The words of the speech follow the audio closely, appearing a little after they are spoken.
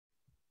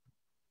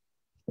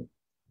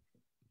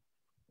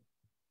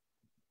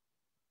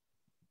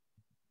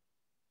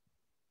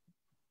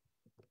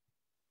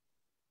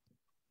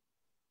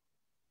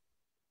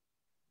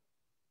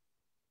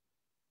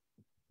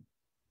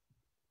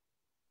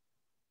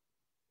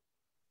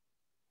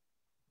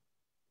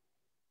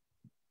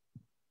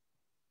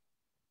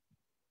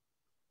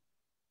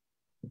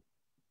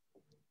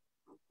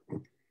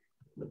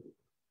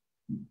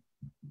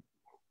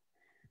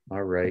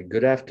All right.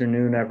 Good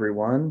afternoon,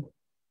 everyone.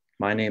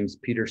 My name's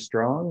Peter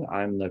Strong.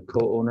 I'm the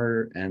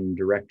co-owner and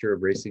director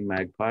of Racing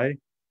Magpie.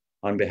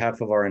 On behalf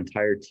of our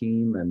entire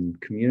team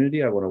and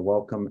community, I want to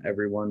welcome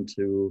everyone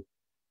to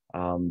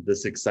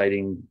this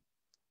exciting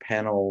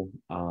panel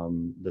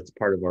that's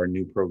part of our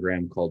new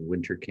program called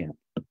Winter Camp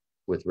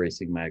with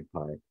Racing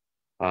Magpie.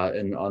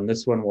 And on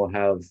this one, we'll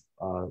have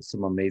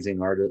some amazing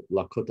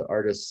Lakota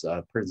artists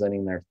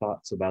presenting their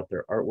thoughts about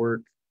their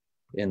artwork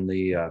in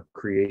the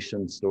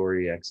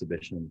Creation.story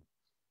exhibition.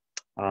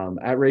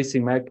 At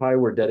Racing Magpie,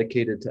 we're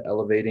dedicated to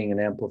elevating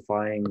and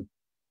amplifying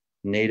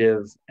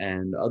Native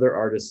and other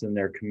artists in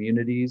their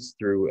communities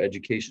through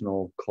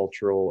educational,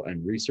 cultural,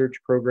 and research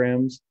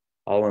programs,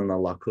 all in the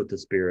Lakota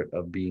spirit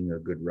of being a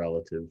good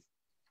relative.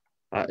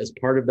 As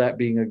part of that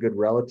being a good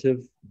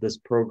relative, this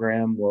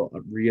program will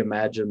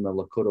reimagine the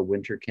Lakota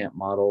Winter Camp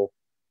model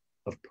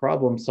of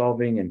problem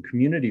solving and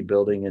community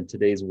building in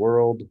today's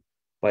world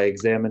by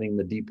examining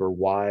the deeper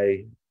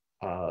why,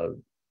 the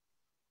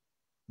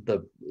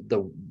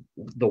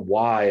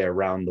why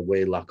around the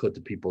way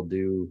Lakota people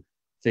do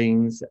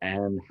things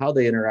and how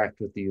they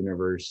interact with the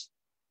universe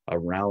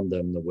around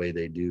them the way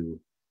they do.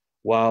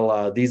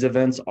 While these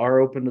events are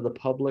open to the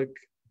public,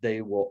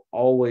 they will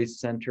always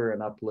center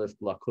and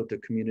uplift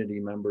Lakota community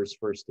members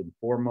first and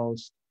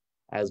foremost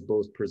as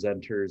both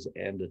presenters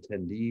and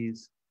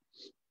attendees.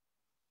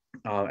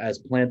 As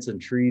plants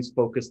and trees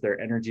focus their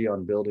energy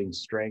on building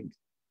strength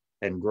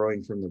and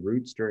growing from the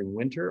roots during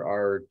winter,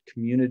 our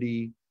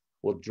community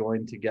will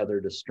join together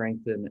to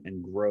strengthen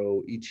and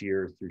grow each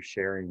year through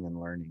sharing and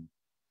learning.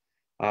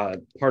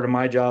 Part of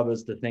my job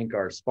is to thank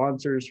our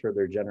sponsors for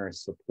their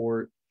generous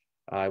support.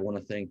 I want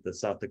to thank the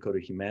South Dakota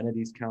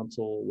Humanities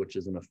Council, which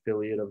is an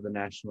affiliate of the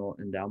National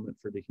Endowment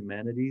for the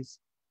Humanities,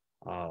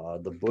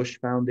 the Bush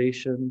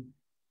Foundation,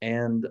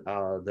 and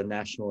the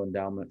National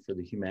Endowment for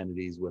the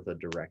Humanities with a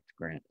direct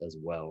grant as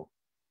well.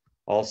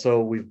 Also,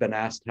 we've been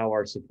asked how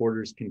our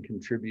supporters can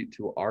contribute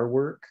to our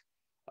work.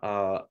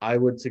 I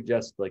would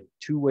suggest like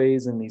 2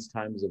 ways in these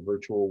times of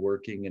virtual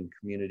working and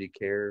community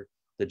care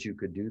that you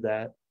could do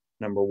that.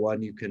 Number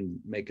one, you can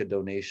make a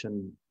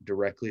donation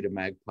directly to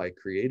Magpie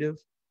Creative,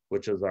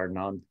 which is our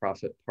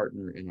nonprofit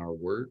partner in our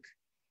work.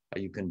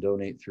 You can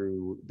donate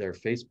through their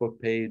Facebook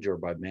page or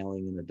by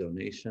mailing in a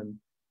donation.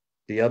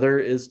 The other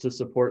is to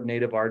support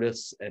Native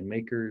artists and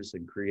makers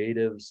and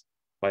creatives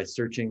by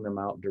searching them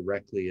out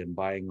directly and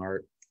buying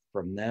art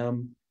from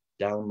them,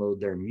 download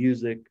their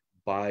music,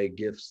 buy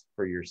gifts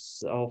for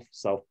yourself,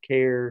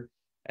 self-care,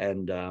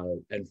 and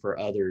for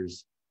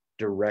others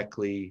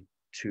directly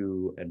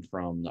to and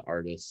from the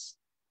artists.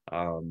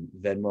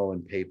 Venmo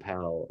and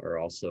PayPal are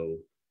also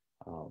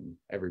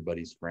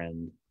everybody's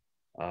friend.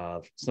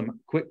 Some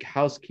quick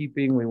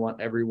housekeeping. We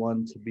want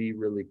everyone to be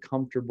really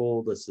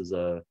comfortable. This is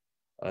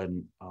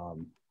an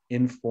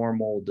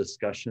informal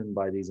discussion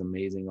by these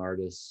amazing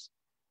artists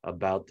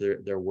about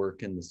their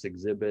work in this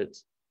exhibit.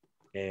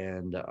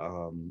 And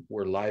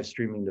we're live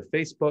streaming to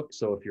Facebook.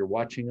 So if you're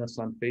watching us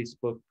on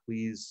Facebook,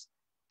 please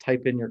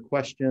type in your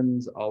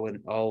questions.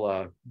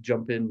 I'll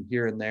jump in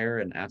here and there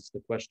and ask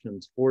the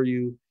questions for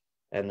you.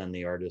 And then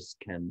the artists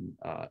can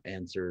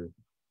answer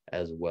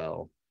as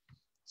well.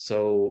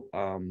 So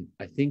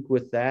I think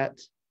with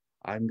that,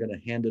 I'm going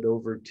to hand it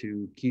over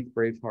to Keith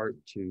BraveHeart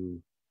to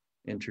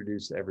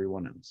introduce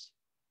everyone else.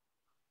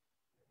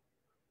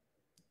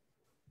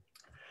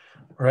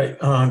 All right.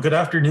 Good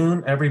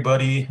afternoon,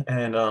 everybody.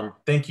 And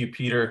thank you,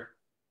 Peter.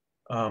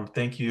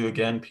 Thank you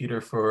again,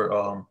 Peter,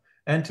 for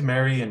and to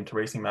Mary and to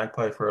Racing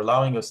Magpie for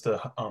allowing us to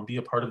be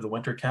a part of the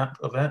Winter Camp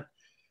event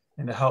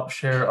and to help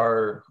share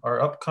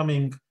our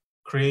upcoming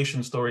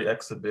Creation.story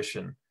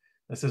exhibition.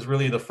 This is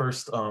really the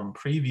first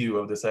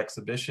preview of this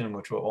exhibition,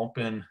 which will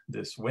open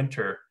this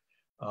winter.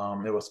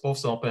 It was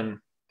supposed to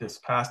open this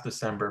past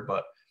December,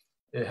 but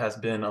it has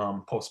been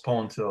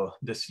postponed till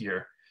this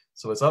year.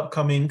 So it's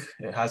upcoming.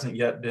 It hasn't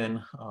yet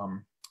been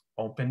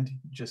opened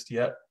just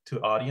yet to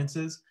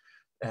audiences.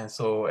 And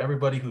so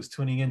everybody who's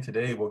tuning in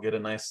today will get a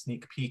nice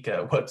sneak peek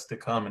at what's to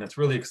come. And it's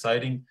really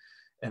exciting.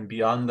 And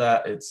beyond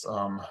that, it's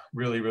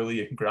really,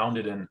 really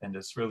grounded in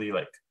this really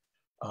like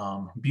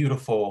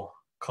beautiful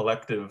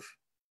collective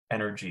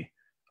energy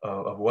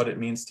of what it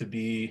means to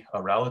be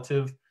a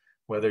relative,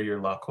 whether you're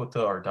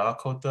Lakota or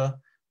Dakota,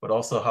 but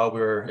also how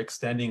we're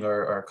extending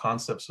our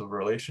concepts of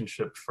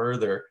relationship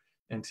further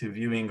into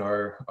viewing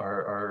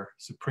our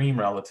supreme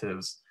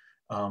relatives,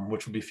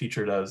 which will be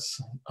featured as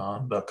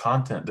the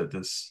content that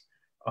this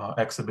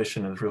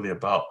exhibition is really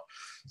about.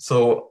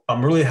 So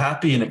I'm really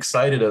happy and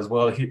excited as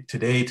well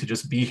today to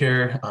just be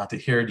here to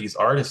hear these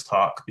artists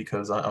talk,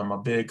 because I'm a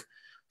big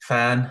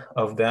fan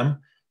of them,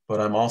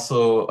 but I'm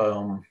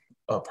also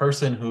a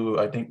person who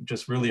I think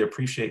just really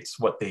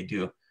appreciates what they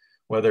do,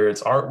 whether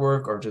it's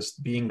artwork or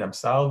just being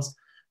themselves.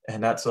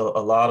 And that's a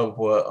lot of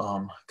what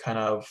kind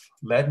of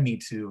led me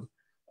to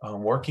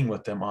working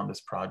with them on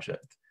this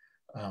project.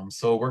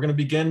 So we're going to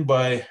begin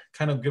by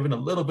kind of giving a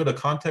little bit of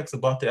context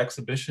about the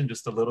exhibition,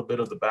 just a little bit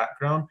of the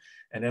background,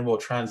 and then we'll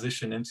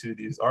transition into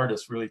these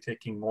artists really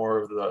taking more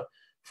of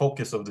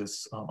focus of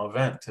this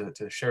event,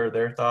 to share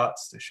their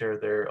thoughts, to share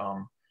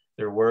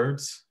their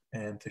words,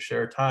 and to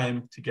share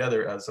time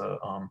together as a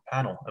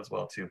panel as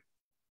well too.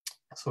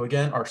 So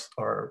again,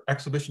 our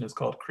exhibition is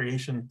called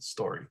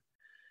Creation.story.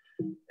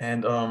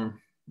 And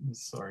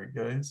sorry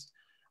guys,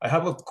 I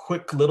have a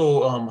quick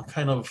little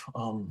kind of,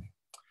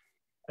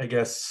 I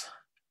guess,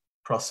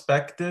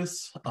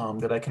 prospectus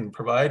that I can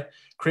provide.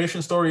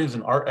 Creation.story is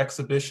an art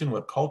exhibition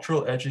with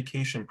cultural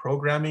education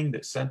programming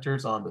that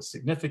centers on the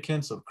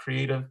significance of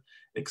creative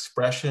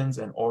expressions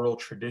and oral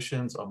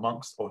traditions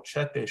amongst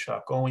Ochethi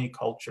Sakowin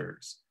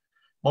cultures.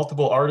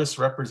 Multiple artists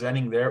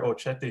representing their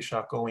Ochethi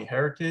Sakowin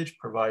heritage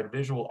provide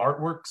visual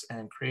artworks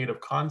and creative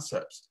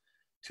concepts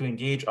to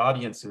engage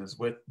audiences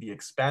with the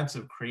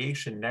expansive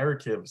creation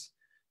narratives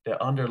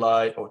that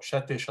underlie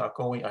Ochethi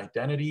Sakowin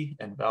identity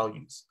and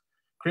values.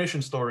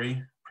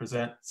 Creation.story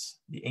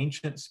presents the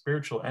ancient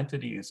spiritual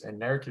entities and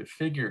narrative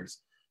figures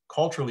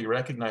culturally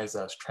recognized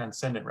as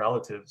transcendent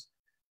relatives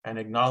and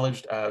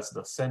acknowledged as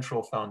the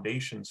central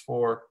foundations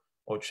for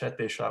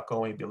Ochethi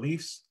Sakowin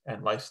beliefs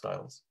and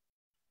lifestyles.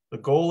 The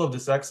goal of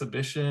this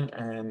exhibition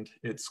and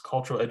its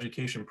cultural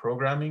education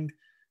programming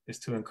is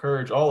to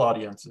encourage all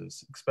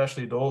audiences,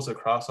 especially those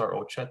across our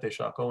Ochethi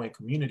Sakowin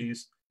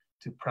communities,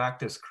 to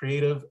practice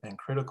creative and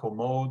critical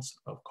modes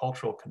of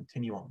cultural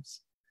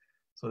continuums.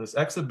 So this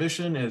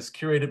exhibition is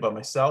curated by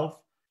myself,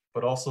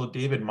 but also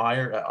David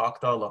Meyer at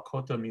Oglala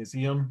Lakota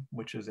Museum,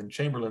 which is in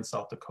Chamberlain,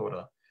 South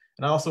Dakota.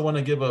 And I also want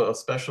to give a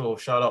special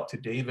shout out to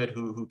David,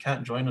 who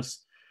can't join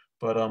us,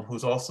 but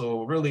who's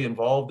also really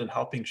involved in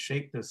helping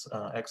shape this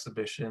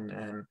exhibition,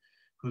 and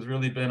who's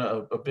really been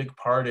a big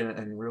part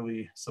in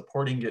really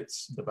supporting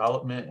its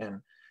development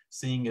and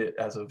seeing it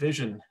as a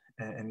vision,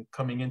 and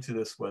coming into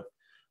this with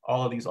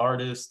all of these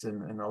artists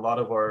and a lot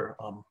of our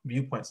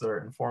viewpoints that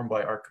are informed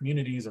by our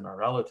communities and our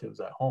relatives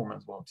at home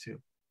as well too.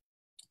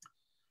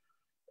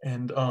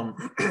 And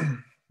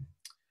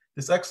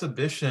this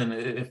exhibition,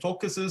 it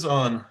focuses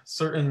on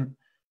certain,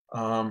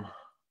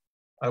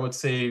 I would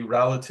say,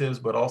 relatives,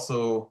 but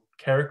also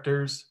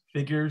characters,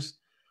 figures,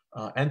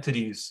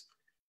 entities.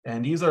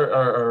 And these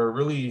are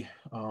really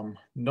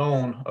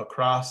known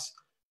across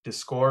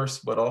discourse,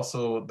 but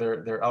also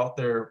they're out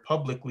there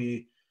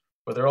publicly,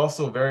 but they're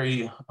also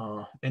very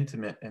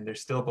intimate, and they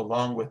still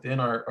belong within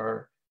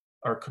our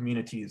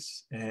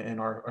communities and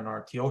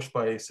our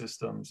Teoshpai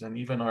systems, and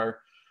even our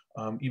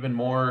even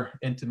more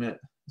intimate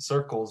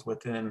circles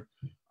within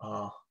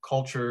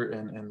culture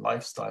and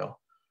lifestyle.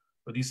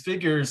 But these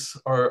figures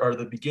are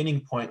the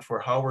beginning point for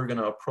how we're going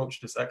to approach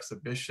this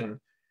exhibition,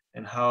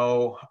 and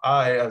how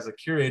I, as a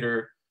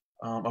curator,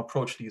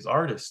 approach these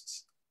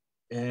artists.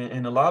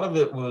 And a lot of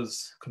it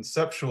was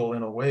conceptual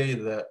in a way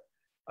that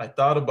I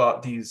thought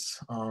about these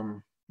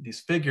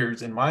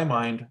figures in my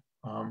mind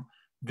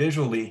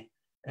visually.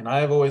 And I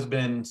have always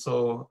been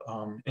so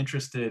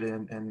interested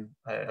in, and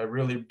I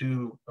really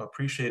do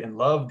appreciate and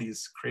love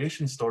these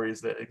creation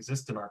stories that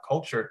exist in our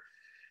culture,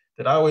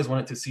 that I always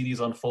wanted to see these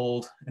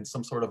unfold in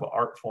some sort of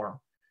art form.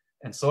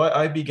 And so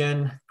I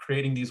began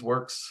creating these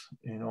works,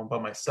 by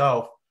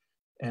myself.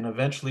 And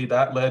eventually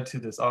that led to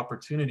this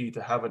opportunity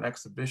to have an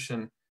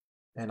exhibition.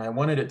 And I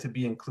wanted it to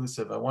be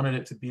inclusive. I wanted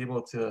it to be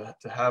able to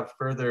have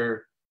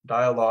further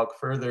dialogue,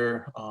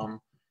 further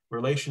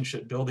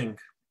relationship building.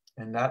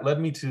 And that led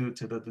me to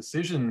the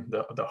decision,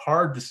 the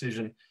hard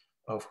decision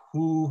of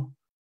who,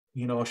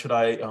 should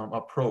I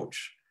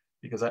approach?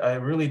 Because I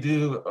really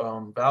do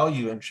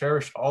value and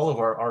cherish all of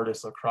our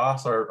artists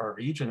across our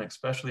region,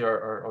 especially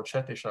our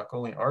Ochethi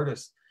Sakowin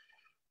artists.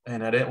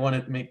 And I didn't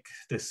want to make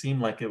this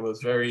seem like it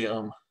was very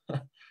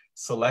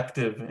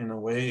selective in a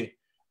way,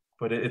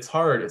 but it's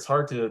hard. It's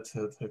hard to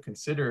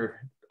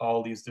consider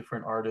all these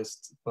different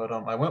artists. But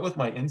I went with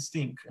my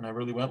instinct, and I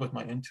really went with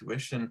my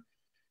intuition.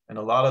 And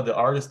a lot of the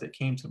artists that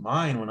came to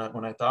mind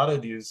when I thought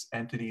of these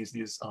entities,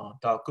 these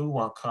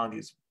Dakuwankan,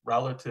 these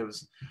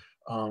relatives,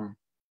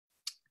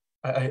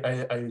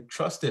 I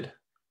trusted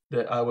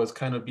that I was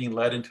kind of being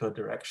led into a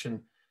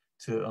direction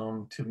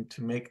to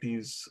make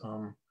these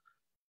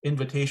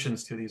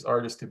invitations to these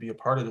artists to be a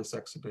part of this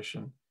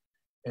exhibition.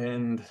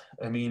 And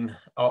I mean,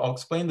 I'll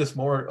explain this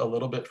more a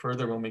little bit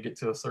further when we get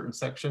to a certain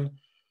section.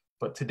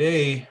 But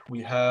today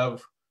we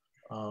have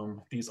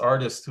these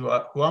artists who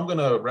I'm going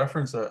to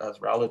reference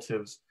as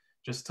relatives,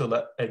 just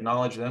to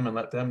acknowledge them and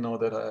let them know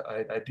that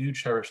I do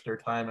cherish their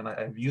time, and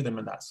I view them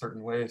in that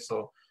certain way.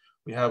 So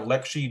we have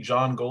Lekshi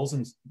Jhon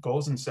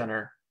Goes In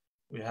Center.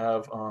 We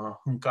have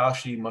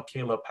Hunkashi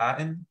Mikayla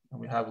Patton,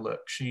 and we have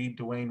Lekshi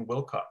Dwayne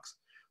Wilcox.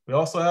 We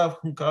also have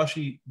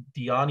Hunkashi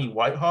Dyani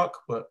White Hawk,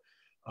 but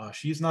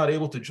she's not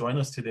able to join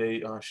us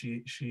today.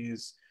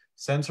 She's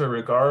sends her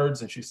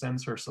regards and she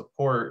sends her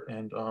support,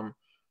 and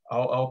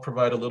I'll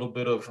provide a little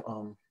bit of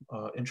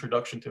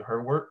introduction to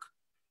her work.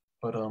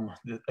 But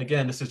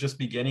again, this is just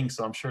beginning,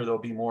 so I'm sure there'll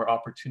be more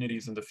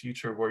opportunities in the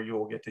future where you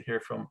will get to hear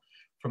from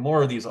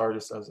more of these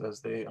artists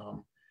as they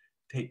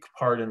take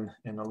part in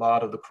a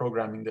lot of the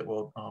programming that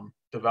will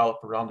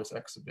develop around this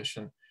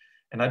exhibition.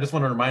 And I just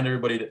want to remind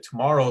everybody that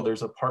tomorrow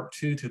there's a part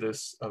 2 to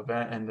this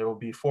event, and there will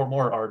be 4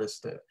 more artists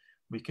that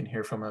we can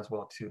hear from as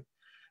well too.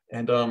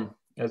 And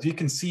as you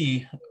can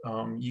see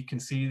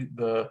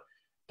the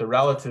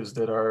relatives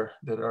that are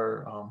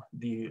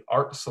the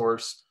art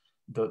source,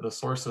 the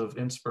source of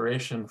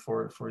inspiration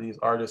for these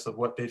artists of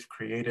what they've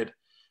created.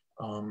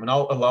 And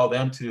I'll allow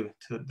them to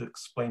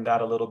explain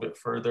that a little bit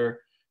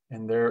further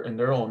in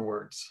their own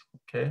words.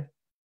 Okay,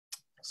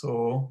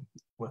 so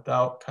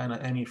without kind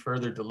of any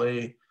further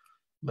delay,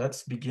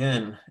 let's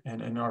begin.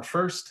 And our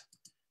first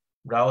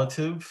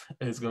relative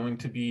is going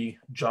to be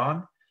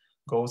Jhon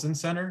Goes In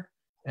Center.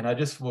 And I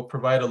just will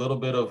provide a little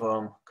bit of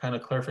kind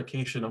of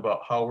clarification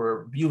about how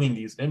we're viewing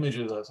these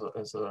images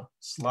as a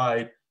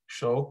slide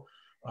show.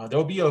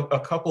 There'll be a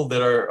couple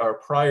that are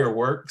prior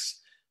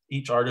works.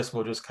 Each artist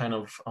will just kind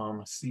of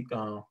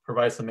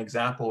provide some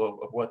example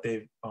of what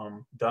they've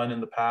done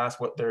in the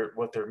past, what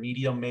their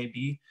medium may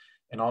be,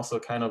 and also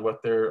kind of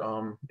what their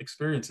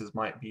experiences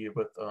might be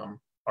with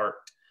art.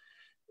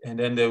 And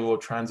then they will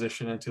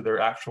transition into their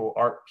actual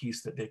art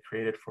piece that they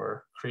created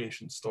for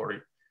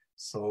Creation.story.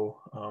 So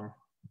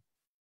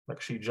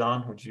actually,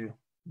 Jhon, would you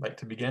like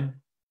to begin?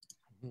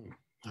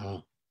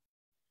 My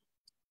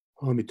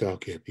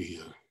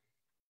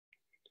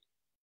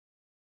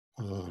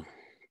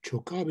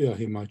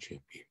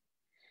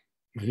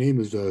name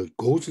is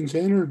Goes In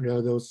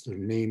Center. That's the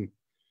name,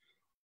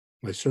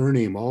 my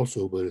surname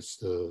also, but it's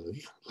the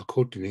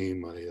Lakota name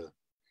my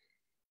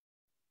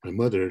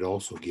mother had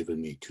also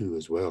given me too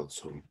as well.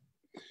 So,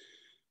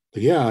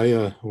 but yeah,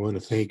 I want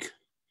to thank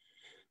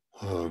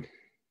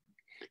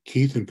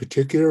Keith in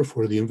particular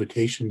for the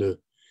invitation to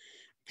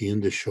be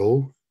in the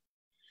show,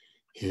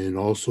 and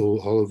also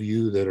all of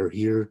you that are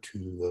here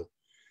to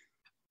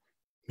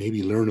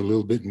maybe learn a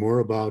little bit more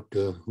about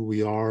who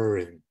we are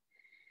and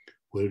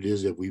what it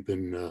is that we've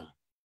been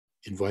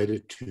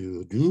invited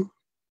to do.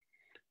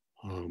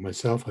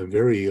 Myself, I'm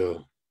very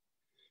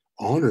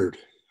honored,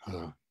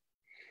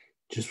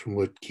 just from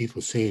what Keith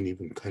was saying,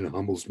 even kind of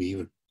humbles me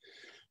even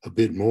a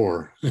bit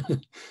more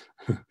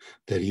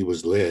that he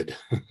was led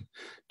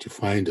to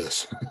find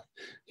us.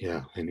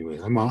 Yeah, anyway,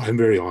 I'm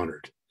very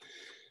honored.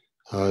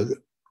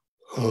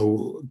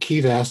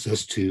 Keith asked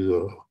us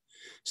to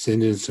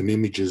send in some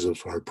images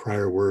of our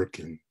prior work,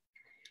 and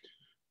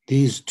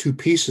these two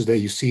pieces that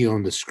you see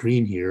on the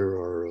screen here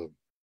are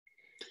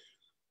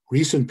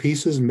recent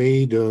pieces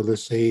made,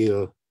 let's say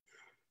the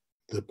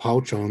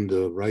pouch on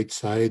the right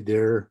side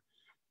there,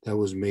 that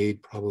was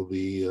made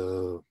probably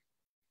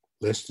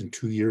less than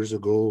 2 years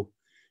ago,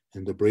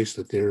 and the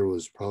bracelet there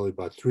was probably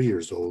about 3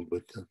 years old.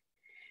 But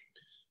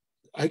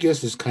I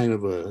guess it's kind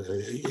of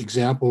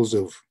examples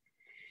of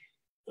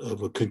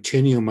a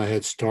continuum I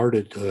had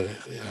started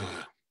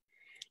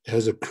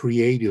as a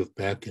creative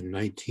back in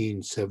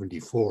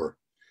 1974.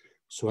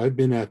 So I've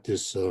been at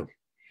this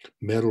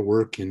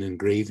metalwork and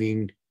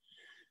engraving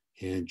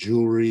and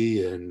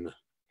jewelry, and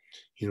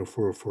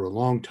for a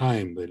long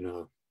time. But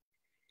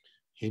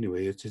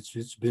anyway,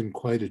 it's been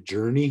quite a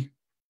journey.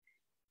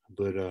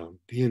 But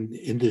being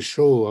in this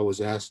show, I was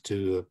asked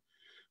to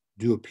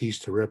do a piece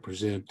to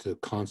represent the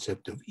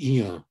concept of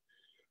Ia.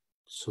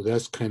 So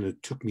that's kind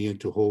of took me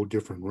into a whole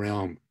different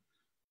realm,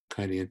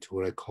 kind of into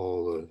what I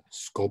call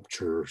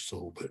sculpture or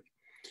so.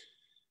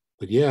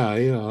 But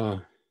yeah,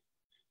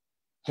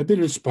 I've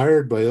been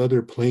inspired by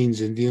other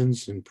Plains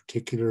Indians. In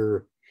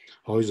particular,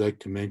 I always like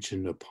to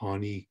mention a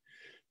Pawnee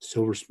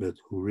silversmith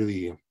who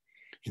really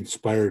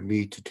inspired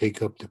me to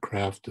take up the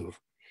craft of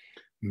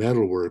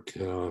metalwork.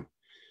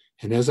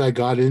 And as I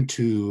got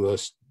into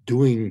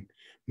doing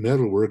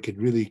metalwork, it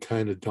really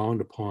kind of dawned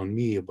upon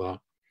me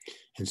about,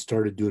 and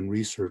started doing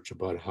research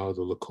about how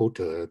the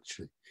Lakota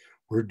actually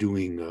were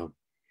doing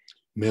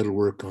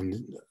metalwork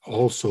on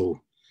also,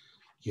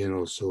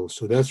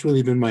 so that's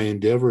really been my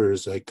endeavor.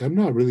 Is like, I'm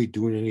not really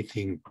doing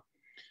anything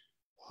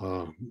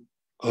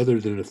other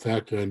than the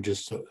fact that I'm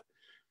just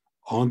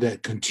on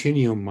that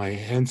continuum my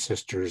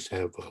ancestors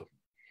have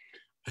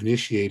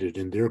initiated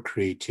in their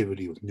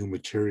creativity with new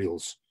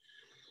materials.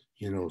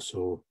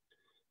 So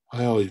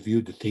I always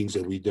viewed the things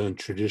that we've done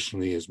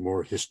traditionally as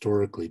more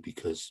historically,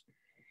 because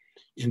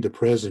in the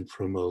present,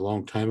 from a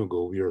long time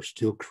ago, we are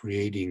still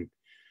creating,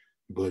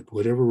 but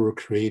whatever we're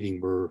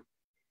creating, we're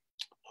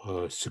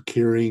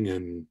securing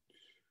and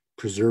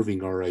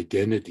preserving our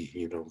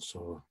identity,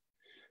 so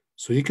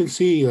you can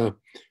see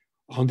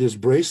on this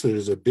bracelet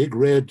is a big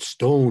red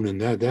stone,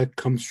 and that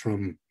comes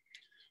from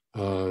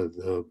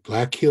the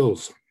Black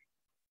Hills.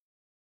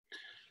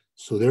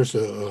 So there's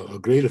a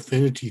great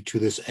affinity to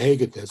this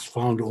agate that's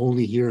found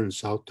only here in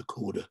South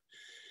Dakota.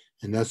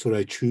 And that's what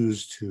I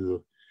choose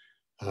to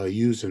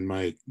use in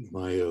my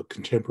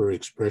contemporary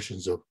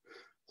expressions of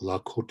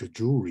Lakota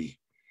jewelry.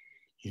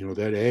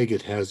 That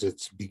agate has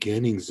its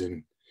beginnings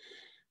in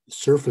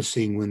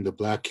surfacing when the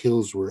Black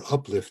Hills were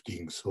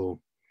uplifting.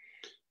 So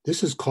this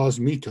has caused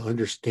me to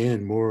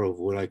understand more of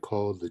what I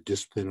call the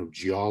discipline of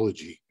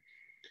geology.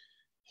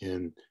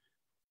 And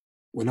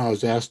when I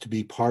was asked to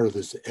be part of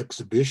this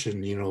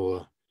exhibition,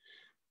 I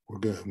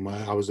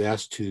was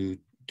asked to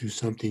do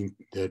something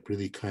that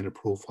really kind of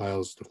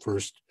profiles the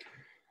first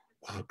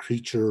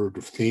creature or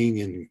the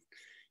thing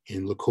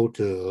in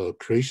Lakota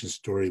creation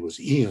story was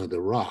Ea,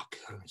 the rock.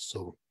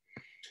 So,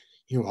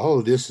 all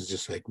of this is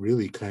just like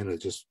really kind of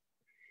just,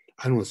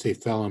 I don't want to say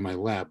fell on my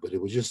lap, but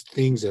it was just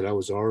things that I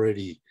was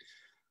already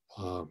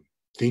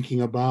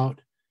thinking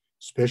about,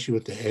 especially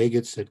with the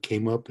agates that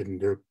came up in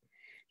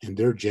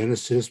their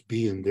genesis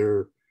being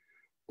they're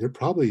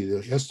probably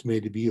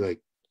estimated to be like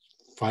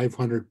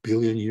 500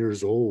 billion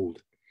years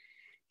old,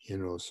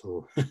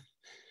 so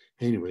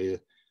anyway,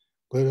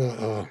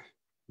 but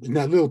in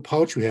that little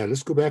pouch we had,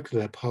 let's go back to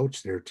that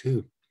pouch there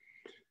too,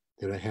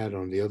 that I had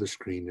on the other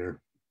screen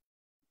there.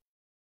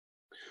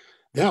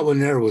 That one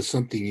there was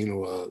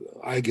something,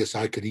 I guess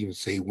I could even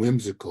say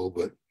whimsical,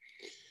 but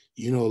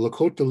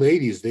Lakota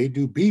ladies, they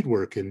do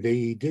beadwork, and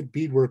they did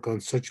beadwork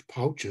on such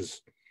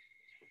pouches,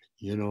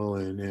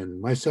 and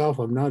myself,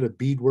 I'm not a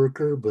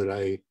beadworker, but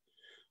I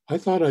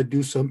thought I'd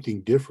do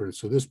something different.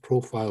 So this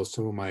profiles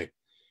some of my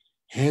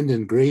hand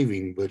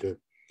engraving, but it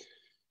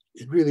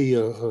really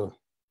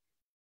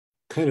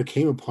kind of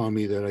came upon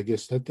me that I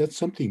guess that's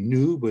something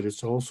new, but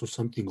it's also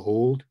something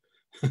old.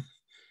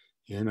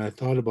 And I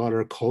thought about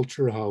our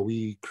culture, how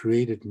we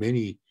created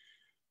many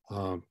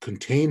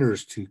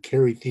containers to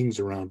carry things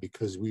around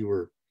because we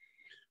were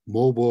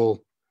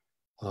mobile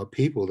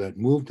people that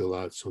moved a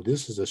lot. So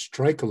this is a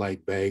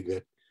Strike-A-Lite bag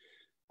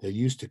that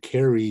used to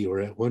carry, or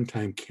at one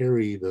time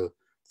carry, the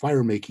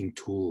fire making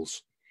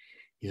tools.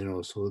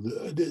 So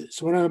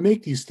so when I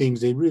make these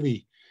things, they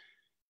really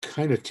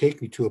kind of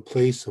take me to a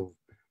place of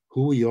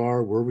who we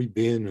are, where we've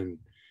been,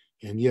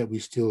 and yet we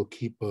still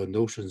keep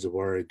notions of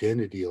our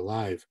identity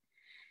alive.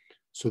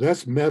 So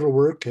that's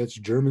metalwork, that's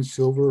German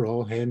silver,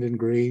 all hand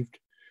engraved.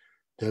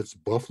 That's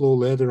buffalo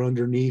leather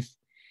underneath.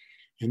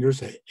 And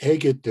there's an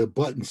agate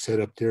button set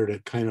up there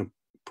that kind of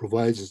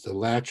provides us the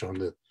latch on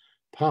the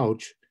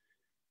pouch.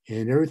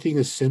 And everything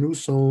is sinew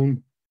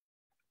sewn,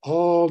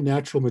 all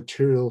natural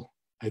material,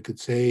 I could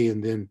say.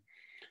 And then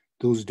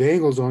those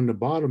dangles on the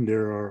bottom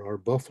there are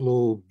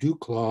buffalo dew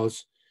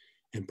claws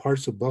and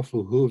parts of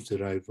buffalo hooves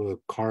that I've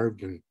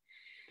carved. And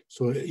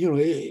so, to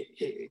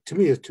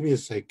me,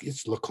 it's like,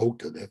 it's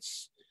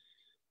Lakota.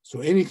 So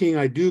anything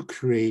I do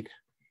create,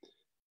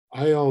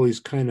 I always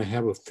kind of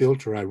have a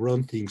filter I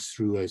run things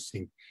through. I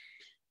think,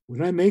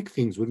 when I make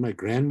things, would my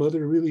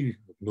grandmother really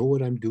know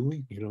what I'm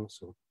doing?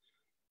 So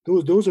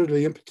those are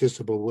the impetus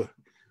about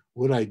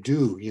what I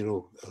do,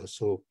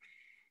 so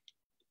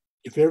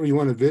if ever you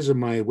want to visit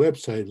my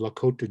website,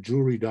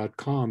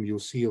 lakotajewelry.com, you'll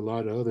see a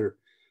lot of other,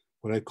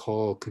 what I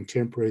call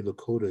contemporary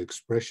Lakota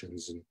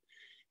expressions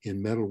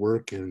in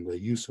metalwork, and the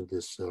use of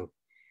this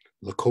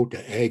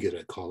Lakota agate,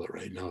 I call it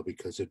right now,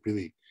 because it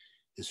really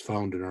is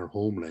found in our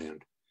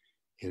homeland.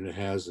 And it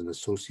has an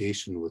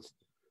association with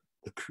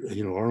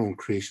our own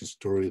creation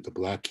story of the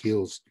Black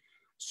Hills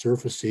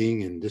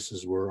surfacing, and this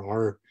is where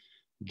our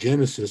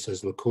genesis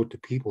as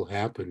Lakota people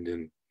happened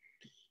in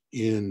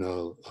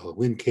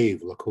Wind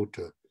Cave,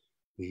 Lakota.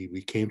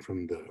 We came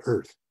from the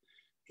earth,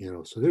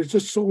 So there's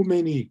just so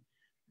many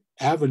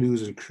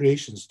avenues and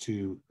creations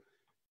to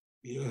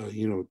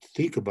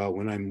think about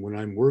when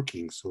I'm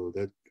working. So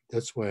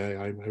that's why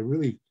I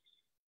really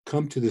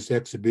come to this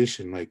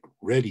exhibition like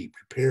ready,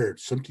 prepared,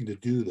 something to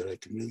do that I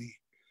can really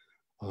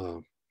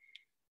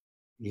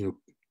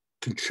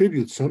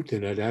contribute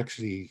something that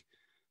actually,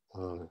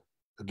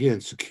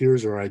 again,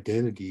 secures our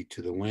identity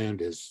to the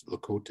land as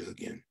Lakota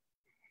again.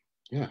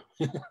 Yeah.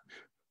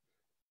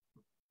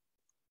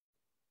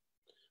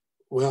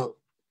 Well,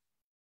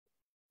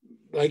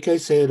 like I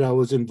said, I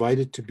was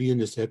invited to be in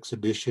this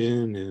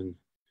exhibition, and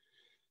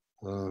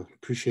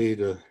appreciate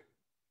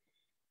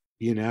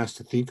being asked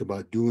to think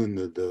about doing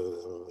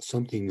the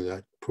something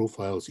that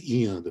profiles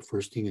Ea, the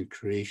first thing in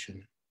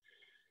creation.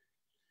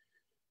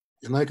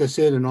 And like I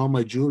said, in all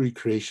my jewelry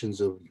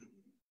creations of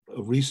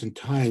recent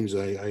times,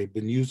 I've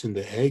been using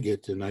the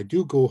agate, and I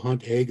do go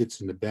hunt agates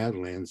in the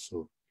Badlands.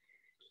 So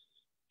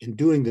in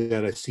doing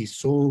that, I see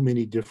so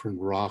many different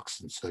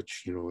rocks and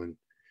such,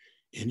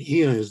 and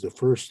Ea is the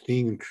first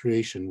thing in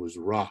creation was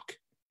rock.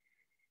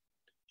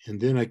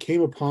 And then I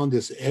came upon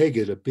this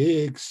agate, a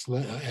big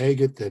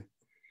agate that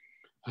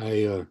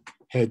I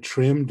had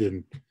trimmed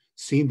and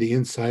seen the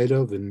inside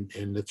of, and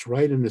it's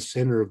right in the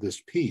center of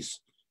this piece.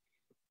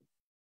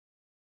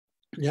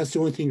 And that's the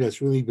only thing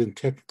that's really been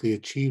technically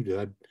achieved.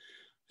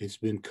 It's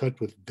been cut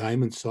with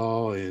diamond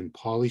saw and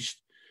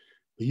polished.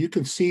 But you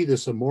can see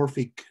this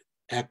amorphic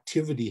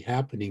activity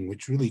happening,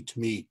 which really, to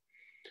me,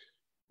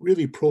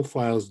 really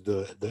profiles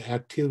the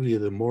activity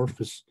of the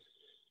amorphous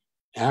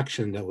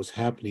action that was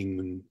happening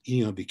when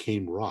Ea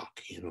became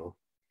rock,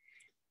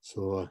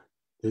 So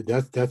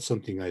that's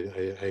something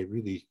I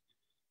really,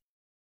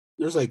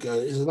 it's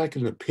like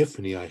an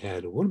epiphany I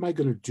had. What am I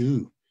going to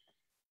do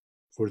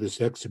for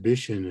this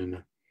exhibition?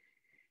 And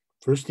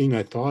first thing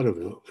I thought of,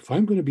 if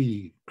I'm going to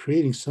be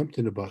creating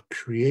something about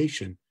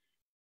creation,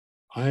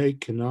 I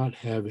cannot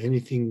have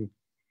anything.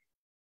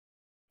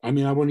 I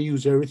mean, I want to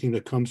use everything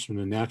that comes from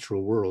the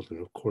natural world,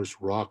 and of course,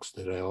 rocks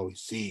that I always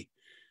see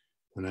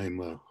when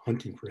I'm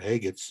hunting for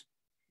agates.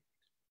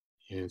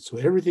 And so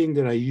everything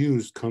that I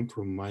use come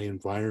from my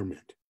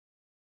environment.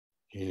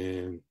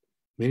 And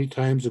many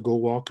times I go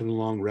walking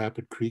along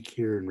Rapid Creek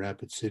here in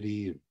Rapid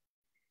City, and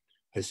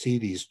I see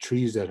these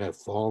trees that have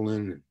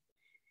fallen.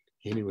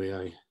 Anyway,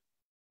 I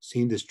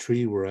seen this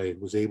tree where I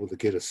was able to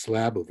get a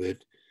slab of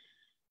it.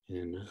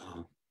 And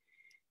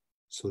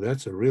so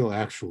that's a real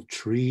actual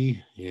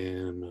tree.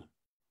 And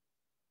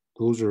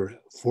those are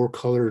 4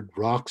 colored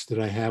rocks that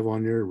I have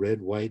on there,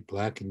 red, white,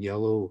 black, and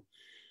yellow.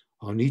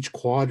 On each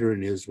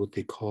quadrant is what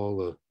they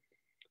call a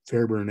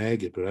Fairburn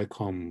agate, but I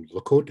call them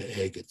Lakota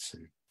agates.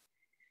 And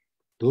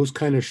those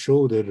kind of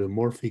show that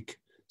amorphic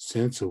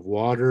sense of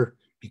water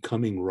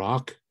becoming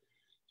rock,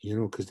 you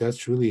know, because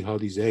that's really how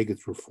these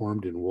agates were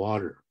formed in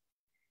water.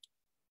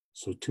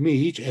 So to me,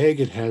 each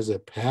agate has a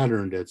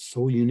pattern that's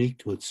so unique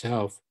to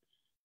itself.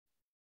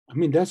 I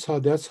mean, that's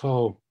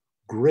how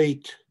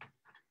great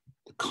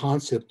the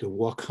concept of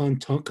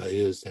Wakantanka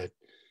is, that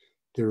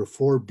there are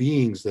 4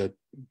 beings that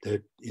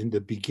in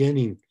the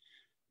beginning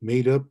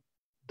made up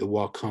the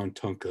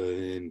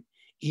Wakantanka, and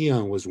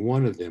Eon was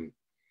one of them.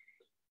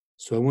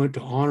 So I wanted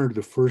to honor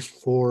the first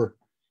 4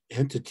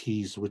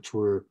 entities, which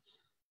were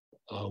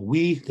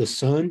We, the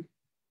sun,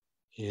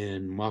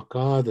 and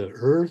Maka, the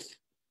earth,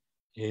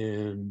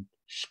 and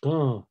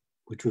Shka,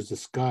 which was the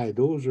sky.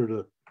 Those are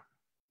the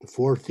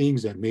 4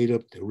 things that made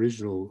up the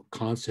original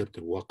concept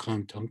of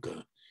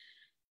Wakantanka.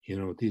 You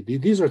know,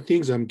 these are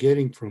things I'm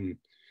getting from,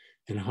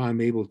 and how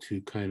I'm able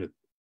to kind of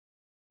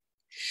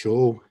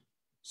show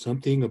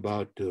something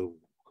about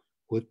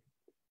what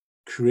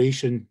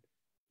creation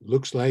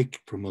looks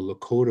like from a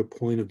Lakota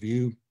point of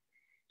view.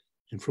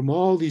 And from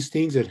all these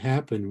things that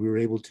happened, we were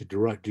able to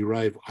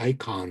derive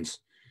icons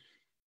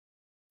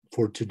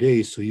for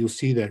today. So you'll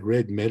see that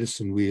red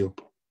medicine wheel.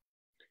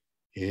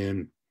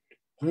 And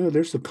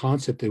there's the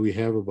concept that we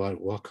have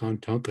about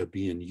Wakantanka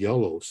being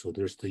yellow. So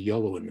there's the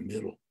yellow in the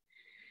middle,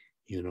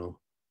 you know.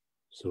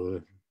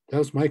 So that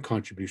was my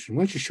contribution.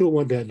 Why don't you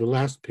show the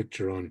last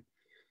picture on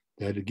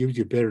that? It gives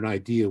you a better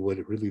idea what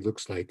it really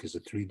looks like as a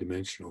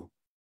 3-dimensional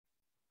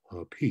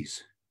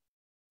piece.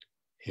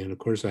 And of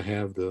course, I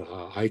have the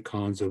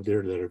icons of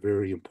there that are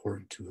very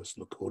important to us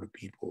Lakota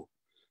people: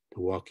 the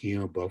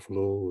Wakiya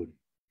buffalo, and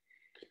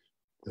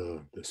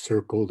the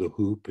circle, the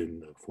hoop,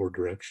 and the 4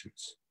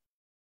 directions.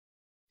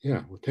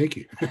 Yeah, well, thank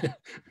you.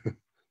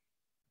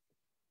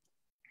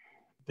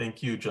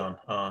 Thank you,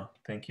 Jhon.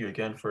 Thank you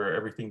again for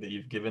everything that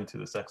you've given to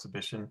this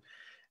exhibition.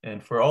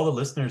 And for all the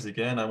listeners,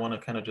 again, I want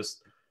to kind of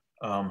just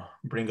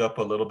bring up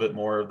a little bit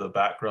more of the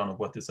background of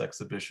what this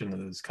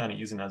exhibition is kind of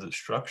using as its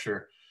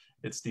structure.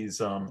 It's these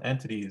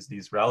entities,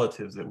 these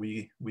relatives that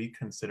we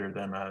consider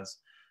them as,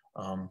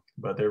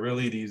 but they're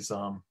really these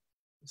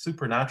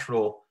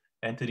supernatural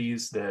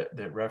entities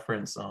that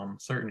reference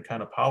certain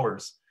kind of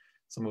powers.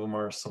 Some of them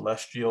are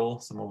celestial,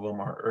 some of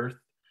them are earth.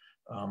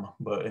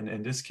 But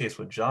in this case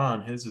with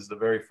Jhon, his is the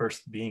very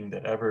first being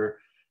that ever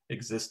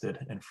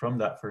existed. And from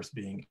that first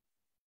being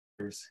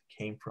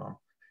came from.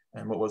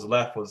 And what was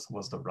left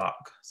was the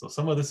rock. So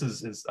some of this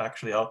is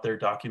actually out there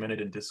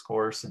documented in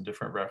discourse and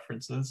different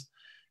references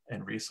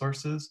and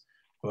resources.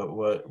 But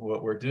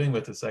what we're doing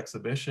with this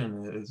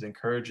exhibition is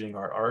encouraging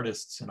our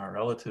artists and our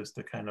relatives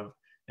to kind of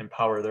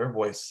empower their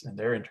voice and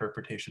their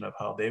interpretation of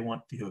how they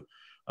want to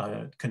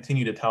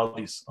continue to tell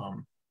these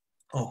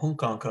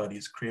Ohunkanka,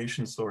 these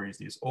creation stories,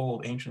 these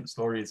old ancient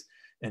stories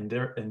in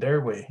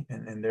their way,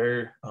 in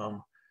their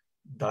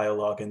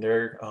dialogue, in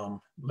their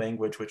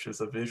language, which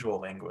is a visual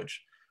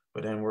language.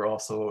 But then we're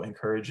also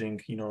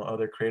encouraging, you know,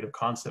 other creative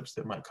concepts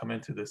that might come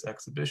into this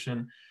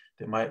exhibition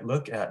that might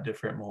look at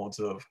different modes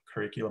of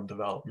curriculum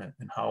development,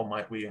 and how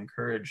might we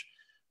encourage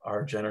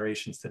our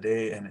generations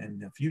today and in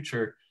the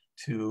future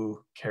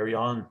to carry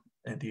on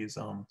these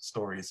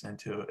stories, and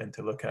to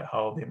look at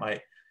how they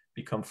might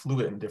become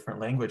fluent in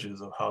different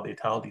languages of how they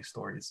tell these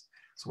stories.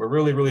 So we're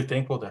really, really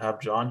thankful to have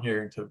Jhon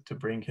here and to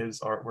bring his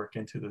artwork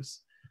into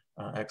this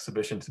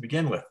exhibition to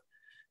begin with.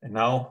 And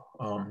now,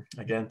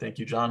 again, thank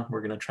you, Jhon.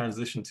 We're gonna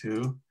transition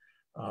to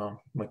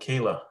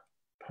Mikayla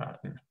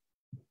Patton.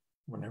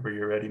 Whenever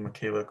you're ready,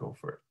 Mikayla, go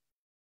for it.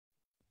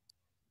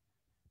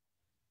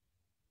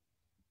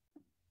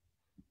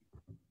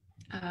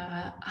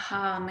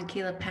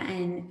 Mikayla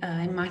Patton,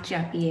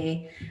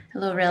 Machiapi.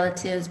 Hello,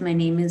 relatives. My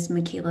name is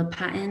Mikayla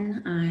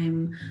Patton.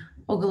 I'm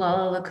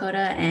Oglala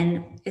Lakota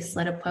and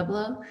Isleta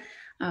Pueblo.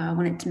 I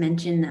wanted to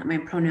mention that my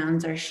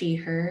pronouns are she,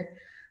 her.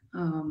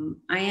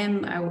 I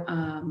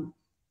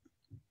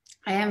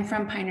am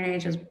from Pine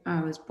Ridge.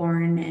 I was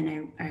born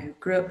and I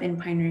grew up in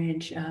Pine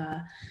Ridge.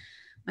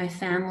 My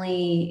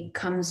family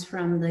comes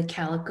from the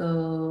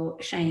Calico,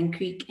 Cheyenne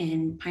Creek,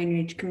 and Pine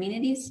Ridge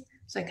communities.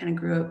 So I kind of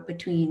grew up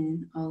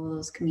between all of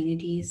those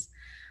communities.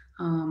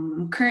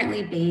 I'm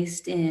currently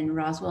based in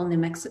Roswell, New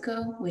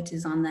Mexico, which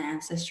is on the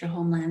ancestral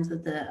homelands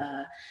of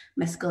the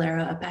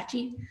Mescalero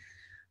Apache.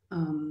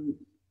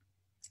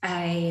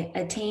 I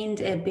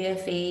attained a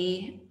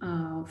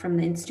BFA from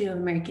the Institute of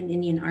American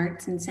Indian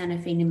Arts in Santa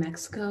Fe, New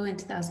Mexico in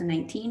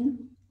 2019.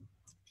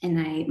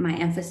 And my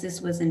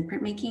emphasis was in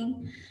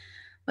printmaking.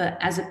 But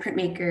as a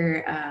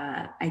printmaker,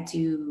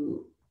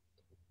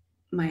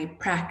 my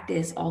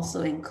practice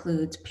also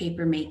includes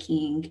paper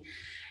making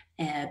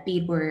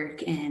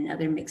beadwork and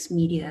other mixed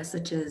media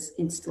such as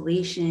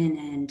installation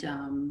and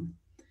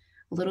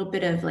a little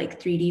bit of like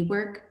 3D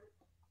work.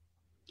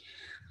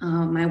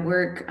 In my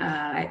work,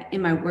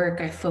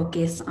 I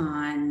focus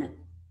on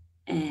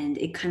and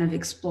it kind of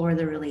explore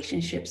the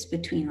relationships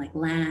between like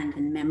land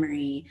and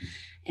memory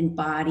and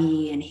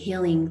body and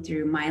healing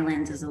through my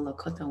lens as a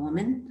Lakota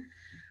woman.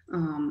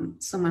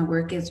 So my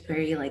work is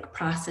very like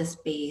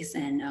process-based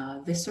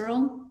and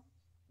visceral.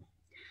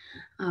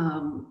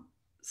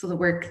 So the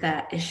work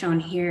that is shown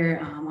here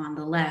on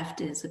the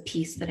left is a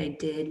piece that I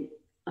did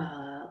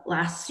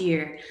last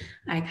year.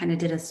 I kind of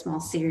did a small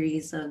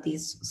series of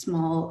these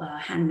small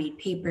handmade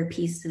paper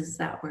pieces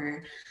that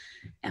were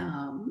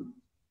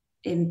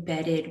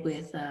embedded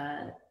with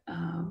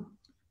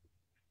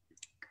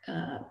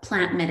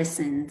plant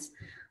medicines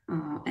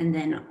and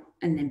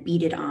then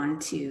beaded on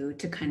to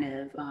kind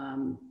of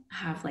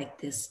have like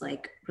this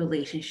like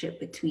relationship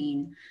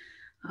between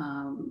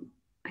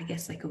I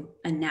guess like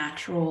a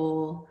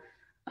natural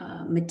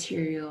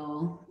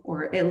material,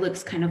 or it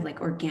looks kind of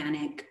like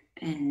organic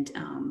and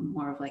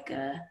more of like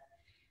a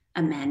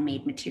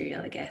man-made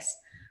material, I guess.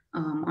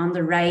 On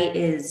the right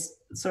is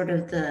sort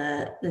of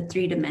the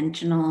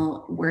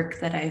three-dimensional work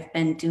that I've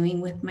been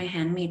doing with my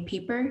handmade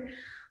paper,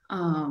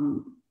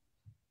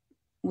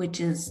 which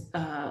is,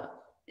 I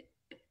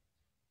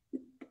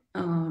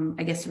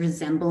guess,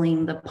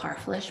 resembling the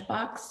parfleche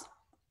box.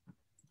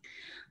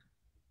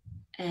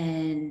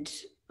 And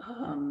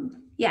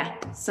yeah,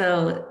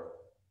 so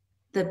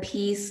the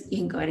piece, you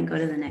can go ahead and go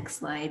to the next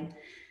slide.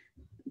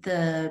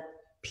 The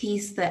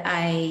piece that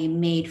I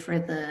made for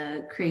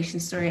the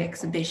Creation.story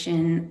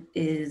exhibition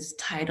is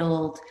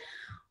titled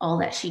All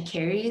That She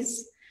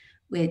Carries,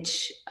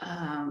 which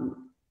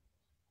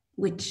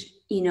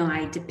you know,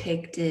 I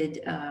depicted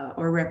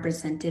or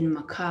represented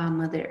Maka,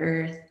 Mother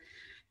Earth,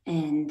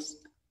 and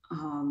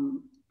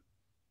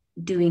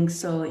doing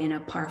so in a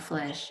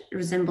parfleche,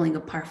 resembling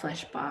a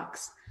parfleche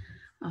box.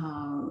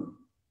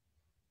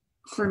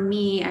 For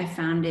me, I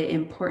found it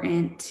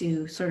important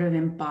to sort of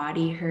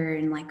embody her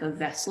in like a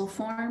vessel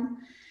form,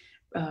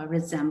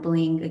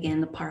 resembling, again,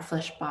 the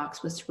parfleche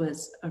box, which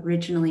was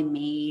originally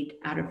made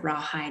out of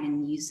rawhide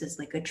and used as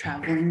like a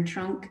traveling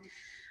trunk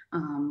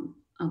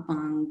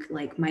among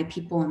like my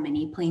people and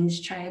many Plains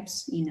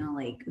tribes. You know,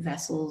 like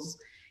vessels,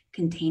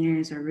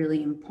 containers are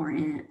really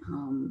important,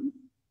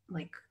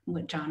 like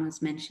what Jhon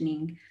was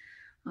mentioning,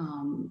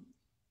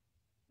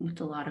 with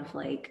a lot of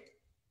like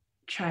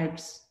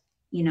tribes.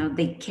 You know,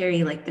 they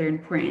carry like their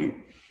important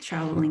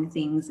traveling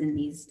things in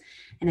these,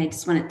 and I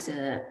just wanted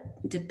to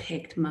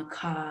depict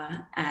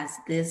Maka as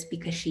this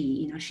because she,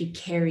 you know, she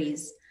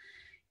carries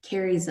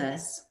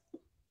us.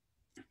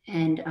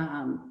 And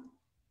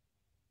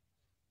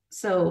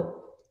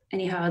so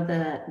anyhow,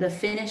 the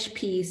finished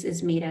piece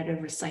is made out of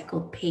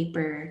recycled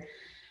paper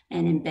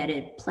and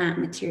embedded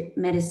plant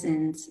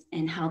medicines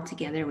and held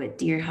together with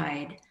deer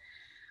hide.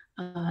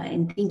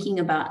 And thinking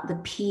about the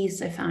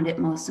piece, I found it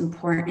most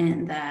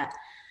important that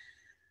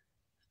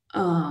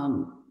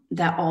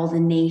that all the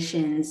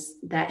nations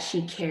that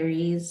she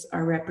carries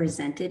are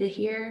represented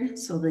here.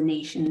 So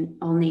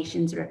all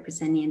nations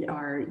represented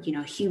are, you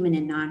know, human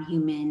and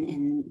non-human,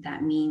 and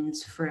that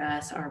means for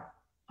us our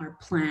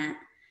plant,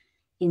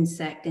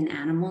 insect, and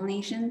animal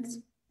nations.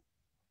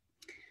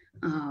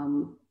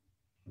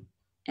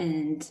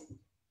 And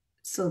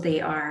so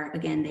they are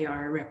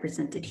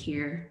represented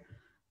here.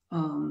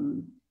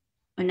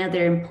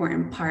 Another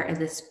important part of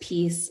this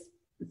piece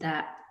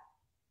that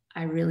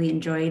I really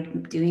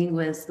enjoyed doing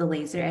was the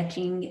laser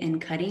etching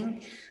and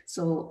cutting.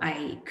 So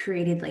I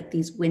created like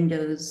these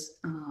windows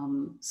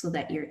so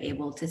that you're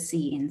able to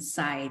see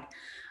inside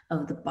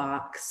of the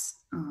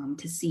box,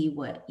 to see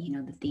what, you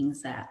know, the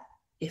things that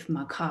if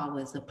Maka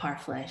was a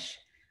parfleche,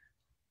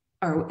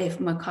 or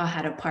if Maka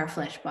had a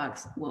parfleche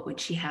box, what would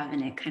she have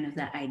in it, kind of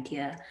that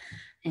idea.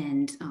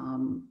 And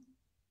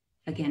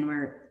again,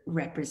 we're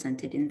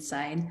represented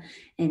inside.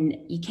 And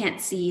you can't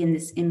see in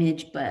this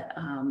image, but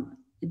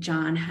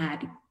Jhon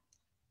had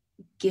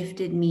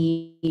gifted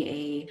me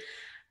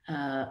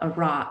a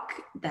rock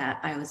that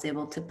I was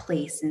able to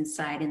place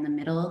inside in the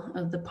middle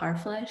of the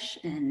parfleche,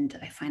 and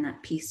I find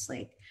that piece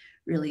like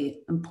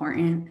really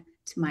important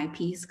to my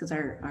piece because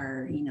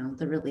our you know,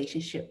 the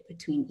relationship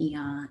between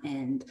Iya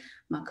and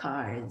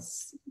Maka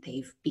is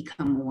they've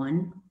become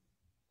one.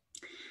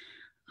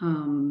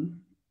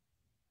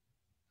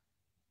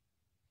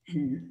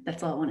 And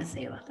that's all I want to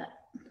say about that.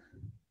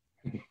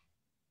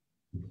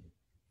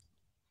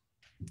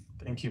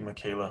 Thank you,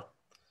 Mikayla.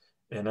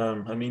 And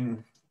I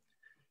mean,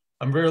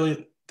 I'm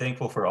really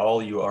thankful for all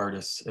you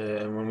artists.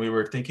 And when we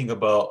were thinking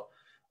about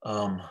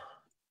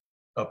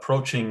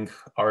approaching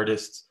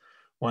artists,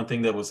 one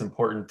thing that was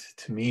important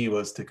to me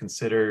was to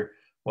consider,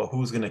 well,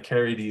 who's going to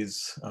carry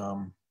these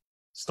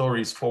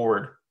stories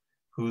forward?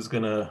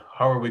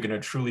 How are we going to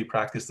truly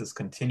practice this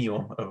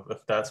continuum of,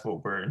 if that's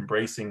what we're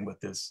embracing with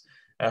this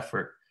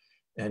effort?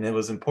 And it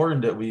was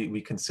important that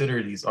we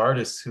consider these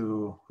artists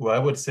who I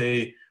would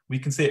say, we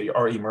can say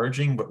are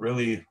emerging, but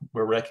really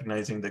we're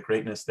recognizing the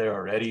greatness there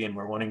already, and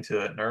we're wanting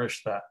to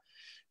nourish that.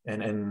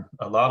 And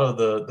a lot of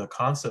the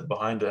concept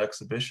behind the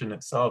exhibition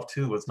itself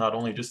too was not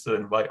only just to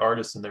invite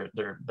artists and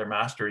their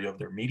mastery of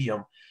their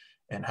medium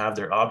and have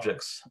their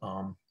objects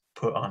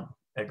put on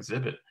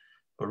exhibit,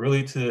 but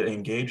really to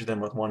engage them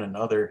with one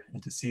another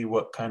and to see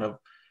what kind of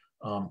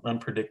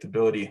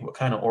unpredictability, what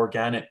kind of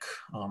organic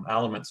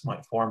elements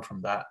might form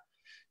from that.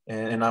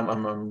 And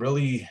I'm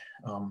really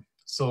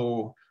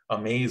so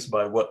amazed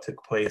by what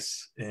took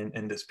place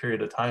in this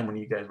period of time when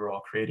you guys were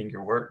all creating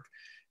your work.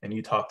 And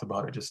you talked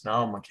about it just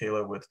now,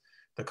 Mikayla, with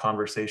the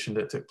conversation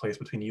that took place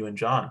between you and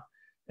Jhon,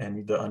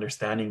 and the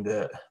understanding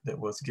that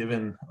was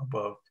given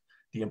above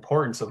the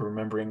importance of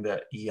remembering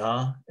that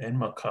Iya and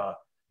Maka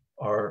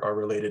are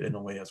related in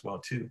a way as well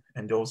too.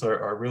 And those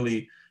are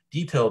really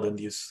detailed in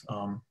these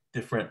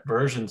different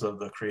versions of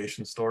the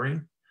creation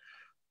story,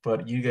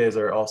 but you guys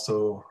are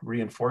also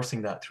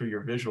reinforcing that through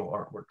your visual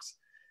artworks.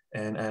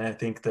 And I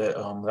think that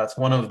that's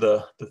one of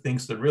the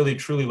things to really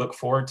truly look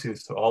forward to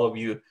all of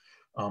you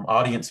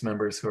audience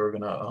members who are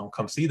gonna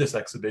come see this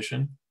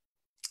exhibition,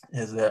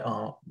 is that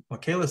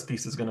Mikayla's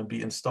piece is gonna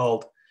be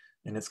installed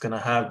and it's gonna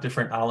have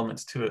different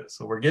elements to it.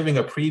 So we're giving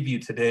a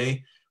preview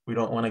today. We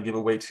don't wanna give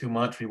away too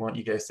much. We want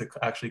you guys to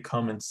actually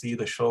come and see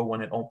the show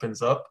when it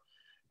opens up.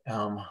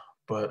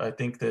 But I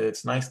think that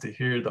it's nice to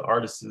hear the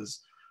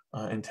artists'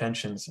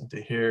 intentions and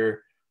to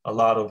hear a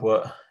lot of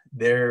what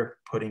they're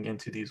putting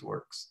into these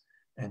works,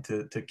 and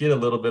to get a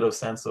little bit of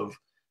sense of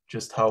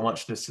just how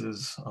much this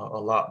is a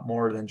lot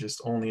more than just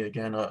only,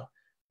 again,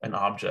 an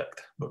object,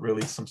 but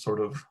really some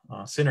sort of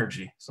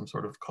synergy, some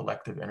sort of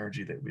collective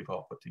energy that we've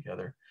all put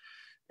together.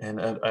 And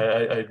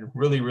I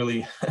really,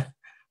 really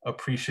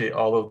appreciate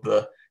all of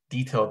the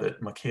detail that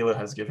Mikayla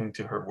has given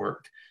to her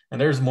work. And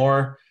there's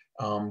more,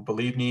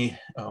 believe me,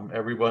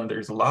 everyone,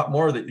 there's a lot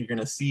more that you're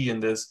gonna see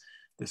in this.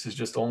 This is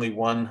just only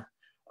one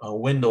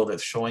window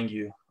that's showing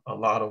you a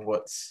lot of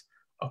what's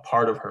a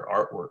part of her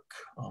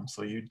artwork.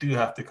 So you do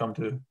have to come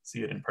to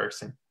see it in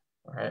person.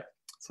 All right,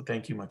 so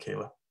thank you,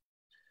 Mikayla. All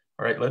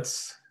right,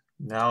 let's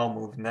now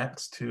move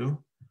next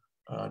to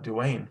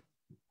Dwayne.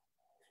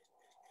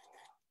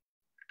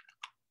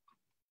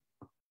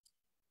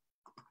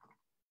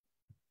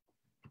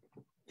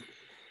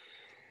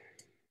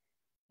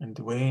 And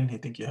Dwayne, I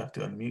think you have to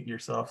unmute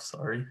yourself,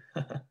 sorry.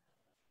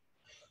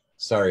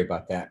 Sorry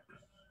about that.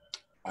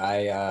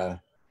 I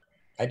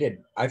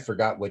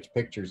forgot which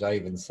pictures I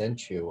even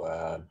sent you.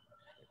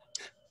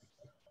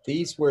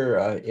 These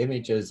were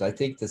images. I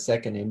think the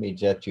second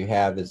image that you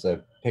have is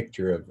a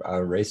picture of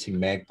Racing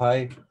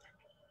Magpie,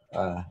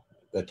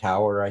 the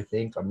tower, I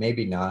think, or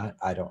maybe not.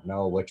 I don't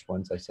know which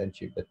ones I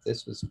sent you, but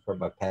this was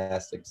from a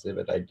past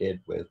exhibit I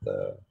did with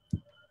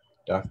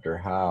Dr.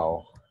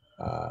 Howe.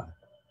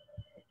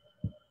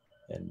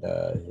 And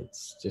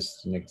it's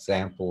just an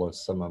example of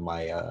some of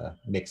my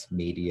mixed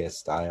media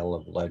style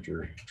of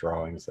ledger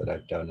drawings that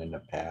I've done in the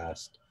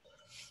past.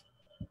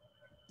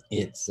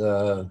 It's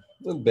a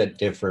little bit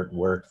different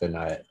work than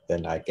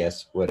I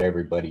guess what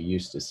everybody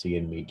used to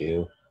seeing me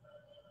do.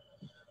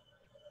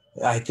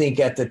 I think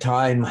at the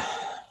time,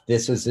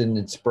 this was an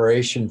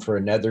inspiration for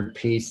another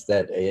piece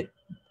that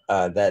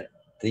that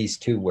these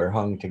two were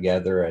hung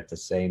together at the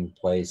same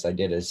place. I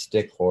did a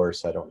stick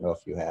horse. I don't know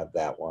if you have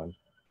that one.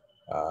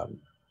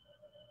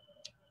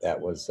 That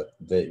was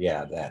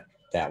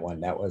that one.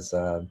 That was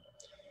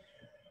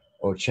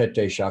Ochethi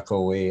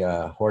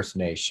Sakowin Horse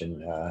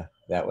Nation.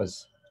 That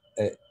was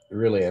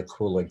really a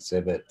cool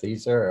exhibit.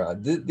 These are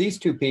these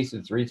two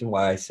pieces. The reason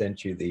why I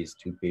sent you these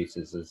two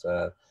pieces is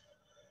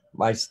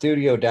my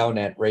studio down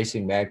at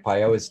Racing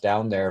Magpie. I was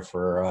down there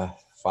for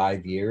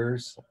 5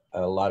 years.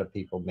 A lot of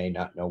people may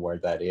not know where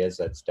that is.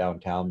 That's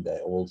downtown,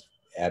 the old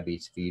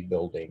Abbey's Feed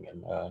building,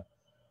 and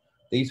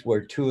these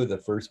were two of the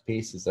first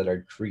pieces that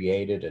are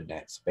created in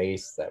that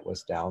space that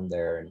was down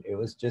there. And it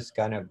was just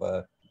kind of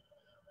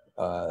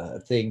a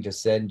thing to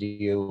send to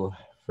you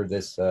for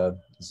this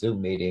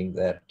Zoom meeting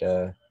that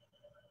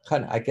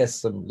kind of, I guess,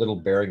 some little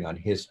bearing on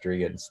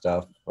history and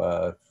stuff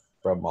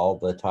from all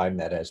the time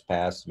that has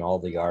passed and all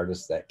the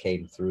artists that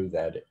came through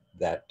that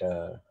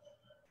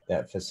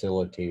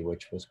facility,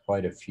 which was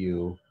quite a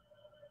few.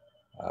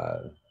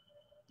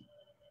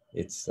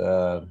 It's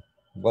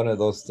one of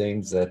those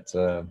things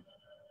that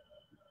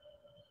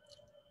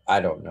I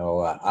don't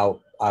know.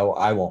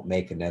 I won't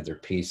make another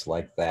piece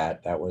like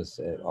that. That was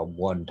a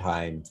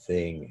one-time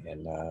thing,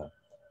 and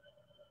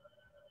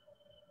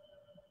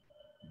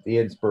the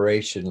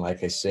inspiration,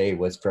 like I say,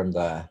 was from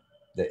the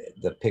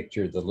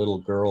picture, the little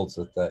girls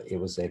with it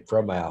was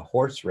from a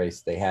horse race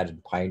they had in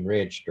Pine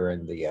Ridge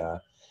during the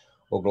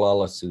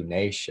Oglala Sioux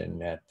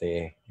Nation.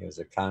 It was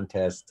a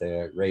contest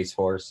to race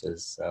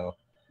horses. So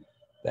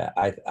that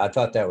I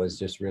thought that was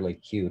just really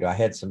cute. I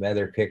had some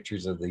other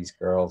pictures of these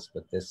girls,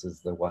 but this is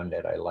the one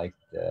that I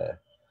liked the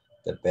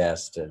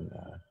best. And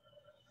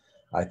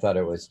I thought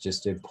it was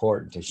just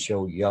important to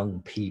show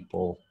young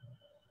people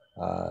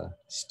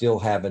still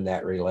having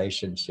that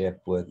relationship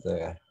with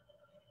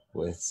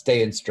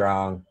staying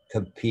strong,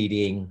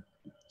 competing,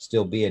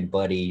 still being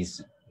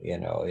buddies. You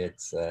know,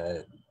 it's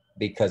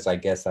because I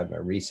guess I'm a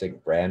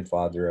recent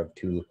grandfather of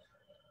two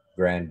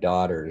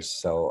granddaughters,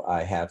 so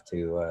I have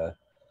to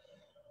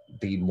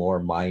be more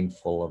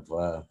mindful of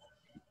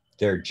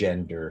their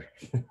gender.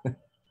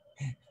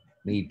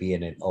 Me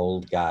being an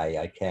old guy,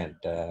 I can't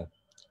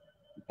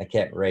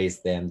raise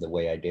them the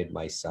way I did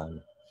my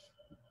son.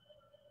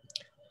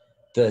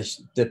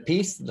 The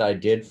piece that I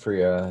did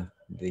for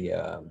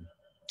the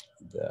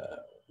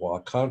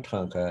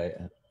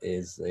Wakantanka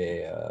is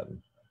a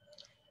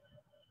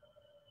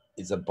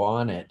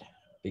bonnet,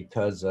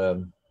 because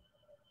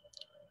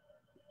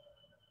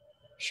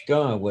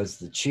Shka was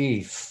the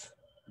chief,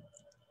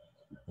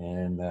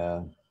 and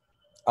a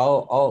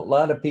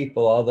lot of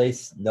people, all they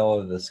know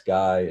of the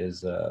sky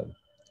is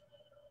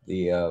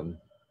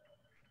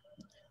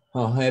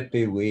how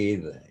happy we,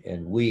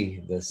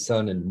 the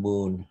sun and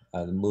moon,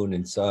 the moon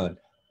and sun,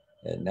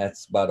 and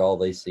that's about all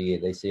they see.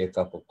 They see a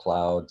couple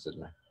clouds,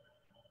 and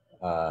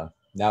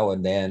now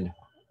and then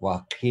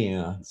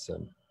wakia,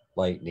 some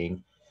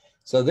lightning.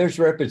 So there's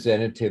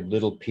representative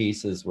little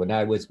pieces when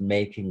I was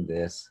making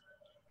this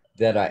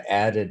that I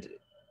added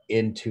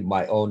into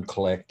my own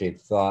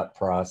collective thought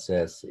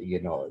process. You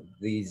know,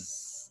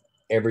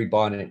 every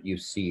bonnet you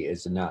see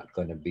is not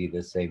going to be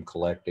the same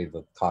collective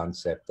of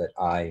concept that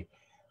I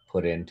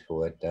put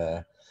into it.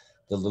 The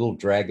little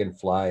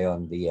dragonfly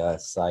on the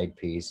side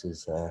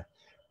pieces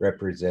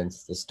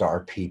represents the star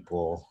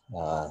people.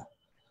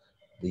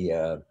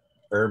 The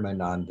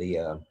ermine on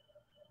the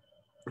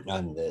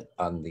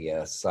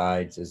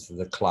sides is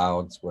the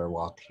clouds where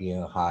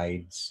Wakia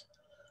hides.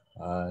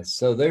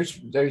 So there's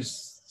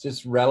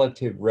just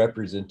relative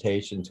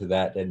representation to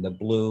that, and the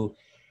blue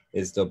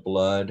is the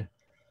blood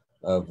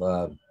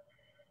of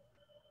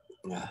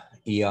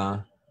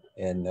Ia,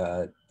 and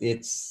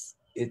it's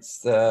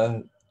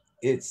a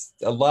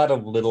lot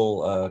of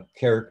little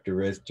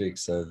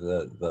characteristics of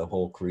the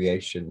whole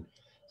creation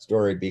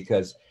story,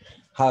 because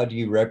how do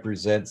you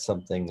represent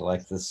something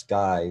like the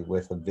sky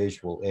with a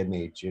visual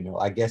image? You know,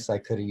 I guess I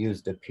could have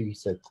used a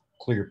piece of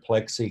clear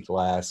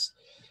plexiglass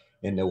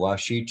in the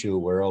Washichu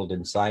world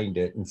and signed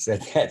it and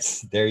said,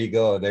 there you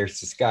go, there's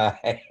the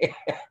sky.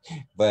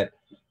 But,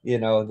 you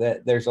know,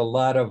 that there's a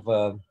lot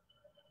of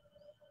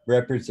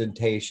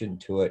representation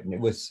to it. And it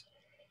was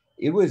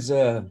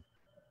a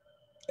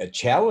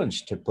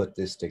challenge to put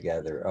this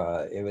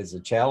together. It was a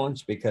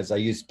challenge because I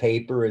used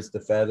paper as the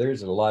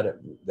feathers, and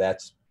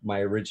that's my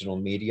original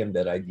medium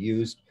that I've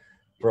used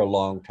for a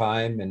long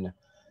time. And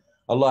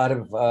a lot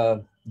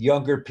of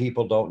younger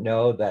people don't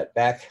know that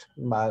back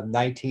in the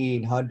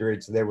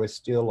 1900s, there was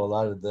still a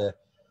lot of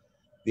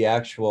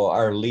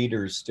our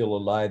leaders still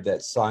alive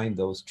that signed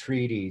those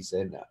treaties,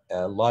 and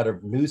a lot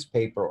of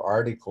newspaper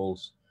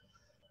articles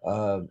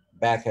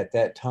back at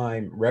that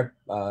time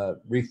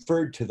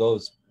referred to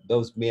those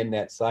men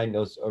that signed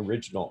those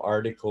original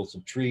articles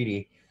of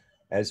treaty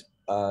as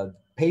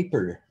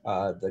paper,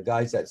 the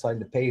guys that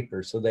signed the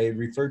paper. So they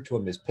referred to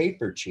them as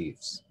paper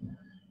chiefs.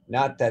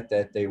 Not that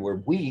they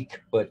were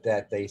weak, but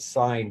that they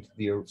signed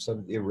some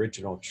of the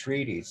original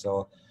treaty.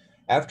 So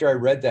after I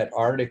read that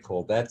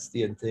article, that's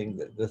the thing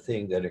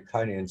that it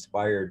kind of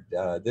inspired.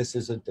 This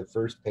isn't the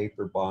first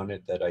paper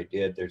bonnet that I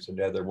did. There's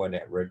another one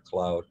at Red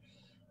Cloud,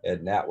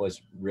 and that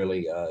was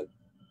really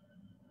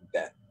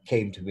that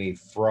came to me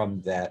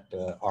from that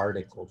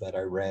article that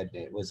I read.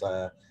 It was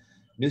a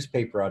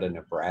newspaper out of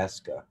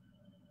Nebraska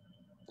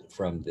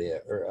from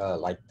the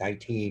like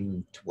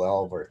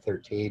 1912 or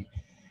 13.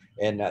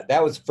 And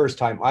that was the first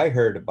time I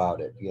heard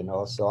about it, you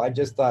know. So I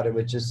just thought it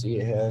was just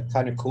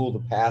kind of cool to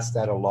pass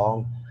that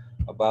along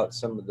about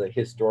some of the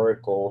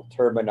historical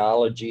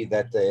terminology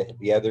that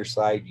the other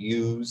side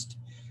used.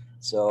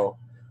 So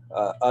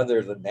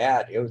other than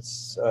that,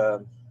 it's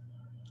a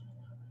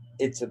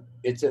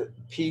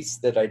piece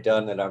that I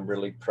done that I'm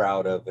really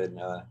proud of,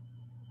 and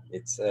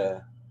it's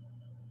going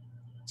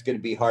to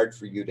be hard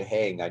for you to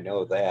hang. I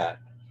know that,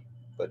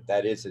 but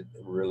that is a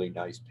really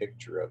nice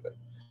picture of it.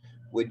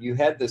 When you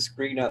had the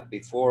screen up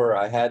before,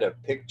 I had a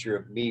picture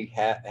of me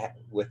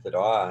with it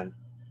on,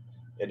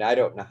 and I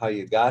don't know how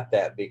you got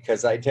that,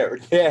 because I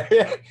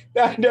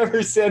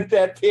never sent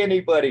that to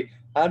anybody.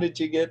 How did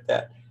you get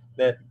that?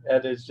 That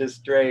is just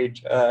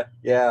strange.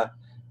 Yeah.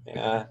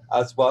 I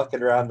was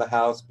walking around the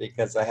house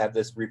because I have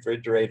this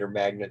refrigerator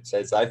magnet that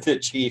says I'm the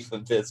chief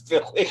of this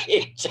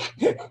village.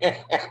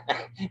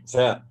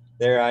 So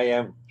there I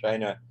am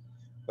I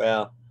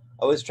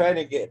was trying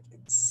to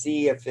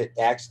see if it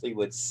actually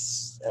would,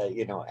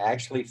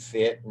 actually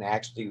fit, and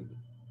actually,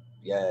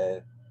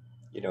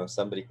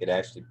 somebody could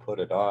actually put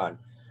it on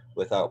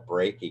without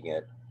breaking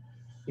it.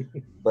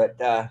 But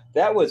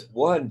that was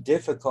one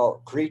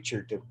difficult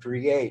creature to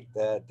create.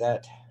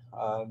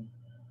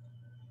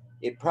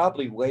 It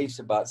probably weighs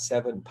about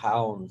 7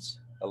 pounds.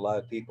 A lot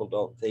of people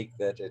don't think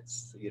that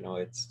it's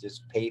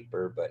just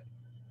paper, but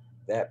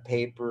that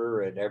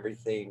paper and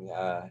everything,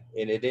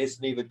 and it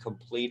isn't even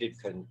completed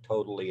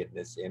totally in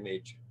this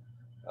image.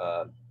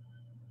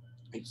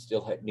 It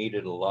still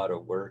needed a lot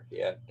of work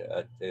yet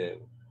to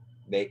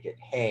make it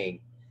hang.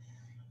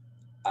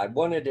 I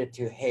wanted it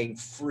to hang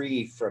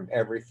free from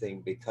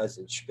everything because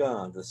it's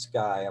Shkan, the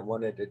sky. I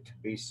wanted it to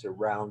be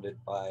surrounded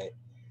by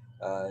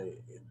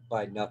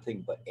by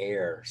nothing but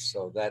air.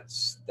 So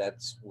that's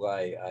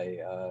why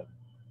I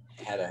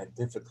had a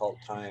difficult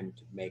time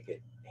to make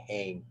it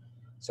hang,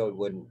 so it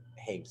wouldn't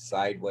hang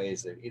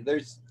sideways.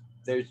 There's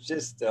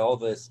just all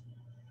this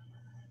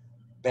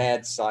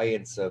bad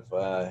science of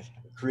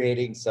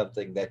creating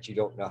something that you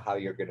don't know how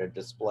you're going to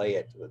display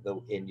it.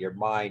 In your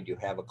mind, you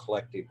have a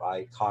collective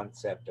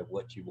concept of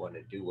what you want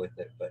to do with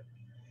it, but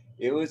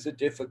it was a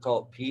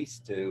difficult piece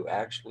to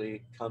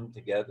actually come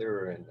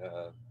together and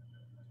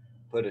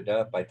put it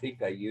up. I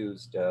think I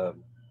used,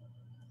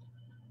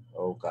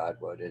 oh God,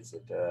 what is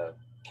it?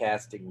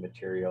 Casting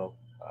material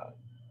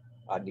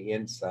on the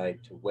inside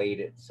to weight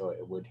it so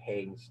it would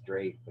hang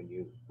straight when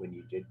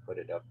you did put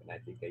it up. And I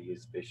think I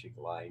used fishing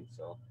line.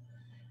 So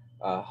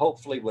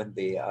hopefully when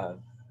the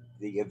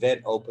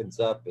event opens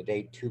up, it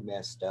ain't too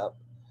messed up.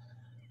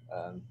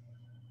 Um,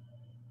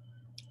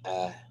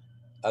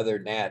 other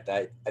than that,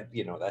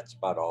 that's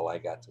about all I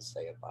got to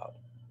say about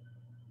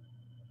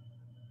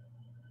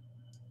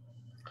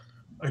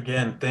it.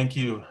 Again, thank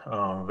you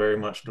very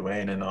much,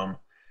 Dwayne. And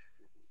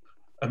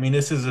I mean,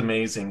 this is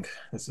amazing.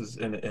 This is,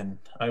 and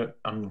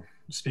I'm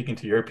speaking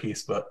to your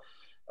piece, but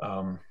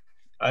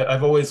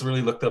I've always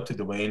really looked up to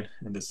Dwayne,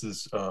 and this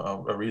is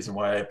a reason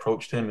why I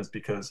approached him is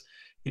because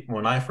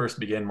when I first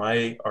began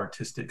my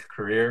artistic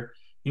career,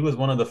 he was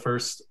one of the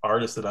first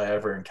artists that I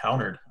ever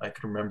encountered. I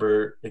can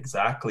remember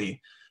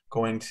exactly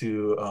going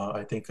to,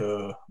 I think,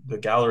 the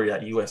gallery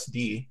at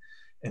USD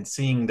and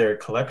seeing their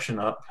collection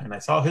up, and I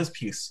saw his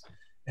piece,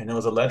 and it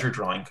was a ledger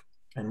drawing.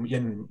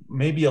 And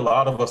maybe a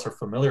lot of us are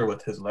familiar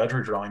with his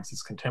ledger drawings,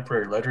 his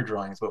contemporary ledger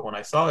drawings, but when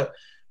I saw it,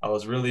 I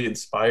was really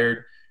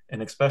inspired,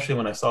 and especially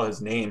when I saw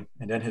his name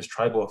and then his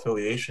tribal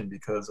affiliation,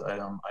 because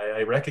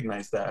I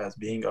recognized that as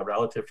being a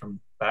relative from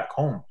back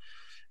home.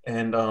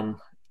 And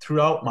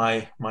throughout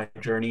my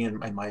journey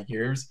and my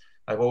years,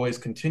 I've always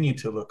continued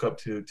to look up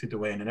to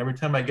Dwayne. And every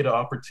time I get an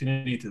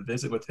opportunity to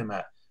visit with him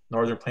at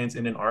Northern Plains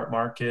Indian Art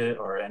Market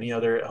or any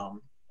other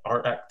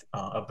art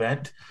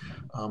event,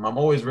 I'm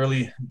always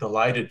really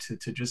delighted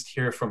to just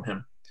hear from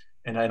him.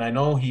 And I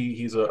know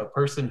he's a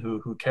person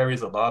who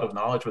carries a lot of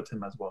knowledge with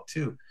him as well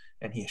too.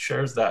 And he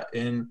shares that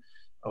in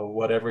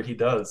whatever he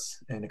does,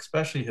 and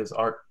especially his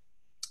art.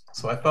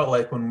 So I felt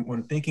like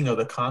when thinking of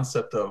the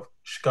concept of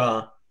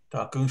shka,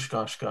 takun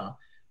shka shka,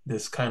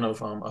 this kind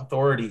of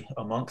authority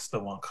amongst the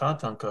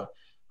Wankatanka,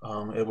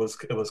 it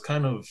was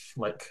kind of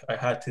like I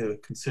had to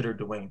consider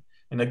Dwayne.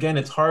 And again,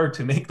 it's hard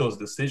to make those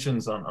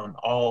decisions on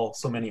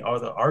so many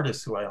other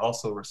artists who I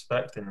also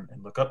respect and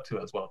look up to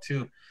as well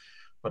too.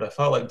 But I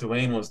felt like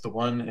Dwayne was the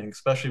one, and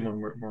especially when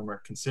we're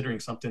considering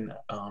something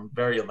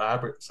very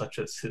elaborate, such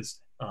as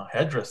his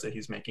headdress that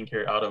he's making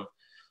here out of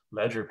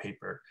ledger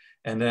paper.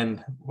 And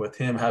then with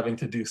him having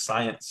to do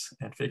science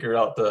and figure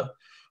out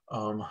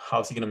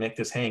how's he going to make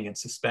this hang and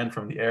suspend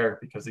from the air,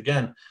 because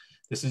again,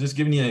 this is just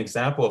giving you an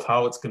example of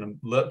how it's going to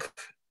look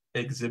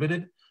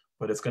exhibited,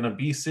 but it's going to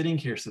be sitting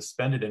here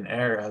suspended in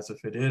air as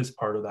if it is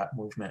part of that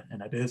movement,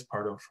 and it is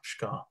part of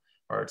shka,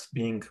 or it's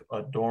being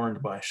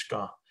adorned by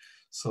shka.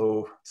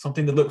 So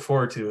something to look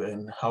forward to,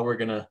 and how we're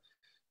going to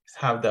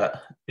have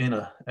that in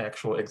an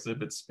actual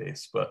exhibit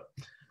space. But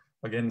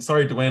again,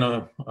 sorry,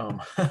 Dwayne,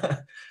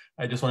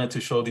 I just wanted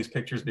to show these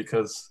pictures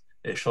because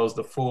it shows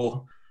the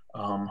full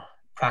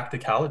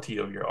practicality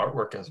of your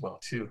artwork as well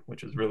too,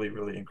 which is really,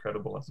 really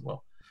incredible as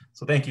well.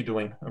 So thank you,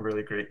 Dwayne,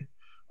 really great.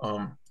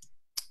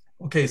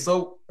 Okay,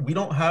 so we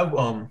don't have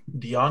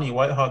Dyani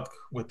White Hawk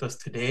with us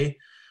today,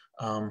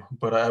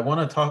 but I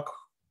want to talk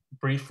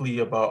briefly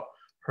about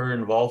her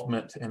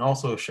involvement and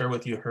also share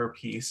with you her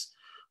piece,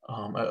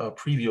 a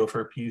preview of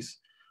her piece.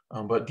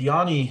 But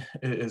Dyani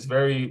is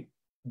very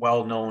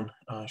well known.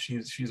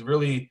 She's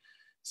really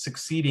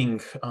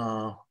succeeding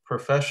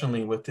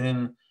professionally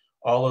within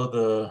all of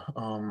the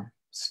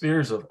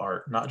spheres of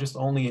art, not just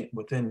only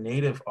within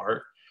native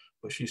art,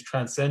 but she's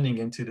transcending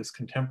into this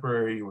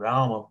contemporary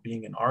realm of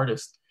being an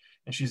artist.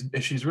 And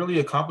she's really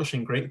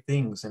accomplishing great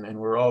things, and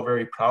we're all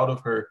very proud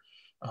of her.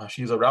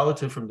 She's a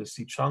relative from the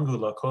Sicangu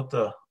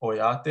Lakota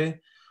Oyate,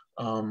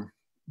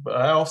 but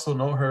I also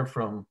know her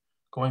from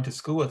going to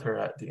school with her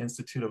at the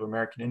Institute of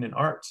American Indian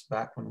Arts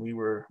back when we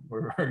were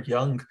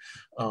young.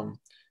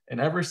 And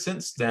ever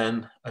since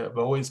then, I've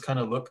always kind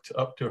of looked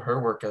up to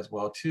her work as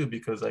well too,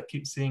 because I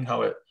keep seeing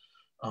how it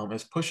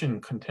is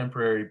pushing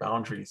contemporary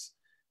boundaries,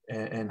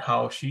 and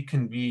how she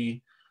can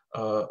be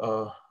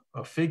a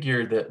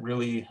figure that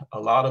really a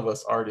lot of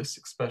us artists,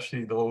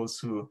 especially those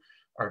who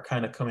are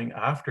kind of coming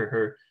after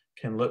her,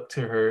 can look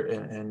to her,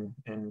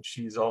 and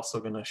she's also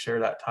going to share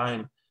that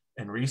time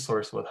and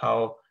resource with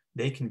how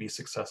they can be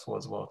successful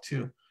as well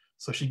too.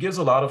 So she gives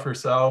a lot of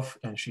herself,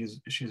 and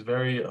she's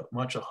very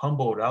much a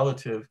humble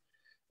relative.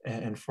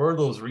 And for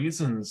those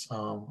reasons,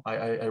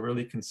 I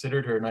really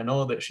considered her. And I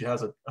know that she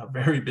has a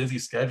very busy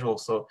schedule,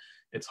 so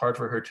it's hard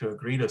for her to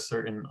agree to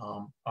certain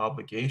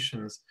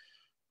obligations.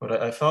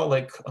 But I felt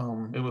like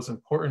it was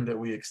important that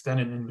we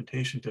extend an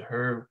invitation to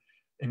her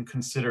in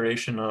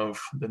consideration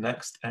of the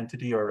next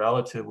entity or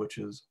relative, which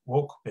is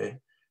Wokpe,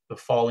 the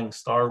falling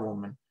star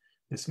woman.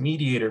 this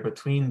mediator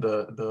between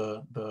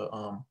the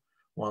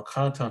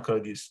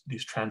Wakantanka,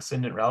 these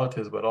transcendent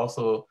relatives, but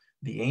also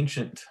the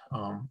ancient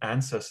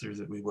ancestors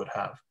that we would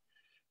have.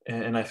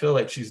 And I feel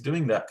like she's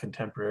doing that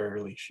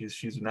contemporarily.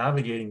 She's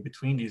navigating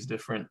between these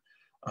different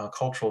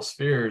cultural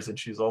spheres, and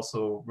she's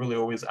also really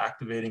always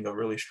activating a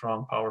really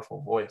strong,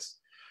 powerful voice,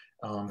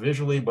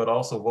 visually, but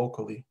also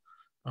vocally.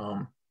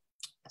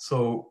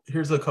 So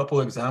here's a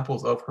couple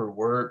examples of her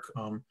work.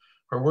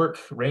 Her work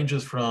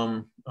ranges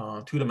from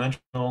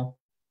two-dimensional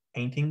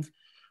painting,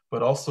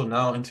 but also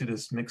now into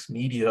this mixed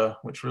media,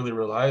 which really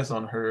relies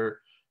on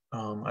her,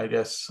 I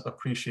guess,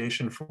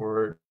 appreciation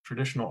for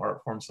traditional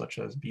art forms such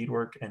as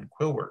beadwork and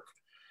quill work.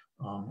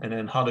 And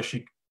then how does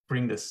she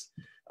bring this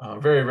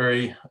very,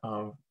 very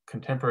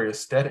contemporary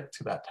aesthetic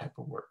to that type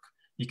of work?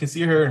 You can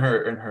see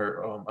her in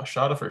her a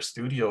shot of her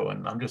studio,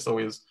 and I'm just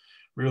always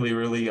really,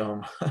 really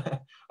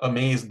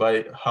amazed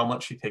by how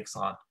much she takes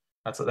on.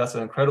 That's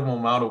an incredible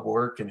amount of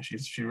work, and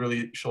she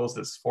really shows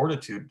this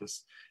fortitude,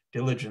 this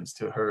diligence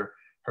to her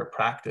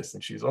practice,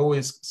 and she's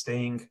always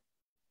staying,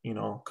 you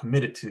know,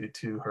 committed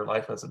to her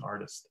life as an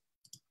artist.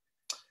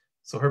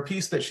 So her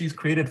piece that she's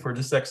created for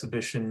this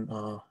exhibition,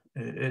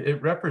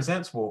 it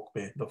represents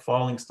Wokbe, the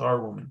falling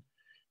star woman,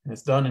 and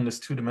it's done in this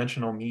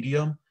two-dimensional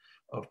medium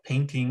of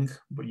painting,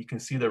 but you can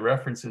see the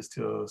references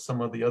to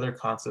some of the other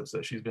concepts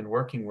that she's been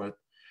working with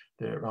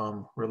that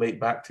relate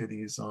back to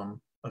these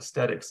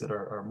aesthetics that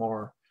are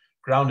more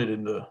grounded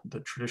in the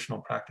traditional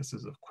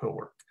practices of quill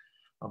work,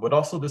 but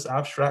also this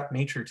abstract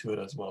nature to it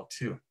as well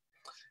too.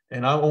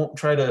 And I won't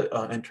try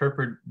to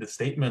interpret the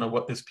statement of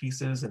what this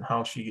piece is and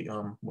how she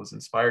was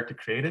inspired to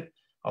create it.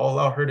 I'll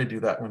allow her to do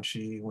that when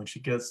she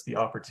gets the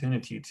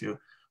opportunity to,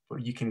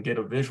 but you can get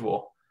a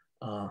visual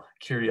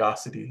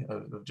curiosity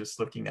of just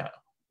looking at,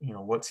 you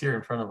know, what's here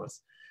in front of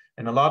us.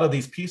 And a lot of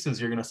these pieces,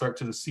 you're going to start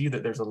to see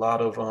that there's a lot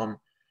of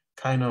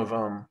kind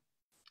of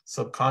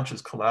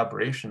subconscious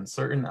collaboration.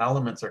 Certain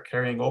elements are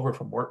carrying over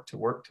from work to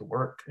work to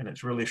work, and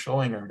it's really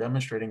showing or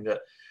demonstrating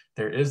that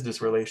there is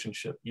this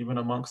relationship even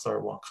amongst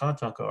our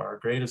Wakantanka, our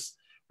greatest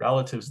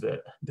relatives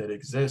that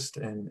exist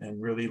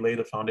and really lay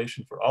the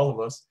foundation for all of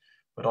us.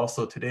 But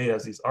also today,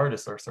 as these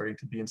artists are starting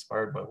to be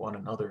inspired by one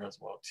another as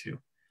well too.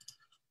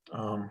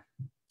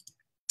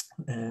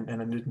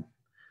 And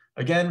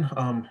again,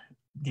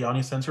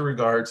 Dyani sends her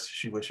regards.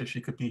 She wishes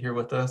she could be here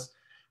with us,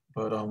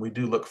 but we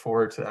do look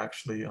forward to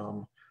actually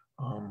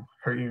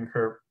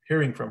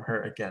hearing from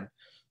her again.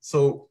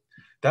 So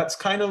that's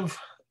kind of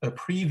a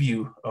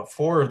preview of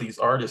 4 of these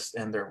artists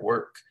and their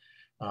work.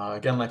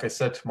 Again, like I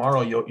said,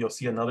 tomorrow you'll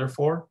see another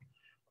 4,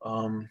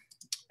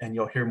 and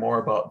you'll hear more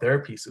about their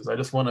pieces. I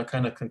just want to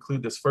kind of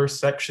conclude this first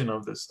section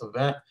of this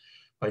event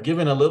by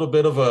giving a little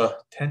bit of a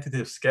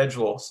tentative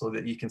schedule so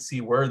that you can see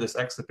where this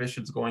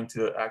exhibition is going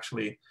to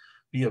actually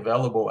be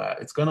available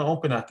at. It's going to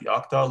open at the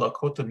Oglala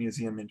Lakota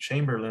Museum in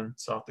Chamberlain,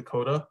 South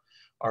Dakota.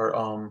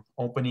 Our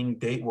opening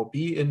date will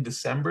be in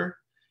December,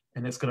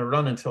 and it's going to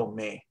run until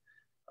May.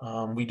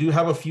 We do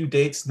have a few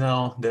dates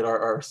now that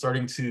are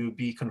starting to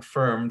be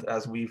confirmed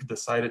as we've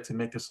decided to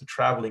make this a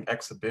traveling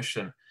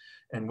exhibition.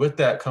 And with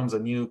that comes a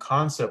new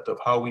concept of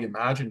how we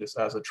imagine this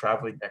as a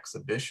traveling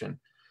exhibition.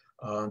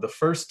 The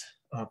first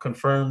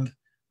confirmed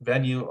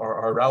venue are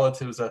our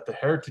relatives at the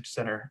Heritage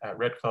Center at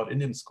Red Cloud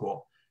Indian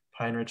School,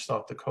 Pine Ridge,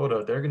 South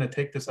Dakota. They're going to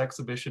take this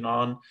exhibition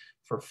on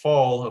for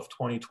fall of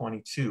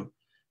 2022.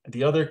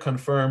 The other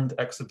confirmed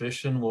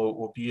exhibition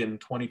will be in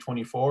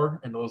 2024,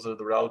 and those are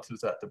the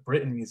relatives at the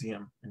Britton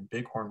Museum in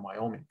Bighorn,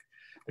 Wyoming.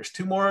 There's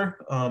 2 more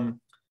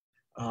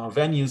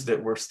venues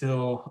that we're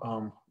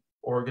still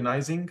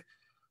organizing,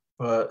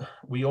 but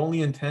we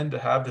only intend to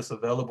have this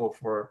available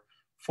for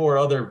 4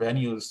 other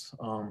venues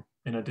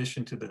in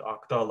addition to the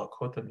Oglala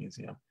Lakota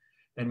Museum.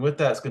 And with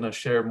that, it's going to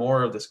share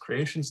more of this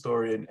creation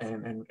story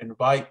and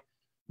invite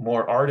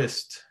more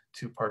artists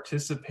to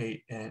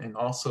participate and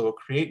also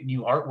create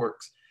new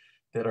artworks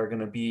that are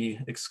going to be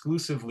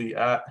exclusively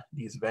at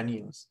these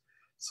venues.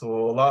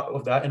 So a lot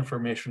of that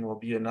information will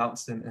be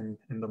announced in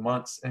the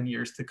months and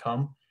years to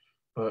come.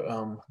 But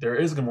there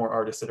is more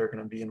artists that are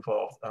going to be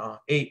involved.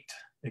 8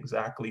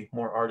 exactly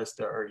more artists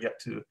that are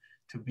yet to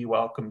be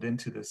welcomed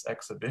into this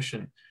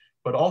exhibition.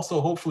 But also,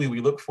 hopefully, we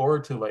look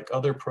forward to like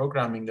other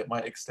programming that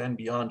might extend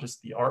beyond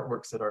just the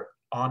artworks that are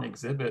on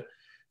exhibit,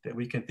 that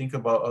we can think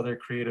about other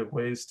creative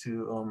ways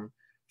to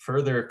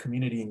further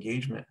community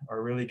engagement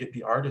or really get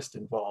the artist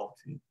involved.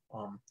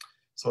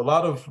 So a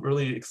lot of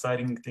really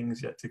exciting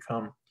things yet to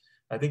come.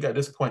 I think at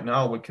this point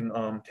now we can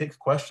take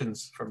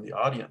questions from the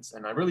audience,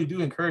 and I really do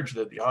encourage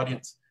that the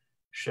audience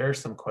share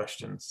some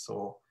questions.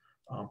 So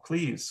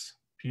please,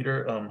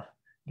 Peter,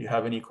 do you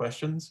have any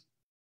questions?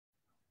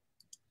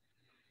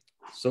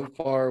 So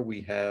far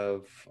we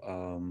have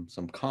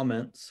some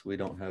comments. We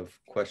don't have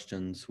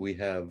questions. We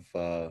have,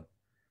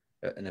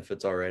 and if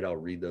it's all right, I'll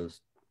read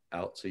those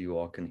out so you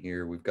all can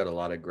hear. We've got a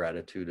lot of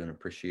gratitude and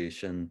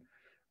appreciation.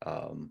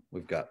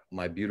 We've got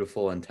my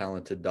beautiful and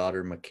talented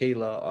daughter,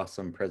 Mikayla,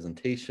 awesome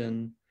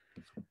presentation.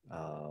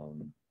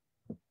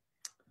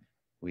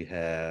 We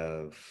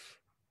have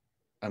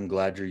I'm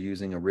glad you're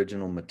using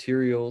original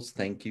materials.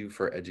 Thank you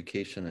for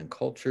education and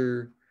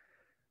culture.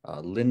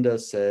 Linda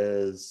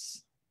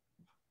says,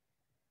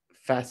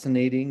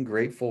 fascinating,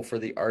 grateful for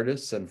the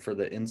artists and for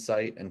the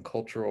insight and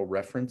cultural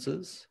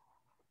references.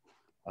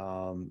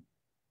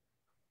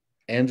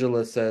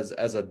 Angela says,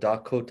 as a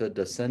Dakota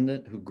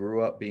descendant who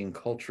grew up being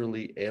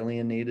culturally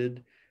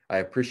alienated, I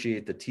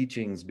appreciate the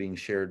teachings being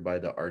shared by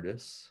the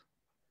artists.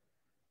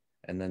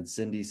 And then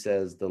Cindy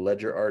says, the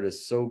ledger art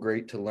is so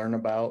great to learn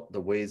about,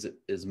 the ways it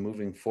is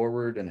moving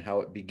forward and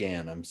how it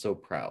began. I'm so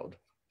proud.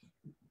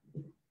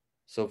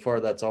 So far,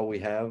 that's all we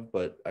have,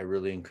 but I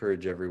really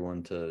encourage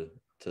everyone to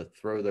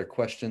throw their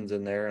questions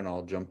in there, and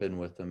I'll jump in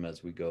with them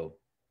as we go.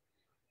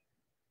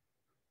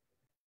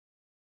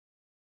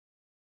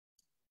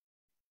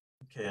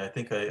 Okay, I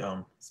think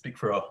I speak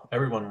for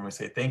everyone when we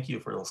say thank you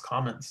for those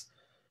comments.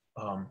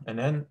 And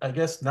then I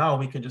guess now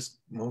we can just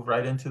move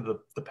right into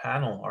the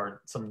panel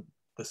or some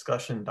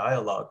discussion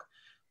dialogue.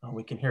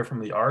 We can hear from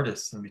the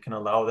artists and we can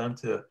allow them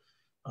to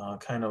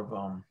kind of,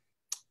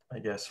 I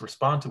guess,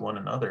 respond to one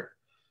another.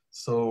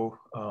 So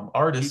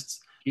artists.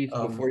 Keith,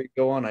 before you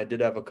go on, I did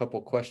have a couple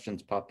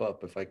questions pop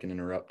up if I can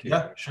interrupt you.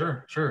 Yeah,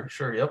 sure,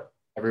 yep.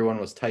 Everyone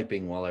was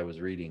typing while I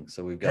was reading,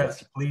 so we've got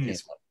yes,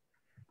 please.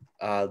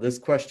 This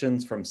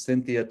question's from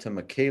Cynthia to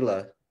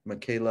Mikayla.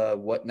 Mikayla,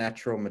 what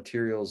natural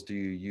materials do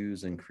you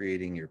use in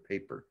creating your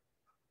paper?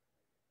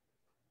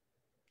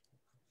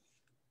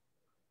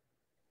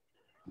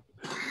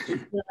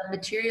 The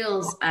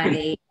materials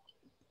I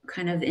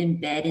kind of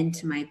embed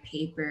into my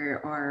paper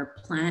are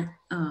plant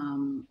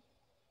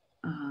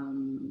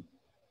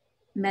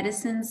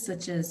medicines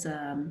such as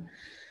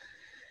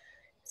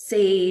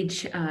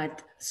sage,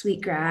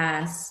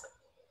 sweetgrass,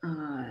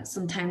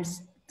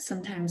 sometimes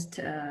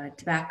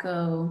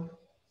tobacco,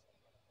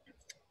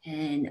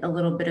 and a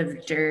little bit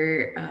of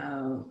dirt,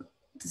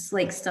 just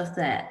like stuff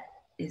that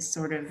is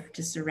sort of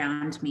just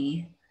around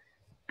me.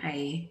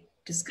 I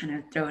just kind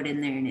of throw it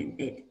in there,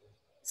 and it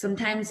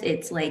sometimes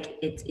it's like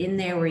it's in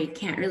there where you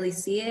can't really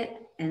see it,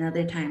 and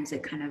other times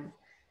it kind of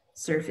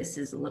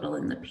surfaces a little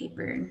in the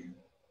paper.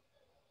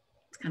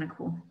 It's kind of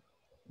cool.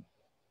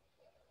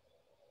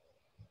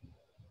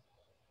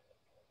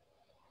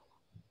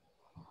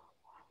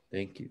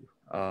 Thank you.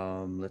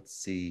 Let's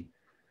see.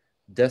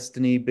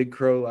 Destiny Big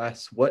Crow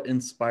asks, what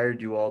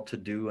inspired you all to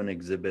do an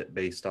exhibit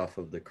based off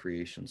of the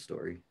creation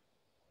story?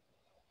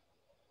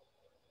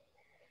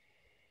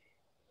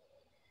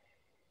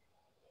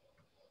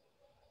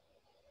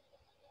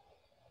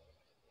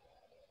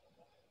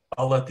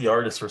 I'll let the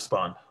artist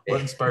respond.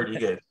 What inspired you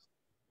guys?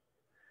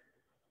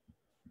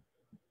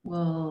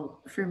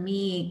 Well, for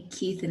me,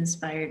 Keith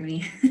inspired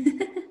me.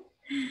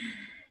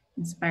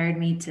 Inspired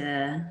me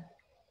to,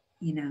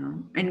 you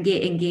know, and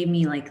gave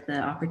me like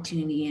the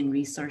opportunity and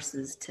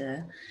resources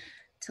to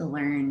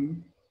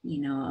learn, you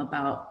know,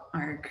 about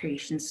our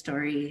creation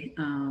story.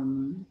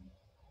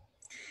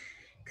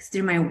 Because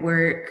through my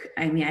work,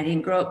 I mean, I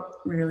didn't grow up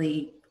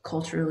really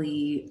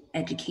culturally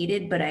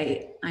educated, but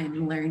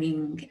I'm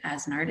learning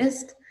as an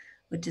artist,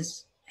 which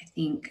is, I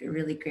think, a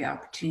really great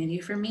opportunity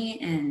for me.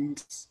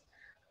 And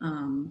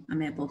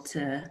I'm able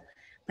to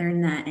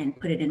learn that and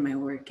put it in my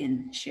work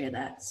and share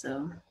that.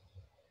 So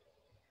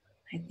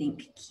I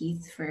thank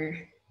Keith for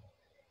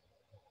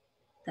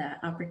that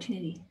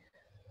opportunity.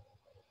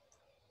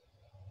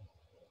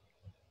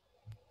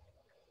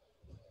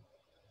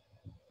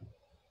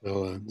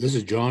 Well, this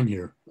is John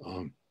here.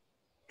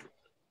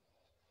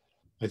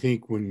 I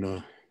think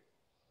when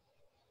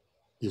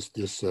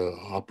this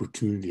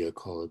opportunity, I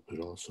call it, but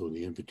also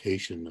the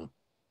invitation,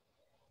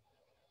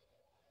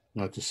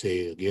 not to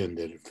say again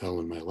that it fell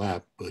in my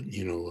lap, but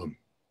you know,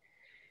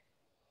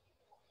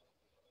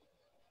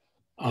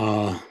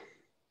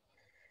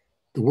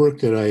 the work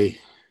that I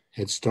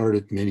had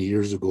started many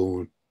years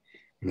ago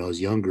when I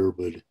was younger,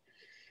 but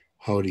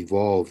how it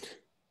evolved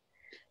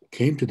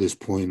came to this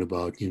point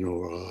about, you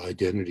know,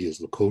 identity as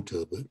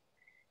Lakota,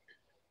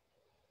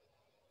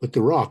 but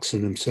the rocks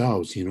in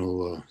themselves, you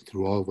know,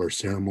 through all of our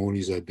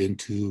ceremonies I've been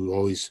to,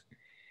 always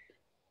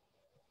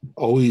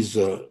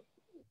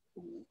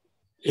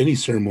any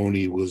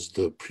ceremony was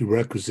the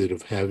prerequisite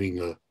of having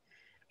an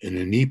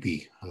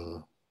inipi.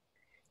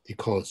 They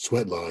call it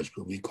sweat lodge,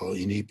 but we call it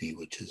inipi,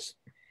 which is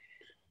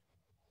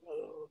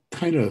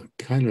kind of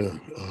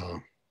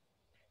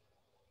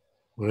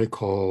what I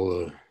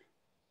call a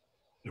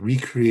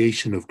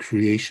recreation of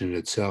creation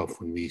itself.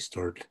 When we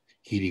start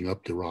heating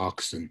up the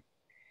rocks, and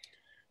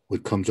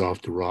what comes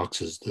off the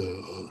rocks is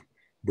the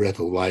breath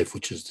of life,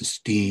 which is the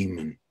steam,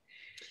 and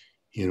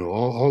you know,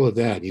 all of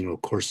that. You know,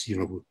 of course, you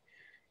know,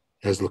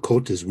 as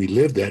Lakotas, we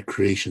live that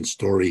creation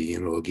story. You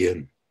know,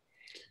 again,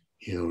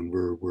 you know, and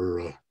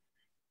we're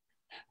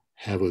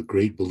have a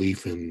great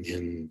belief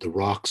in the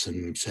rocks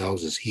and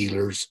themselves as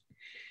healers.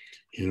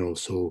 You know,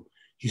 so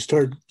you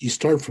start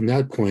from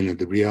that point of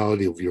the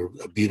reality of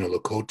being a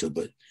Lakota,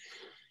 but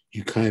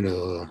you kind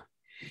of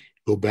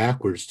go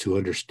backwards to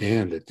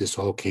understand that this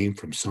all came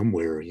from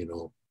somewhere, you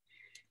know.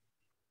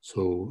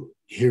 So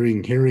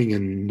hearing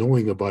and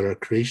knowing about our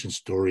creation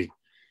story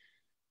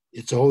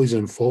it's always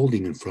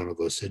unfolding in front of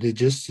us, and it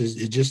just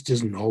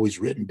isn't always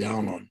written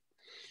down on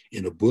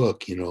in a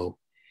book. You know,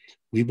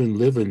 we've been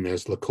living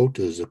as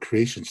Lakotas a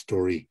creation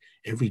story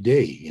every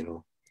day. You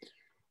know,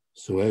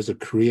 so as a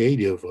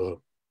creative,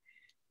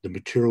 the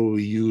material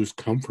we use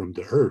come from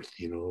the earth,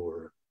 you know,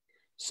 or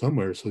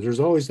somewhere. So there's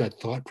always that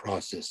thought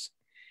process,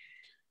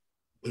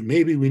 but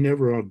maybe we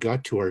never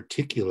got to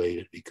articulate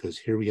it, because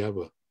here we have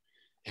a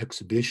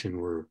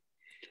exhibition where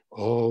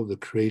all the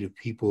creative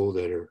people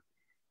that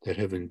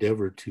have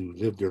endeavored to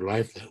live their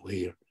life that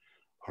way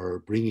are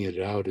bringing it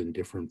out in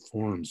different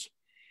forms,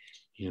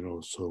 you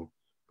know. So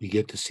we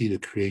get to see the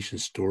creation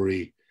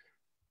story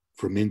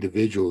from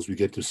individuals. We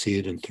get to see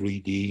it in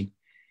 3D.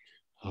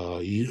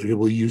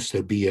 It used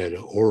to be at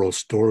an oral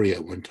story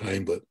at one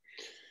time, but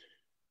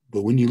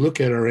when you look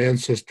at our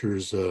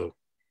ancestors'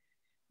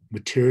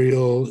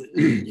 material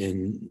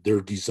and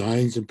their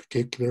designs in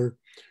particular,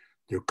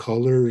 their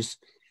colors,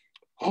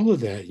 all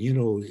of that, you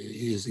know,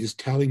 is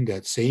telling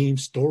that same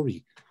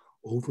story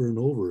over and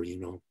over, you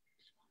know.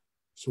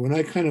 So when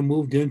I kind of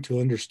moved into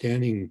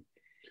understanding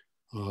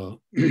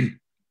the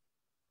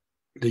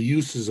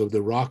uses of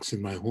the rocks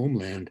in my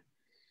homeland,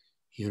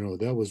 you know,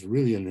 that was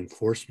really an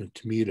enforcement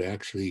to me to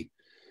actually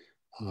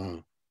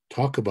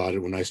talk about it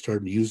when I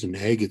started using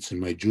agates in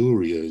my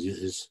jewelry.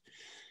 Is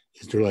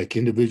they're like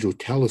individual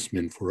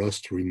talisman for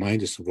us to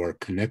remind us of our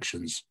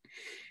connections,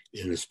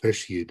 and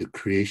especially the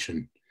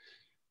creation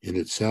in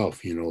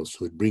itself, you know.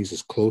 So it brings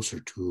us closer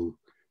to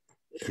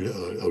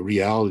a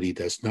reality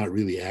that's not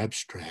really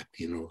abstract,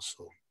 you know.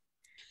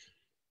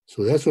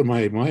 So that's what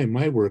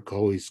my work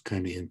always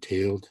kind of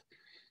entailed.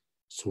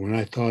 So when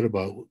I thought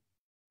about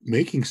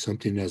making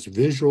something that's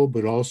visual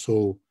but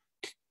also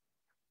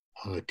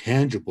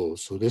tangible,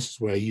 so this is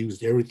where I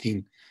used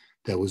everything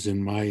that was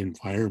in my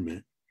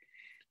environment,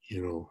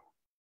 you know,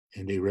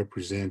 and they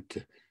represent,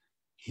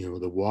 you know,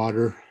 the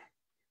water.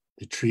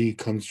 The tree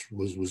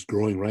was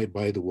growing right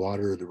by the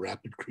water, the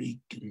Rapid Creek,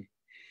 and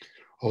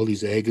all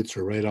these agates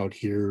are right out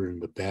here in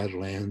the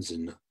Badlands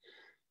and the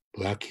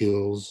Black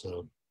Hills,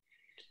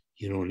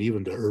 you know, and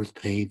even the earth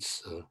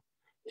paints,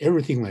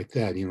 everything like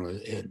that, you know,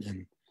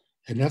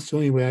 and that's the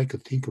only way I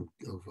could think of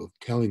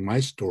telling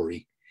my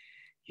story,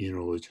 you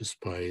know, is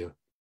just by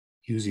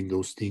using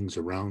those things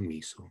around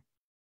me. So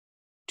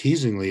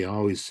teasingly, I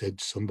always said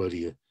to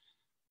somebody,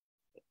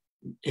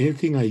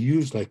 anything I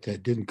used like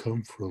that didn't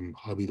come from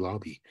Hobby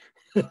Lobby.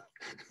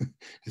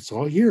 It's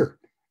all here.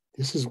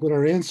 This is what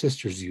our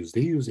ancestors used.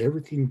 They use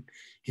everything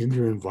in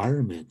their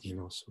environment, you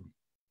know.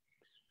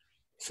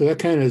 So that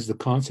kind of is the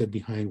concept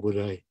behind what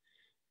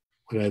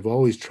I've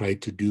always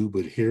tried to do.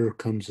 But here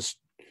comes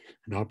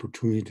an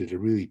opportunity to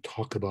really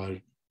talk about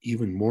it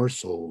even more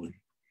so. And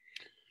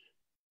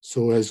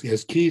so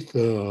as Keith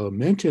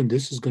mentioned,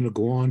 this is going to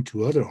go on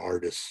to other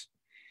artists,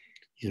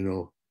 you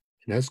know,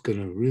 and that's going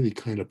to really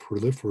kind of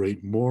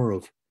proliferate more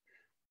of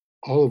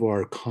all of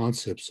our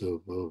concepts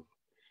of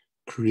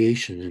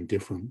creation in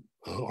different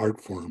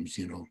art forms,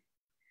 you know.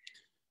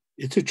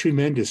 It's a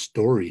tremendous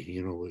story,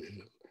 you know.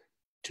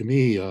 To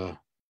me,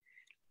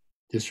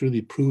 this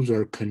really proves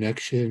our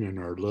connection and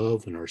our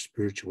love and our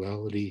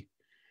spirituality.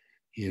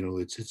 You know,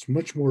 it's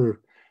much more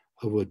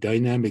of a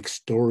dynamic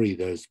story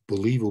that's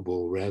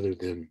believable rather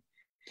than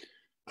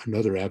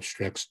another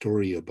abstract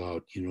story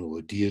about, you know,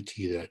 a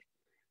deity that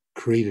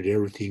created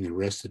everything and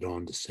rested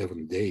on the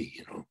seventh day,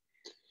 you know.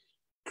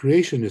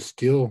 Creation is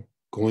still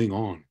going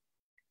on.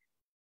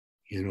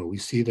 You know, we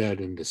see that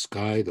in the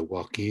sky, the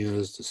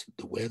volcanoes,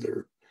 the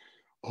weather,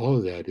 all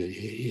of that.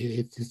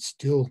 It's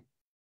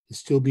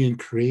still being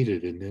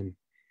created. And then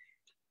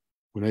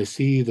when I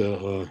see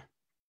the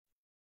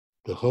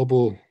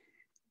Hubble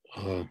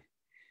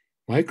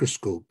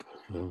microscope,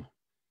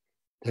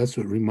 that's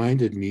what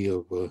reminded me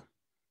of the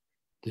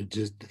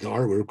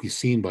artwork we've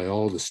seen by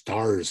all the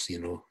stars,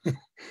 you know.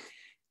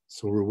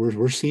 So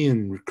we're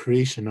seeing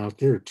creation out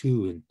there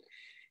too in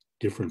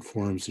different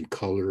forms and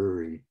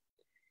color, and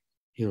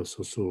you know,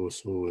 so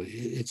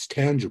it's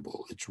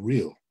tangible, it's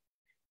real,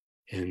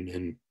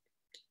 and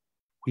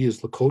we as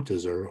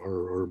Lakotas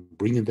are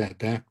bringing that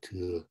back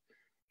to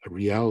a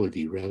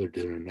reality rather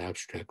than an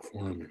abstract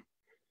form, and,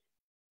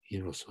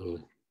 you know. So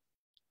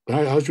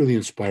I was really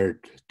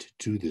inspired to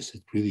do this.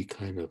 It really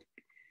kind of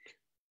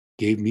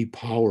gave me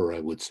power, I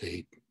would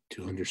say,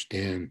 to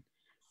understand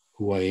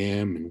who I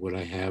am and what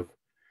I have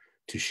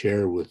to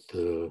share with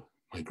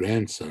my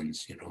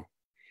grandsons, you know.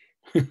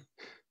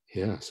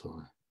 Yeah,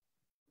 so,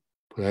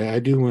 but I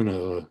do want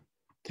to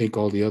thank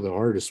all the other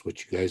artists,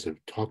 what you guys have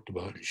talked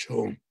about and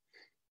shown.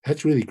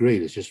 That's really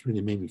great. It's just really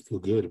made me feel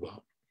good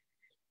about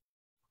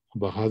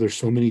how there's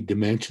so many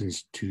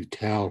dimensions to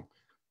tell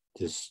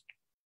this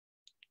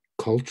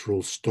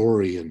cultural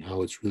story and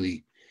how it's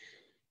really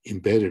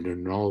embedded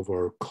in all of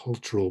our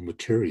cultural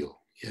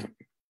material. Yeah.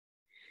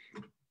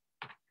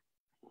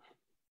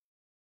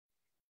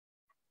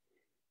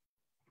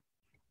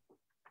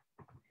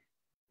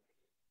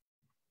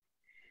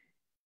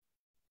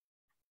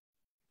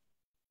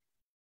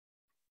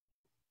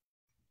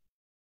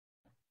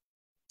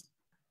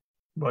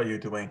 How about you,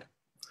 Dwayne?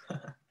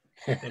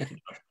 Thank you.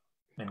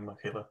 and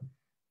Mikayla?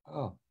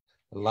 Oh,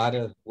 a lot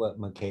of what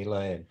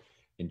Mikayla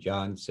and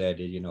Jhon said,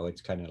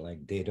 it's kind of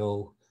like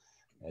ditto.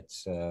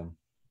 It's,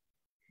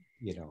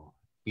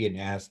 being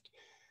asked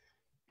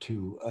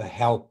to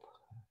help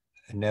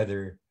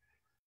another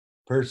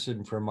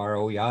person from our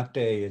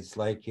Oyate is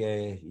like,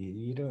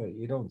 you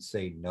don't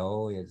say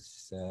no.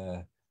 It's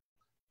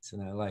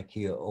not like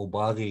you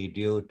obagi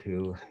deal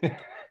to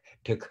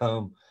to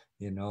come.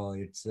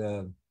 It's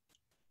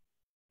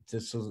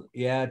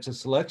it's a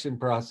selection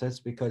process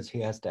because he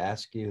has to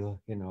ask you,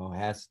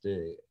 has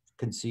to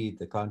concede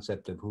the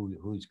concept of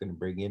who's going to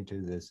bring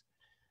into this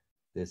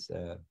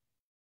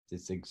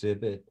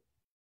exhibit,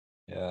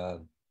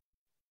 and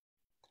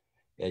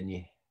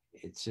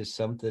it's just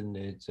something.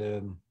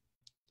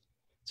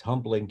 It's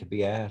humbling to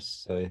be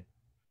asked. So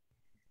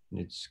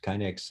it's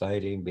kind of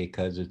exciting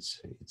because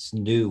it's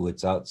new.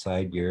 It's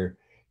outside your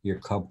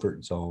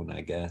comfort zone,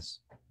 I guess.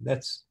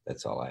 That's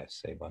all I have to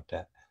say about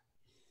that.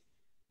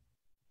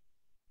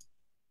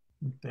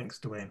 Thanks,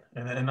 Dwayne.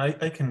 And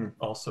I can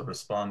also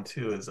respond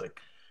too, is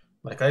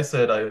like I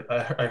said,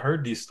 I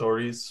heard these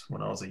stories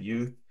when I was a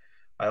youth.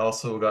 I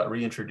also got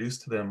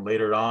reintroduced to them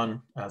later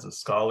on as a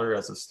scholar,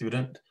 as a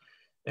student.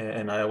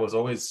 And I was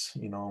always,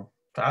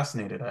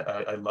 fascinated.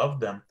 I loved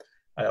them.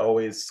 I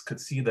always could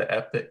see the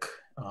epic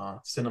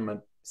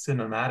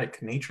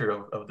cinematic nature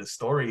of the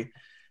story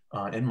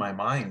in my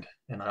mind.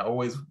 And I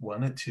always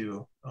wanted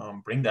to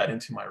bring that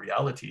into my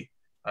reality.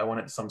 I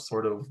wanted some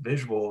sort of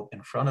visual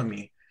in front of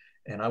me,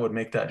 and I would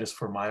make that just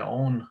for my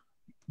own,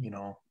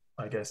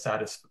 I guess,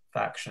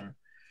 satisfaction.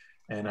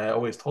 And I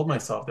always told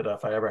myself that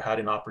if I ever had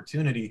an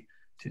opportunity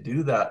to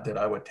do that, that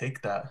I would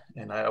take that.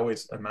 And I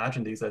always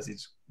imagined these as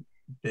these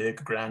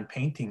big, grand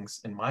paintings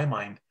in my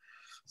mind.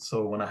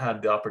 So when I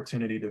had the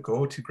opportunity to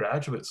go to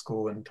graduate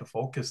school and to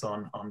focus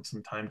on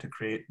some time to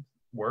create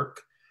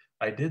work,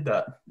 I did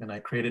that. And I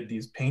created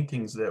these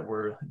paintings that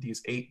were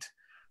these 8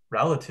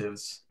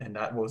 relatives. And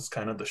that was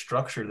kind of the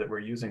structure that we're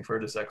using for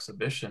this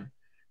exhibition.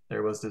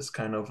 There was this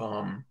kind of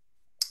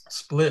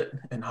split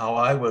in how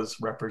I was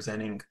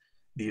representing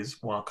these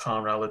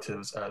Wakan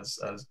relatives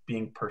as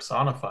being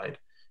personified.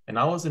 And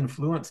I was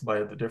influenced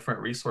by the different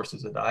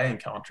resources that I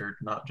encountered,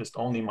 not just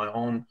only my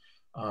own,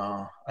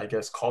 I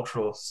guess,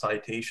 cultural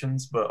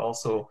citations, but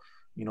also,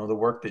 the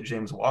work that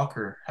James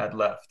Walker had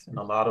left. And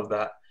a lot of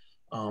that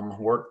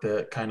work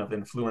that kind of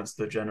influenced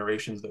the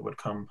generations that would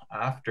come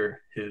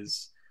after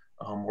his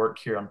work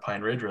here on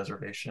Pine Ridge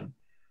Reservation.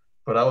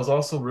 But I was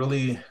also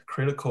really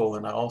critical,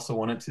 and I also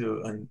wanted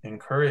to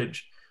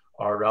encourage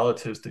our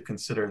relatives to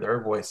consider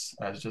their voice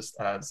as just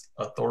as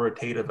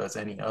authoritative as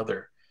any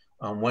other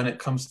when it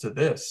comes to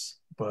this.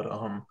 But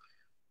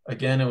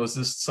again, it was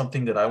just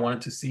something that I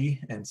wanted to see.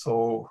 And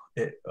so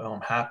it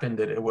happened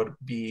that it would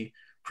be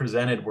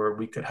presented where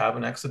we could have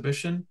an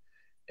exhibition.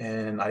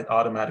 And I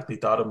automatically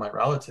thought of my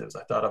relatives.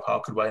 I thought of how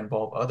could I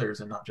involve others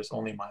and not just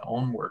only my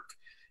own work.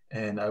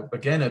 And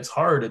again, it's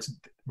hard. It's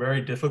very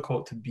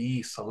difficult to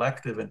be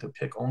selective and to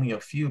pick only a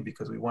few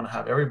because we want to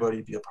have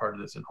everybody be a part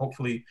of this. And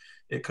hopefully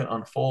it could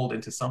unfold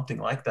into something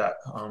like that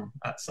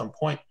at some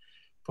point.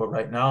 But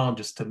right now,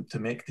 just to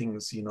make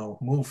things,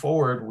 move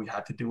forward, we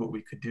had to do what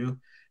we could do.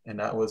 And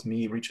that was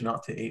me reaching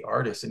out to 8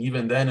 artists. And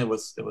even then it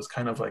was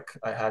kind of like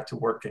I had to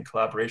work in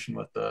collaboration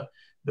with the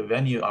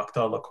venue,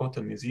 Oglala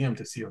Lakota Museum,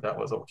 to see if that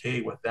was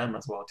okay with them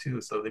as well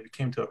too. So they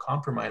came to a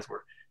compromise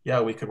where,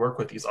 yeah, we could work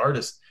with these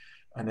artists.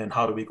 And then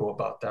how do we go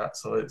about that?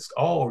 So it's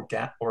all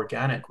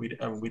organic. We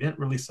didn't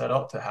really set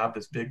out to have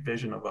this big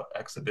vision of an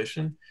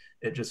exhibition.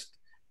 It just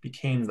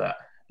became that.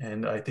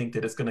 And I think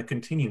that it's going to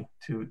continue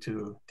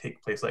to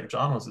take place. Like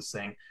Jhon was just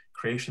saying,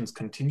 creation's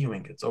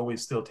continuing. It's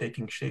always still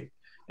taking shape.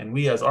 And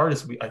we as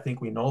artists, I think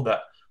we know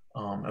that,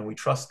 and we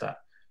trust that.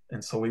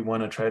 And so we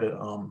want to try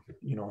to,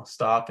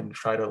 stop and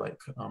try to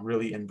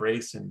really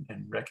embrace and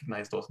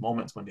recognize those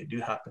moments when they do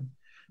happen.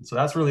 So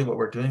that's really what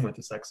we're doing with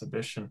this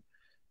exhibition.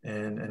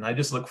 And I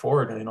just look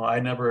forward. I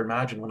never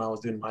imagined when I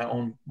was doing my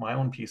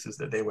own pieces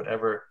that they would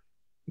ever,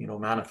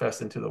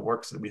 manifest into the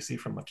works that we see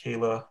from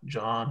Mikayla,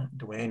 Jhon,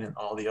 Dwayne, and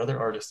all the other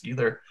artists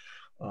either.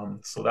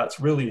 So that's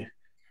really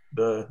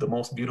the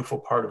most beautiful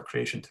part of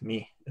creation to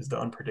me, is the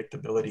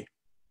unpredictability.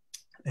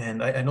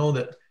 And I know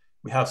that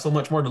we have so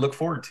much more to look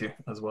forward to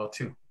as well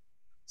too.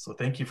 So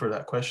thank you for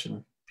that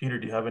question. Peter,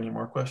 do you have any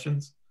more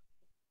questions?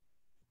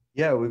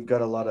 Yeah, we've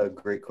got a lot of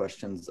great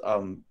questions.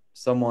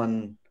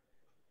 Someone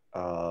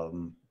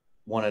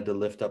wanted to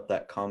lift up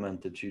that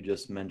comment that you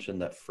just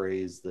mentioned, that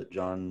phrase that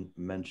Jhon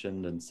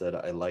mentioned, and said,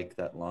 I like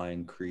that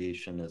line,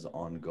 creation is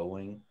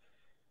ongoing.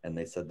 And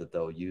they said that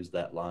they'll use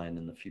that line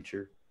in the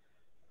future.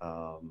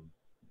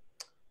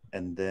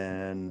 And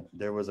then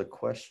there was a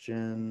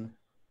question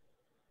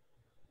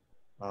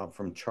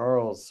from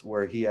Charles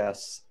where he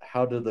asks,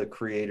 how do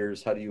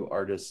you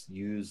artists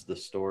use the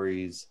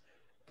stories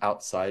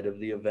outside of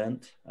the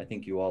event? I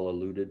think you all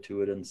alluded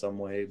to it in some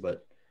way,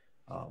 but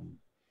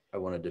I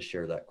wanted to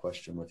share that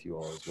question with you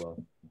all as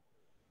well.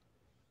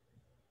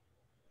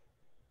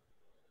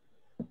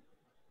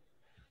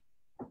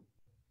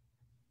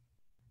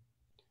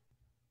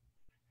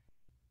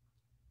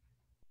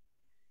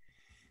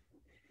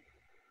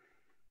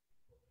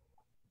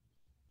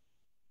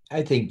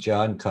 I think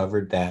Jhon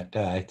covered that.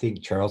 I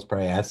think Charles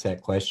probably asked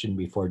that question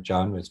before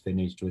Jhon was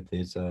finished with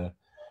his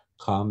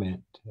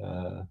comment.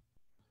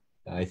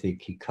 I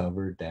think he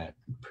covered that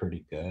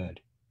pretty good.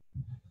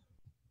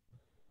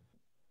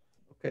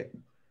 Okay.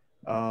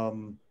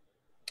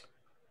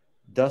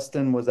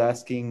 Dustin was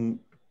asking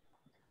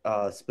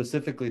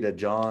specifically to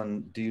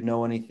Jhon, do you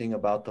know anything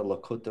about the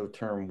Lakota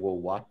term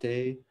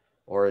Wowate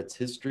or its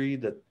history?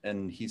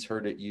 And he's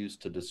heard it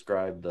used to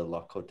describe the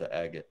Lakota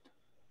agate.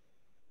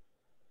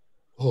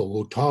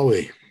 Oh,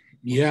 Otawe.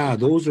 Yeah,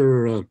 those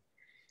are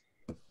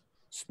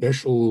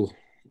special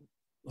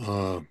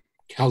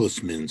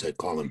talismans, I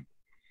call them.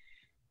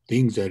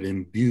 Things that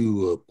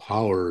imbue a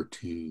power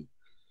to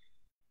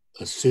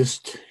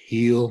assist,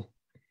 heal,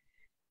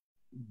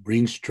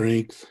 bring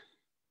strength,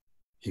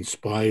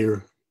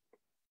 inspire.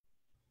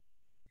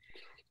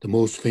 The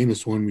most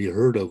famous one we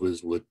heard of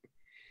is what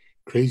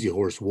Crazy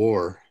Horse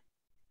wore.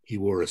 He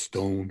wore a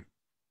stone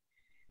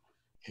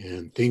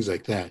and things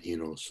like that, you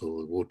know.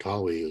 So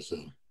Wotawe is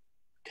a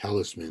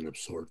talisman of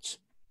sorts.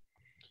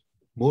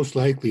 Most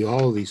likely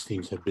all of these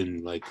things have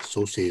been like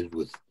associated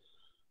with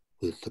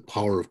the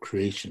power of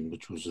creation,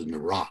 which was in the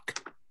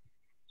rock.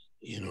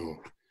 You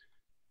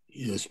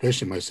know,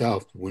 especially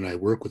myself, when I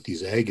work with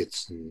these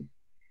agates, and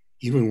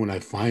even when I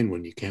find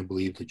one, you can't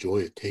believe the joy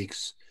it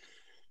takes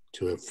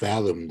to have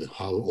fathomed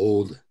how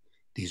old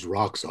these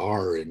rocks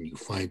are, and you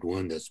find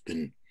one that's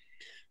been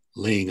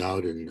laying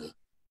out in the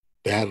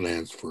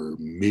Badlands for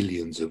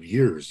millions of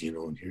years, you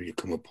know, and here you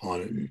come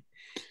upon it and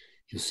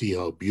you see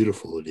how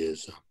beautiful it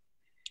is.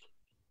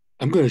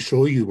 I'm going to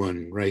show you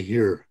one right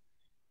here.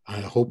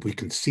 I hope we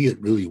can see it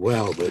really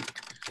well, but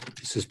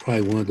this is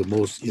probably one of the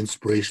most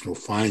inspirational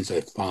finds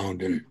I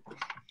found, and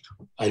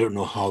I don't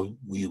know how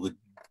we would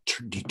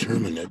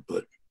determine it,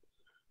 but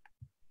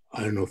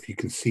I don't know if you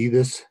can see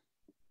this.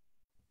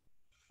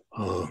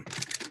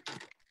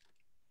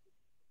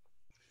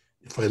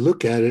 If I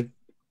look at it,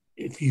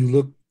 if you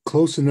look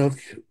close enough,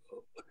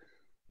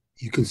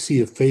 you can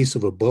see a face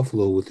of a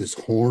buffalo with his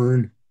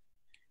horn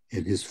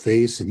and his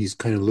face, and he's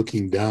kind of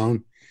looking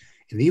down.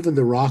 And even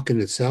the rock in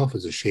itself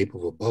is a shape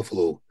of a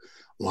buffalo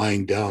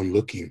lying down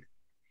looking,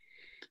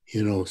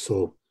 you know.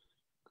 So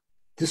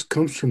this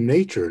comes from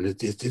nature, and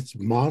it's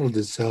modeled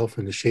itself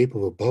in the shape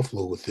of a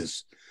buffalo with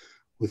his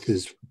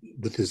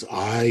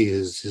eye,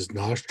 his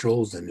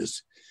nostrils, and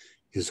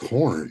his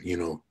horn, you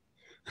know.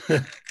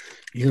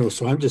 You know,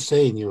 so I'm just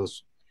saying, you know,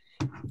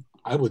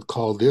 I would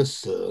call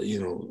this,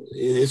 you know,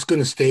 it's going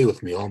to stay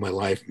with me all my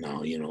life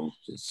now. You know,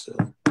 it's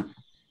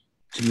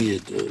to me,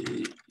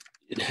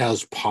 it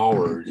has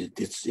power.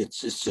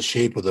 It's the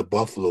shape of the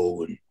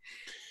buffalo, and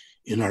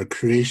in our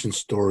creation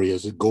story,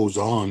 as it goes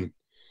on,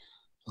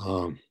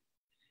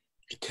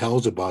 it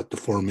tells about the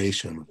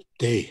formation of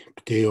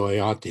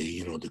Teoyate,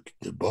 you know,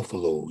 the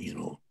buffalo, you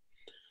know.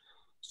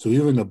 So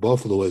even the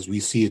buffalo, as we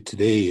see it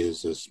today,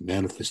 is this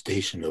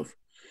manifestation of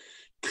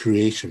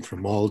creation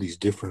from all these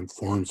different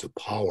forms of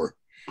power,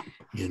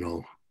 you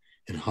know,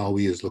 and how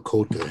we as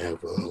Lakota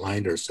have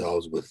aligned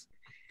ourselves with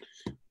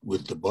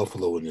the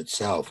buffalo in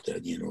itself,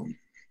 that, you know,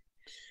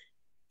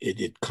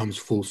 it comes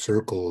full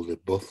circle. The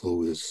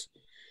buffalo is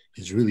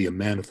really a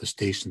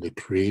manifestation of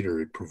the creator.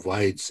 It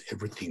provides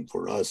everything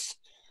for us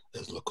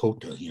as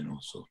Lakota, you know.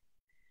 So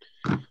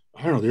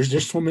I don't know, there's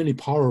just so many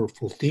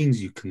powerful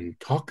things you can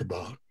talk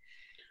about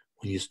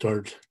when you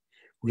start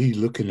really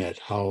looking at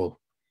how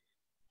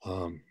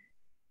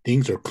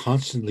things are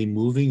constantly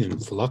moving in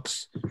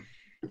flux.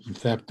 In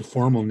fact, the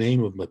formal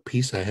name of my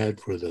piece I had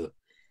for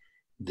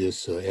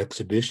this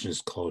exhibition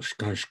is called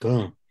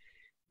Shkan,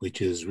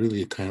 which is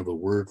really a kind of a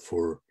word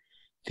for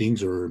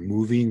things are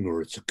moving,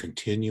 or it's a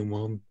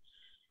continuum,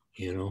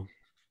 you know,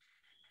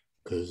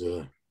 because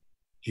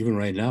even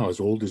right now, as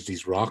old as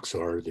these rocks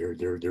are,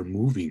 they're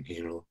moving,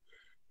 you know.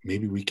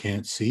 Maybe we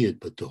can't see it,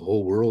 but the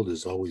whole world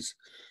is always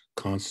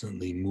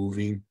constantly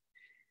moving,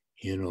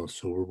 you know.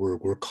 So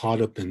we're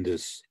caught up in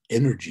this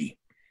energy.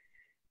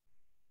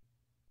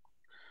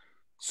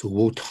 So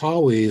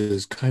Wotawe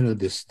is kind of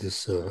this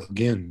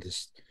again,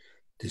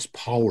 this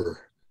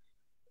power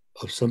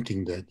of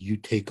something that you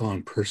take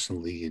on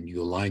personally and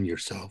you align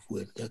yourself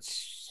with.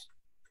 That's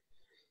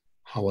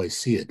how I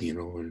see it, you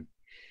know. And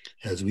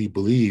as we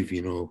believe,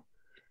 you know,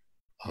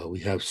 we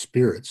have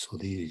spirits. So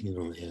you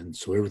know, and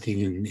so everything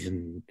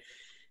in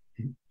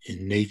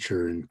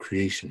nature and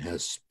creation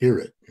has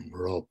spirit, and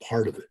we're all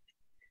part of it.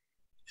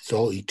 It's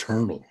all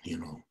eternal, you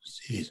know.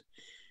 See,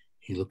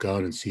 you look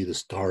out and see the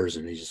stars,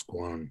 and they just go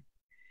on.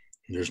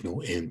 And there's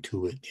no end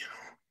to it, you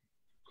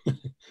know.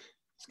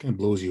 This kind of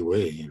blows you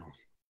away, you know.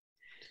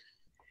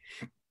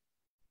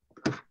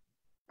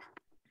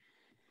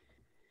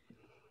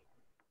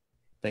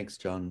 Thanks,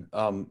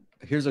 Jhon.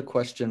 Here's a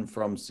question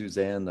from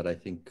Suzanne that I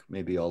think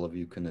maybe all of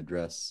you can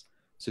address.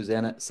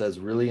 Suzanne says,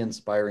 really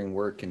inspiring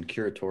work and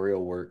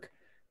curatorial work.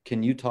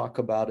 Can you talk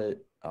about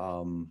it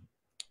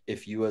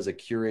if you as a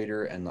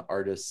curator and the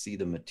artist see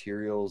the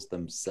materials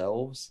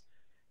themselves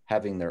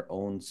having their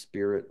own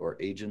spirit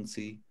or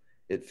agency?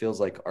 It feels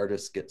like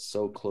artists get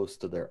so close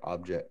to their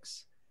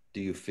objects Do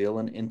you feel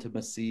an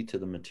intimacy to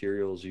the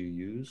materials you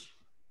use?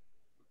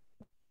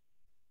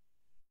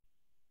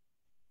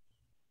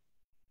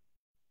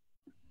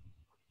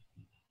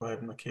 Go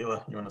ahead,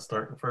 Mikayla, you want to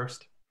start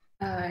first?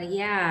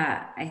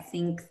 Yeah, I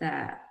think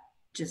that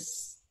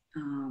just,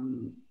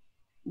 in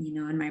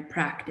my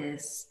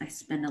practice, I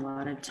spend a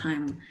lot of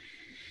time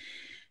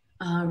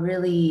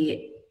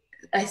really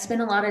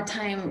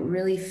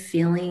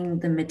feeling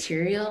the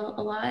material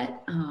a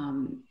lot.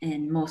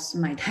 And most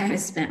of my time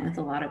is spent with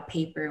a lot of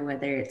paper,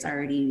 whether it's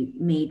already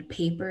made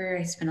paper.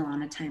 I spend a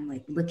lot of time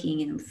like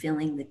looking and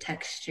feeling the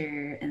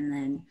texture, and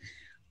then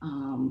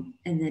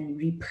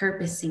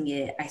repurposing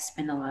it. I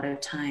spend a lot of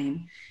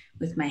time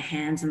with my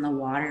hands in the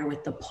water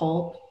with the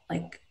pulp,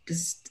 like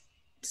just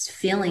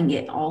feeling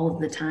it all of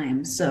the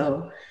time.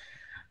 So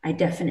I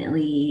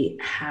definitely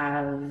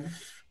have,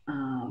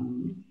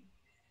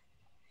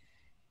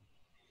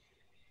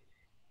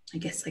 I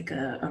guess, like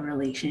a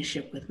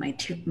relationship with my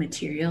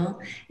material.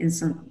 And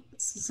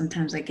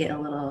sometimes I get a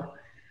little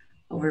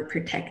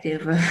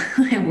overprotective of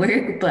my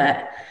work,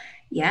 but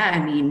yeah,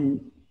 I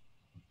mean,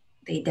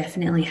 they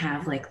definitely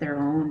have like their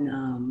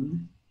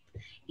own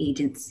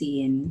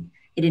agency, and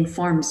it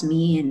informs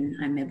me, and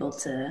I'm able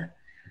to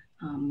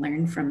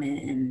learn from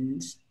it.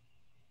 And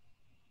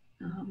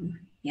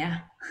yeah.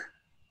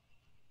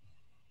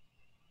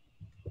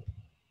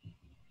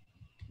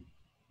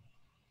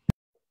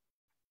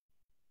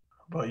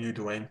 How about you,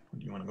 Dwayne?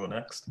 Do you want to go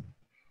next?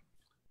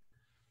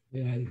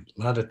 Yeah, a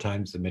lot of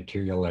times the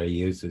material I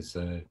use is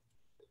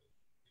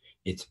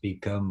it's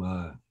become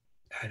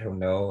I don't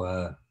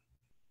know,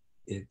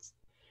 it's,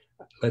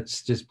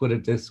 let's just put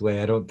it this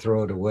way, I don't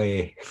throw it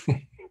away.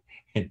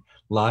 And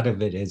a lot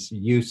of it is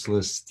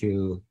useless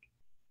to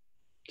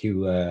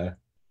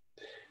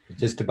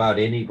just about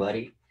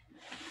anybody.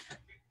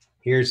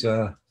 Here's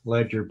a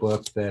ledger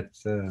book that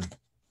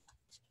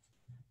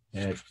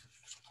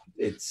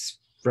it's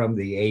from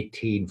the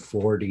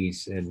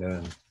 1840s,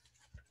 and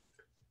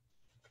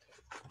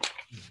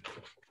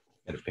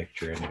got a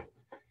picture in it.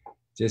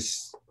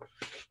 Just,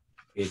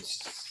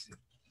 it's,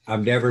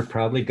 I'm never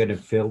probably going to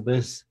fill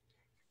this,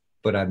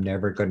 but I'm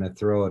never going to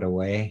throw it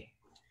away.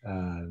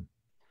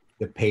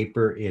 The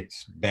paper,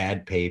 it's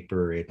bad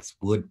paper, it's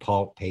wood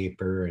pulp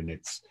paper, and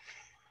it's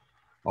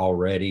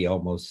already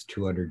almost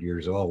 200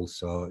 years old.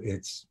 So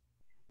it's,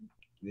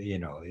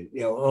 the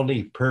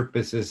only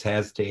purpose this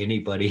has to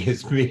anybody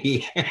is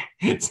me.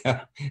 So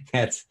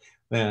that's,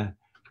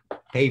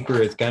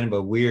 paper is kind of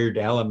a weird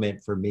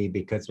element for me,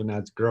 because when I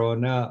was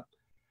growing up,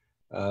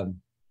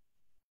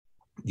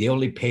 the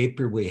only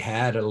paper we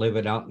had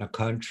living out in the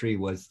country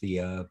was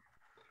the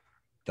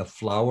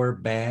flour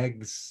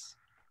bags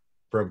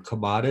from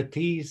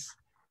commodities.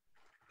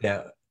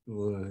 That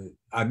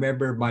I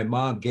remember my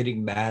mom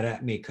getting mad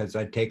at me because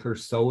I'd take her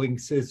sewing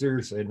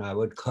scissors and I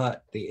would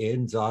cut the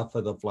ends off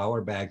of the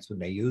flour bags when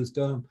they used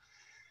them,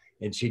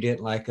 and she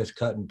didn't like us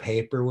cutting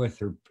paper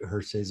with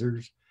her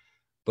scissors.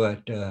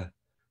 But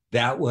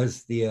that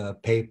was the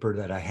paper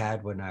that I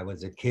had when I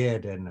was a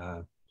kid, and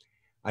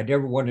I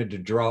never wanted to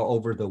draw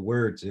over the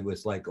words. It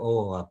was like,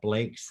 oh, a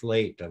blank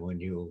slate when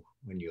you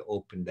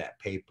opened that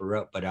paper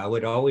up. But I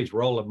would always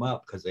roll them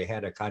up because they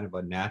had a kind of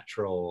a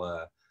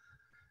natural,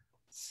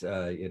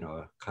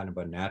 kind of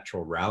a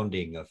natural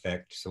rounding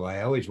effect. So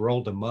I always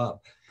rolled them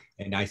up,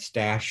 and I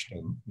stashed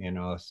them.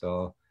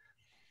 So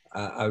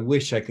I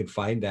wish I could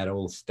find that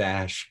old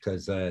stash,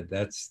 because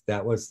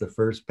that was the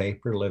first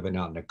paper living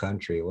out in the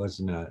country. It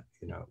wasn't it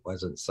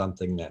wasn't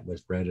something that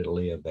was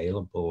readily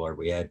available, or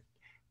we had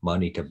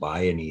money to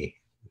buy any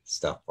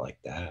stuff like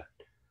that.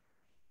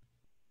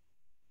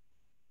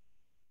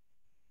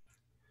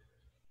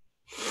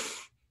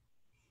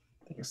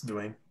 Thanks,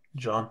 Dwayne.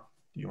 Jhon,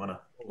 do you want to?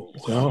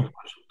 Well,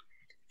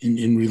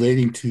 in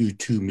relating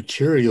to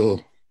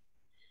material,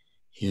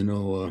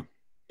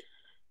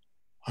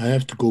 I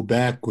have to go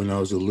back when I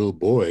was a little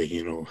boy,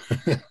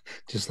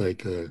 just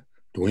like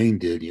Dwayne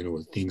did,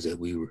 with things that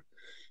we were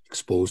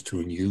exposed to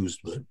and used.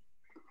 But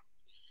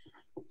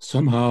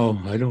somehow,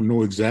 I don't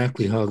know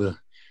exactly how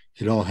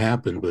it all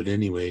happened, but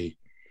anyway,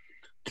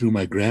 through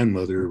my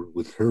grandmother,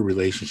 with her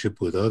relationship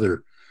with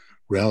other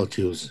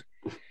relatives,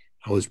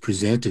 I was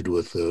presented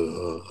with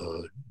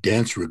a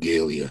dance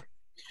regalia.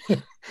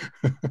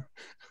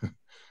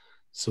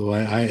 So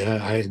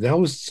I that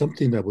was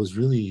something that was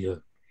really,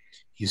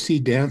 you see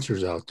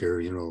dancers out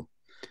there,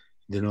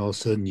 then all of a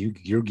sudden you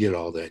get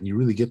all that, and you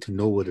really get to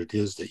know what it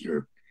is that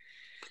you're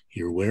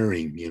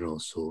wearing,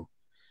 so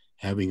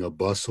having a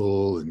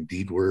bustle and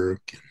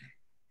beadwork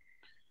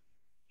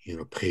and,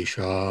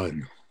 pesha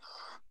and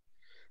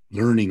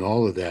learning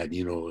all of that,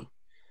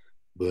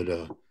 but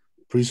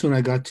pretty soon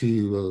I got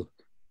to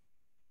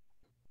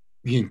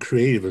being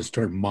creative and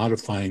start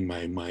modifying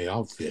my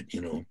outfit,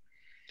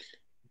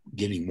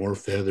 getting more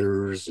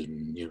feathers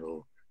and,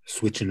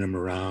 switching them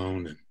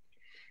around, and,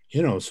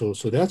 so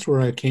that's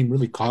where I came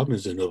really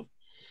cognizant of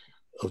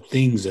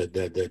things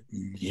that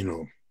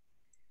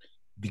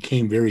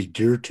became very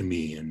dear to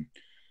me. And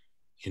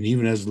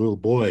even as a little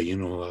boy,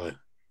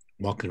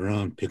 walking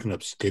around picking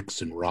up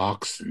sticks and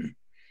rocks and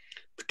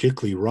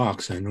particularly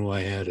rocks. I know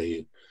I had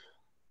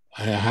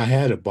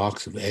a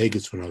box of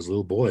agates when I was a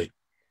little boy.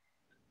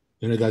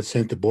 Then I got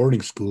sent to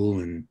boarding school,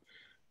 and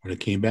when I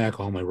came back,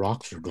 all my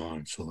rocks are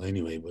gone. So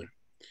anyway,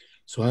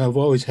 so I've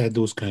always had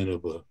those kind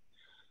of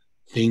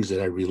things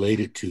that I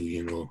related to,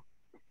 you know.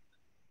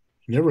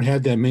 Never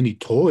had that many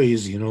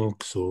toys, you know,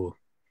 so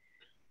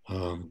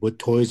what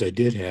toys I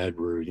did had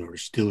were, you know,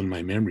 still in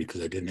my memory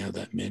because I didn't have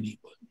that many.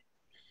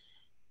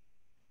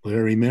 But I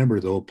remember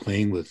though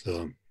playing with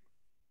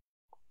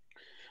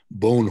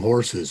bone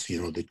horses,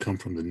 you know, that come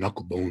from the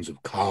knuckle bones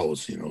of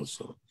cows, you know.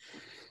 So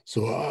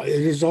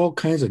it is all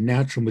kinds of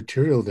natural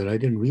material that I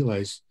didn't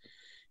realize,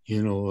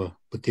 you know,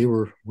 but they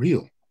were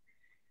real.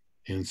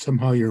 And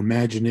somehow your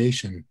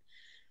imagination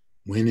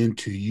went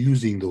into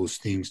using those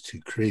things to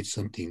create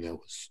something that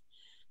was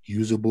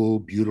usable,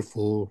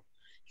 beautiful.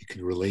 You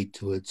can relate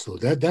to it. So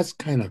that's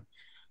kind of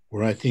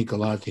where I think a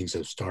lot of things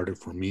have started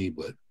for me.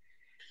 But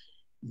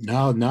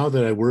now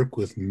that I work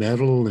with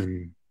metal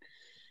and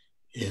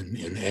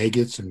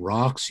agates and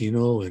rocks, you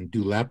know, and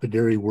do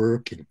lapidary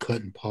work and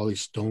cut and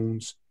polish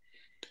stones,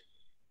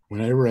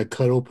 whenever I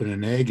cut open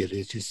an agate,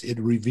 it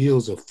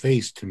reveals a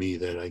face to me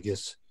that I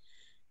guess,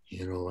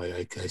 you know,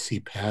 I see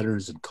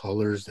patterns and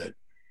colors that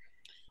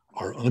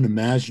are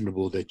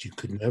unimaginable, that you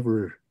could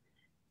never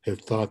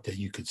have thought that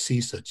you could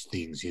see such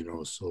things, you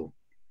know. So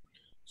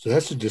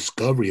that's a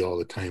discovery all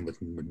the time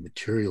with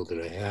material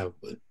that I have.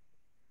 But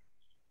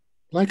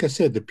like I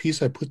said, the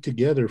piece I put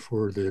together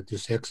for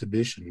this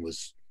exhibition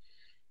was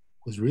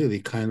really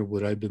kind of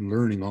what I've been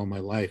learning all my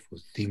life,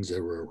 with things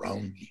that were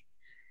around me,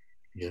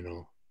 you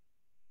know.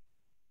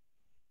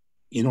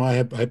 You know,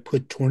 I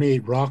put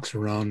 28 rocks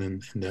around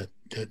in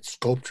that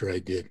sculpture I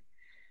did.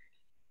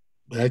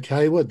 But I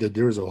tell you what, that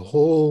there's a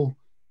whole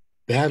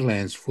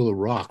Badlands full of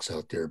rocks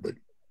out there, but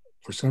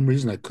for some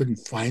reason I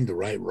couldn't find the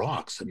right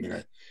rocks. I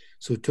mean,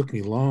 so it took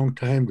me a long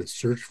time to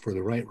search for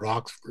the right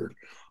rocks for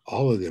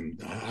all of them.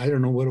 I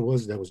don't know what it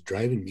was that was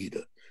driving me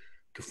to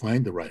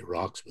find the right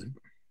rocks, but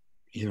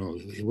you know,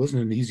 it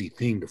wasn't an easy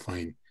thing to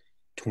find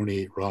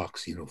 28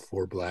 rocks, you know,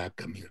 4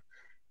 black, I mean,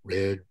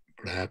 red,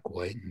 black,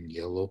 white, and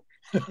yellow.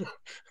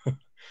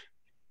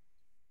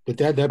 But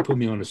that put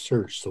me on a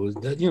search. So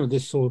that, you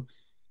know,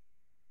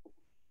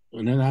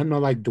 and then I'm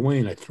not like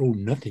Dwayne, I throw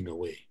nothing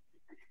away.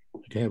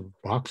 I have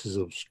boxes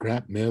of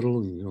scrap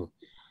metal, and, you know,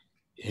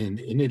 and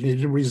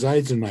it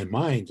resides in my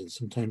mind. And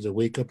sometimes I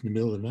wake up in the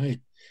middle of the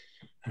night,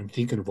 I'm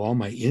thinking of all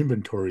my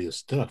inventory of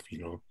stuff, you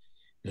know.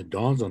 And it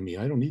dawns on me,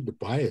 I don't need to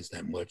buy it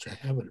that much. I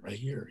have it right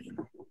here, you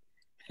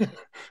know.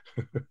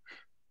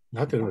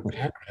 Not that I'm a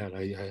pack rat.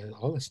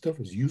 All that stuff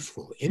is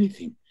useful.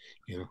 Anything,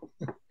 you know.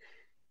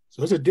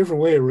 So it's a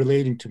different way of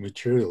relating to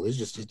material. It's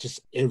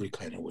just every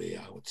kind of way,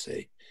 I would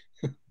say.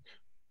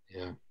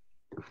 Yeah.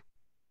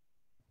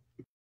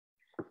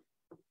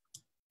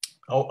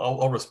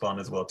 I'll respond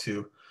as well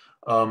too.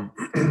 I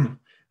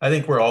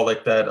think we're all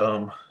like that,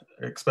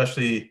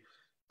 especially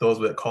those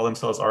that call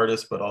themselves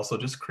artists, but also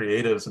just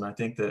creatives. And I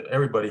think that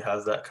everybody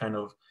has that kind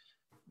of,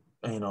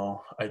 you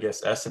know, I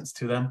guess essence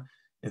to them.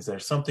 Is there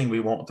something we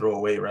won't throw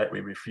away, right?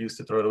 We refuse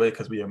to throw it away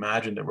because we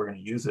imagine that we're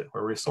going to use it.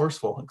 We're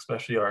resourceful,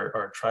 especially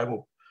our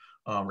tribal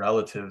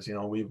relatives. You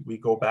know, we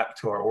go back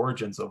to our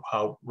origins of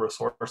how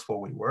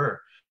resourceful we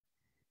were.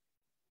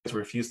 I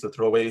refuse to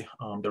throw away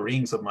the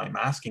rings of my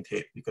masking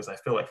tape because I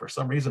feel like for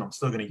some reason I'm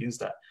still going to use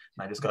that.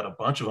 And I just got a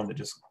bunch of them that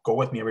just go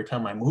with me every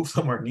time I move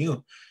somewhere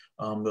new.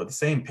 The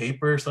same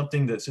paper,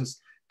 something that's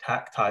just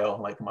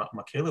tactile, like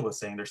Mikayla was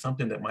saying, there's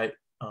something that might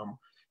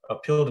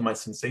appeal to my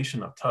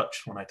sensation of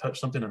touch. When I touch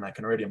something and I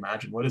can already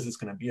imagine what is this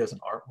going to be as an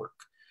artwork.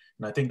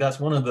 And I think that's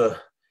one of the,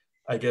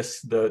 I guess,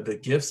 the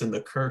gifts and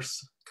the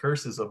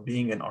curses of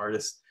being an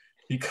artist,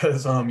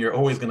 because you're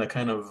always going to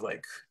kind of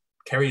like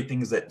carry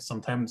things that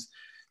sometimes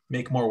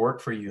make more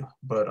work for you.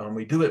 But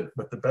we do it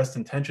with the best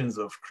intentions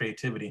of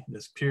creativity,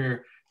 this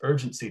pure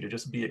urgency to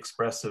just be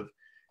expressive.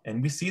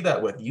 And we see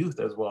that with youth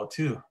as well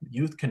too.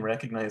 Youth can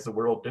recognize the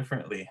world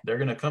differently. They're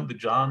going to come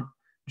to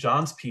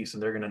John's piece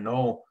and they're going to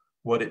know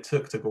what it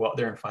took to go out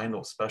there and find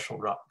those special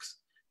rocks.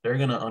 They're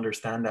going to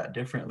understand that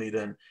differently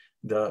than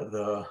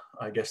the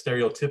I guess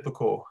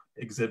stereotypical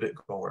exhibit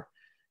goer.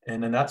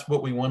 And then that's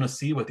what we want to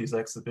see with these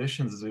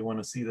exhibitions, is we want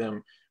to see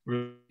them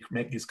really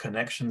make these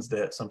connections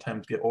that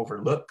sometimes get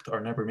overlooked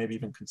or never maybe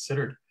even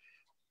considered.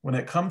 When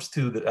it comes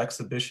to the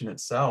exhibition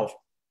itself,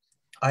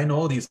 I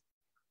know these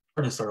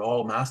artists are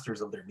all masters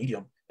of their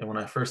medium. And when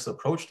I first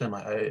approached them,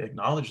 I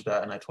acknowledged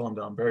that, and I told them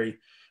that I'm very,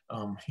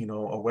 you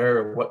know, aware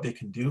of what they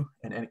can do.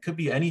 And it could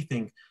be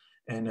anything.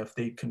 And if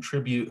they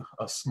contribute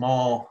a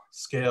small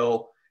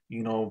scale,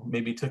 you know,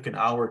 maybe took an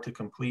hour to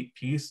complete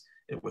piece,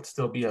 it would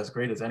still be as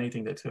great as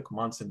anything that took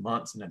months and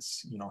months, and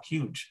it's, you know,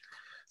 huge.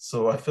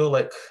 So I feel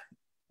like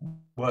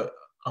what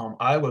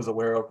I was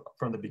aware of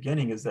from the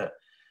beginning is that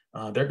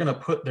they're going to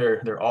put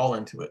their all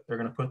into it. They're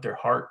going to put their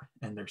heart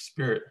and their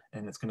spirit,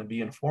 and it's going to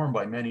be informed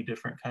by many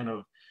different kind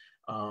of,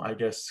 I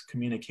guess,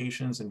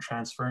 communications and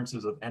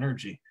transferences of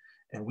energy.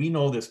 And we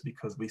know this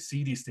because we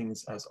see these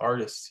things as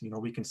artists. You know,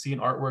 we can see an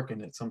artwork,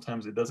 and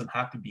sometimes it doesn't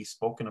have to be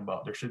spoken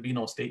about. There should be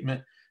no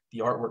statement. the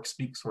artwork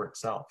speaks for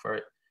itself,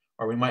 right?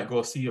 Or we might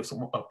go see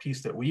a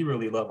piece that we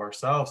really love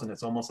ourselves, and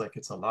it's almost like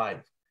it's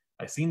alive.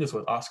 I've seen this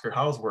with Oscar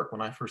Howe's work.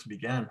 When I first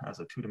began as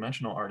a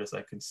two-dimensional artist,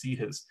 I can see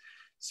his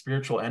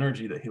spiritual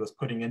energy that he was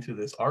putting into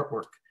this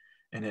artwork,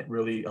 and it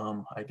really,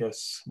 I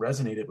guess,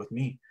 resonated with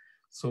me.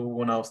 So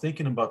when I was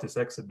thinking about this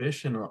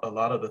exhibition, a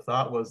lot of the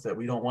thought was that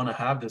we don't want to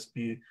have this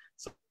be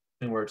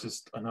something where it's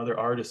just another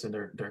artist and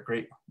their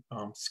great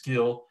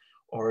skill,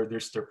 or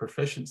there's their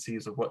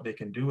proficiencies of what they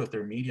can do with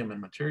their medium and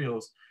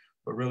materials,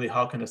 but really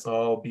how can this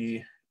all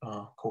be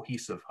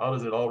cohesive? How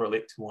does it all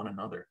relate to one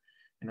another?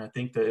 And I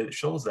think that it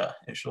shows that.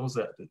 It shows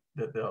that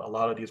a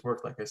lot of these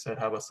works, like I said,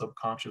 have a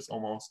subconscious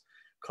almost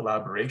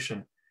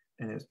collaboration.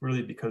 And it's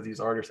really because these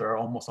artists are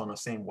almost on the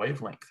same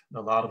wavelength.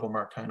 A lot of them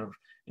are kind of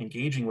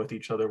engaging with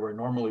each other, where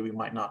normally we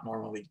might not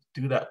normally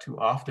do that too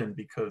often,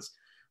 because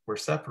we're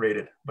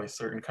separated by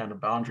certain kind of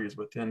boundaries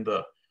within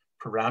the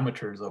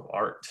parameters of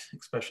art,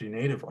 especially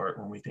native art.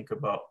 When we think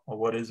about, well,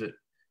 what is it?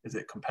 Is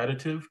it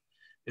competitive?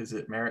 Is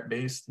it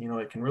merit-based? You know,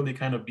 it can really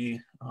kind of be,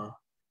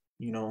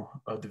 you know,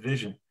 a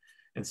division.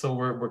 And so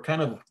we're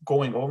kind of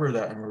going over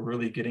that, and we're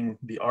really getting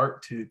the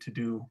art to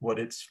do what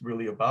it's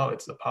really about.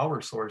 It's a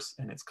power source,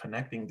 and it's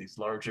connecting these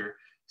larger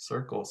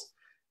circles.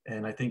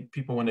 And I think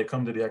people, when they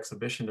come to the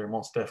exhibition, they're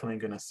most definitely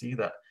going to see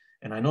that.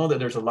 And I know that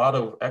there's a lot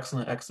of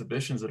excellent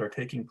exhibitions that are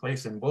taking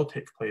place and will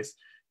take place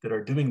that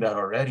are doing that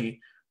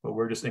already, but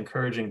we're just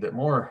encouraging that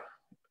more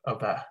of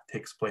that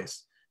takes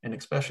place. And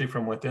especially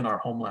from within our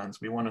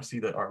homelands, we want to see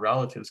that our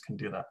relatives can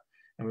do that.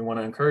 And we want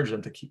to encourage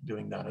them to keep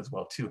doing that as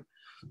well too.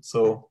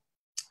 So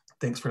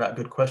thanks for that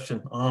good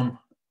question.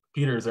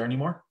 Peter, is there any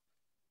more?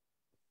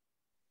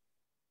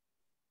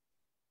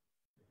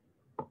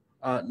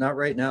 Not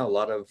right now. A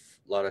lot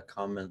of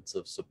comments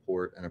of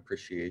support and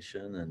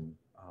appreciation, and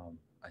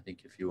I think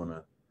if you want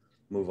to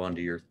move on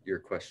to your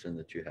question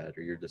that you had,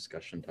 or your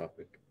discussion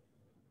topic.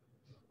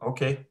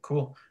 Okay,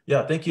 cool.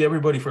 Yeah, thank you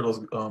everybody for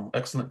those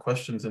excellent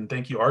questions, and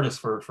thank you artists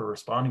for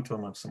responding to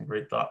them with some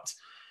great thoughts.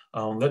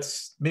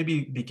 Let's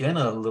maybe begin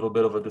a little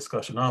bit of a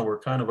discussion now. We're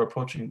kind of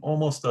approaching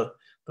almost the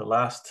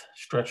last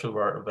stretch of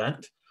our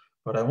event,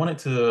 but I wanted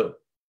to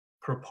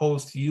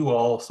propose to you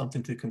all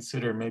something to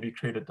consider, maybe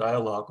create a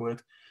dialogue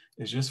with.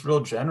 Is just real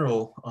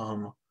general.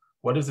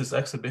 What is this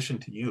exhibition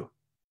to you?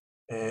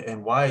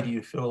 And why do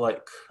you feel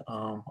like,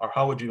 or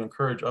how would you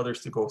encourage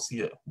others to go see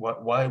it?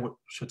 Why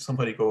should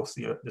somebody go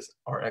see this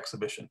art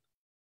exhibition?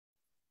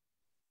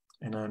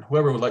 And then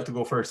whoever would like to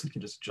go first, you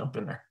can just jump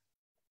in there.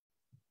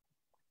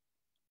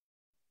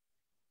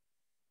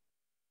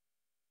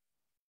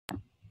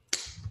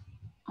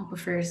 I'll go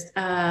first.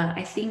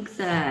 I think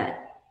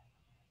that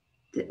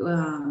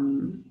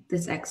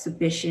this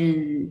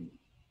exhibition,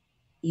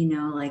 you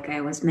know, like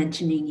I was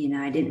mentioning, you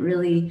know, I didn't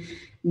really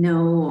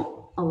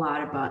know a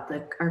lot about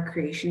our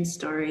creation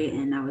story,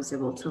 and I was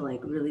able to like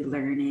really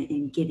learn it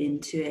and get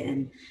into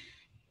it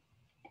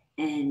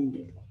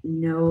and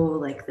know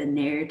like the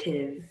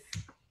narrative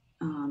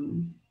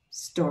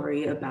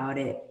story about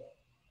it,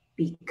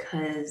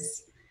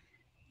 because,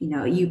 you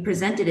know, you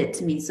presented it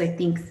to me. So I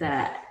think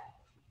that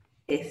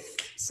if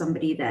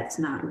somebody that's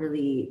not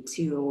really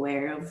too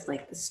aware of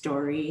like the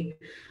story,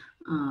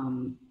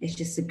 it's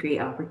just a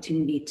great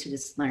opportunity to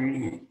just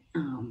learn it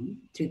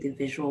through the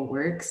visual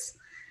works,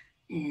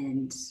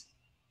 and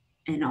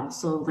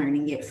also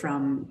learning it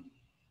from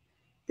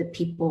the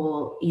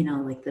people, you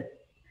know, like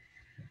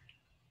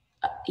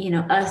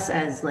us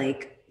as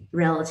like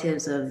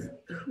relatives of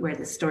where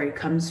the story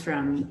comes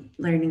from,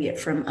 learning it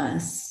from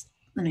us.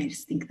 And I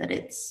just think that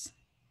it's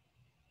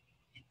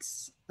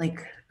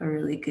like a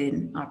really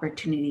good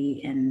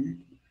opportunity.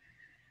 And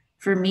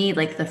for me,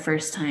 like the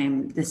first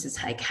time this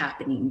is like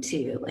happening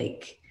too,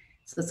 like,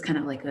 so it's kind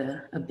of like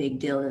a big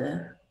deal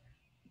to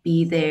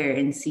be there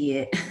and see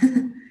it.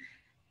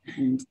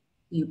 And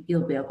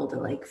you'll be able to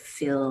like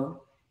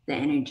feel the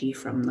energy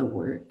from the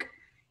work,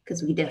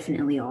 because we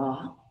definitely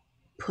all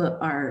put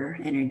our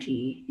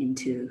energy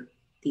into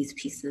these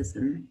pieces,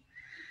 and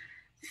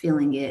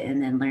feeling it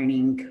and then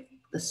learning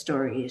the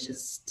story is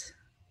just,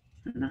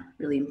 I don't know,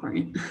 really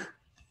important.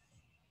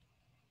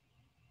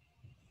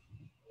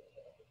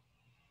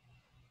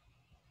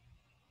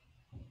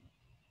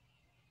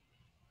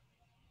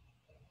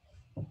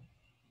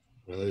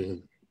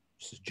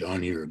 This is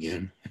John here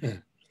again.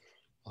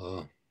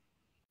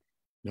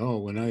 No,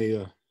 when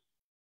I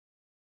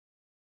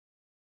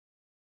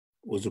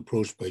was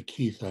approached by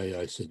Keith,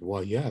 I said,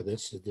 well, yeah,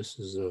 this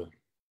is an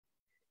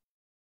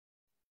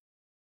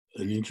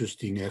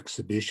interesting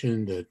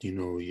exhibition that, you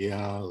know,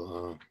 yeah,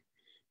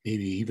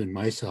 maybe even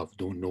myself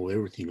don't know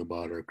everything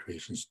about our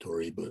creation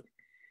story, but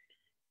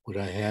what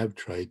I have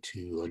tried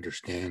to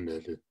understand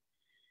that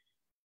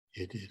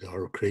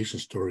our creation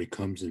story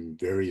comes in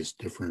various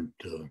different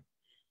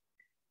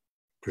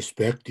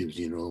perspectives,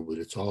 you know, but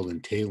it's all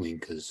entailing,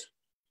 because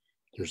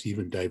there's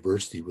even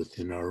diversity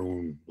within our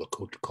own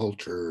Lakota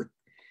culture,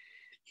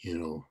 you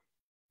know.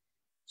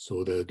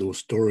 So those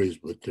stories,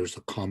 but there's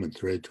a common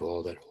thread to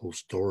all that whole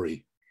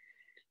story,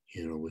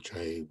 you know, which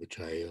I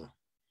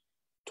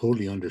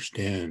totally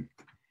understand.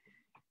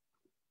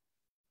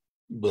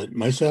 But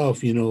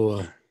myself, you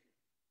know,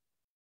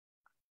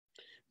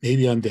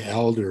 maybe I'm the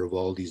elder of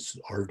all these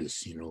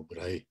artists, you know, but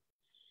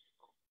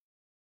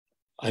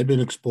I've been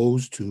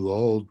exposed to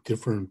all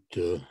different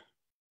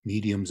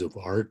mediums of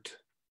art.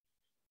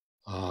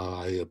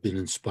 I have been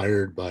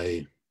inspired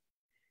by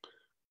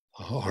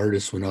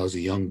artists when I was a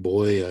young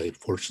boy.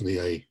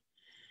 Fortunately, I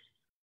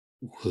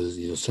was,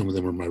 you know, some of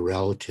them are my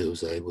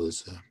relatives. I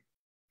was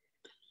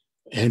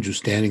Andrew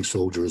Standing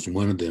Soldier is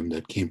one of them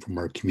that came from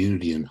our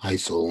community in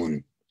Heisel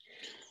and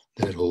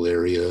that whole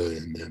area.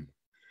 And then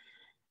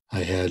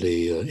I had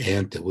a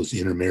aunt that was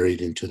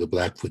intermarried into the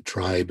Blackfoot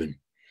tribe,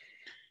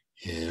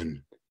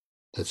 and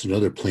that's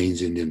another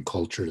Plains Indian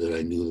culture that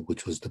I knew,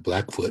 which was the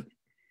Blackfoot.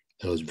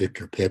 That was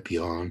Victor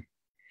Pepion,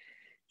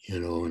 you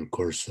know, and of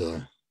course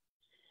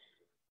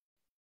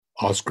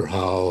Oscar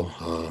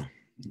Howe.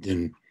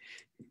 Then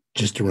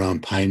just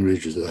around Pine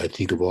Ridge, I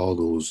think of all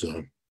those.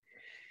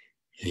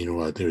 You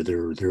know, they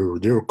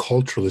were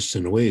culturalists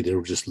in a way. They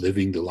were just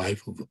living the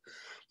life of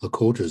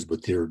Lakotas,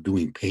 but they were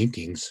doing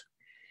paintings.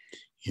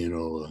 You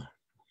know,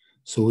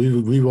 so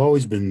we've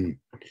always been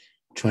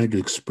trying to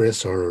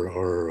express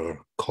our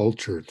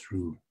culture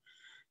through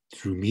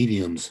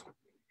mediums.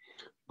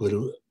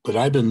 But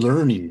I've been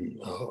learning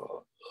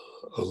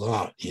a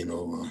lot, you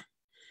know,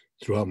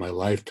 throughout my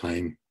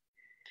lifetime.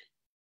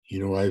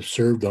 You know, I've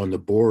served on the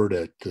board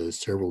at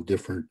several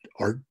different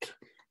art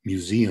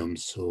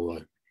museums, so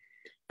I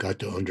got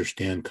to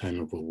understand kind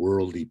of a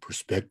worldly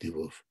perspective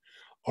of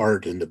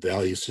art and the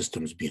value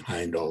systems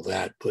behind all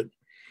that. But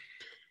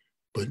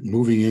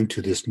moving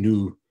into this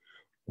new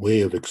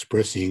way of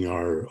expressing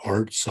our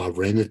art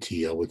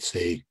sovereignty, I would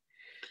say,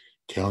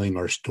 telling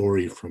our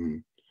story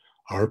from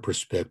our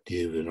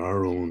perspective and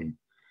our own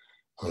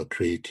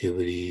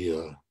creativity,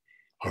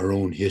 our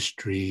own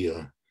history.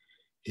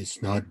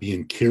 It's not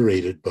being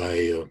curated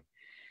by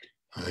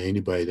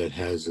anybody that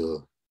has a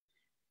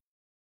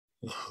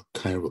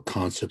kind of a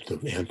concept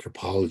of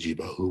anthropology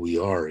about who we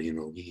are. You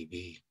know,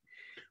 we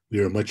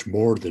are much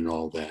more than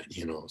all that.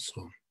 You know,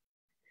 so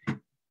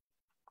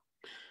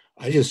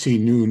I just see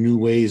new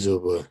ways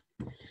of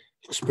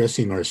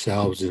expressing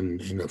ourselves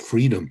in a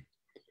freedom.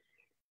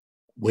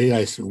 Why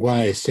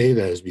I say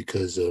that is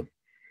because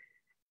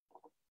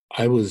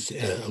I was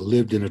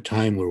lived in a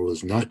time where it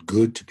was not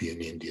good to be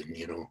an Indian.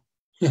 You know,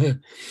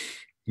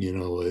 you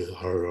know,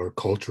 our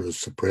culture was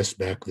suppressed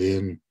back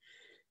then.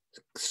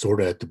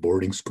 Sort of at the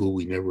boarding school,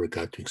 we never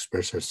got to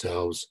express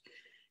ourselves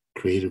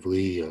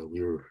creatively.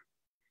 We were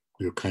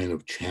kind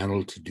of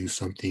channeled to do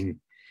something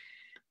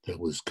that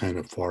was kind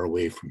of far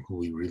away from who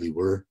we really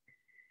were.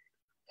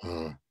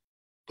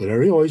 But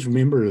I always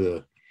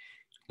remember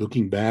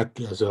looking back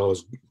as I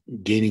was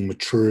gaining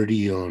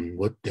maturity on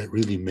what that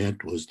really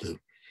meant was the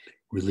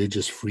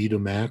Religious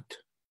Freedom Act,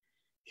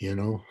 you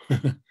know,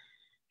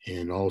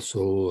 and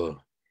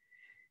also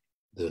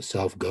the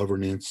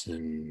Self-Governance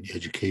and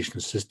Education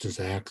Assistance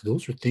Act.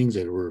 Those are things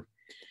that were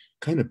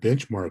kind of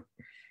benchmark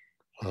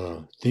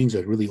things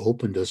that really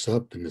opened us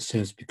up in a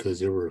sense, because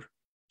there were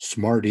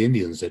smart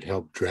Indians that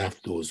helped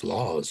draft those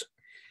laws,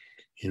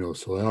 you know.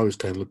 So I always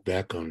kind of look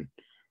back on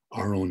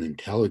our own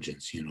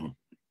intelligence, you know.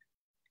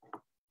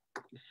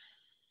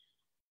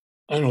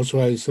 I don't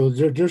know, so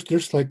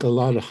there's like a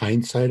lot of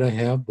hindsight I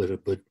have,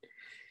 but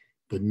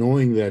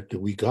knowing that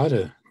we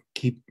gotta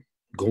keep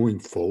going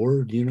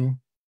forward, you know,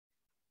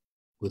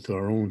 with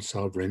our own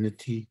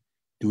sovereignty,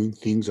 doing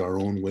things our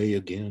own way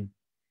again.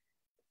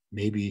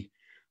 Maybe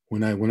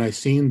when I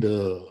seen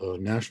the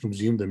National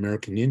Museum of the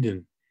American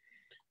Indian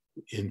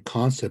in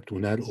concept,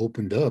 when that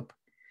opened up,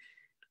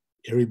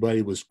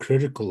 everybody was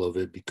critical of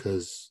it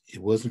because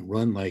it wasn't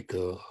run like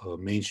a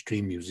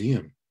mainstream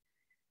museum.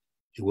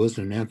 It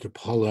wasn't an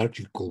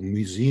anthropological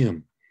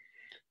museum.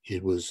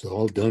 It was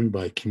all done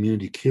by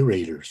community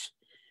curators.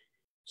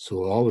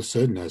 So all of a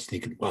sudden I was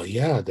thinking, well,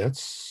 yeah,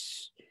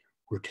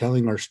 we're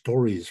telling our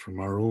stories from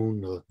our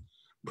own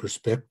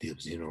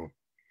perspectives, you know,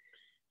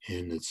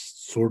 and it's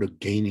sort of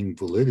gaining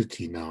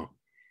validity now,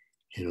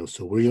 you know.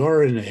 So we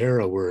are in an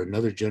era where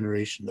another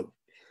generation of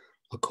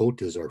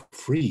Lakotas are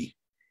free.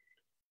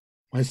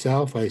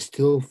 Myself, I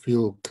still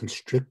feel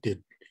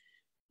constricted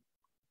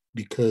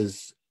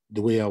because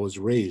the way I was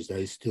raised,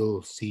 I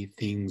still see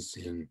things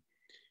in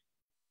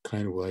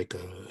kind of like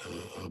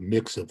a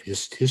mix of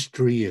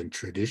history and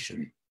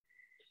tradition.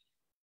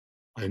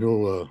 I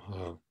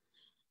know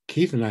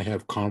Keith and I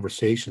have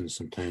conversations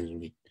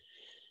sometimes,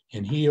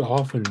 and he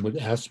often would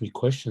ask me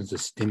questions that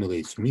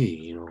stimulates me,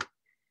 you know.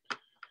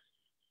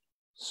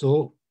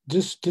 So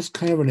this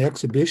kind of an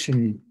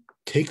exhibition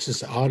takes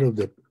us out of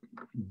the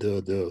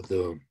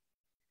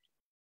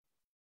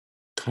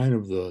kind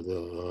of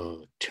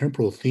the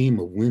temporal theme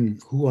of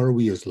who are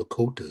we as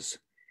Lakotas?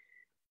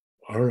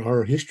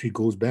 Our history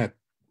goes back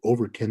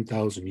over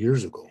 10,000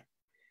 years ago,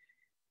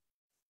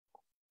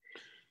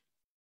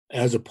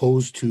 as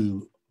opposed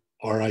to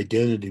our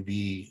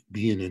identity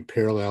being in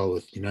parallel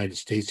with United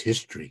States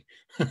history.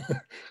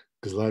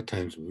 Because a lot of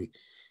times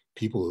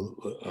people,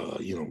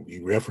 you know, we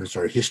reference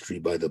our history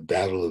by the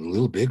Battle of the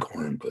Little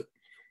Bighorn, but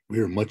we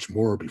were much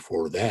more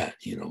before that,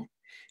 you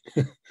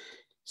know.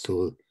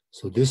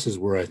 So this is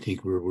where I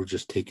think we're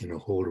just taking a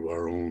hold of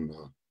our own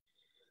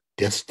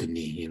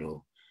destiny, you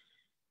know,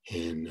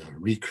 and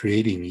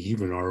recreating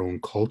even our own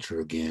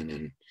culture again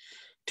and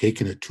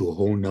taking it to a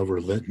whole another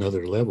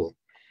level.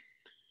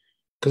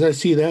 Because I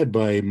see that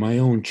by my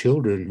own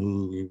children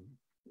who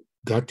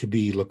got to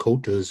be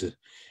Lakotas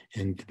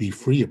and to be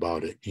free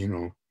about it, you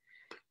know.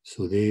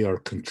 So they are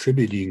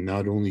contributing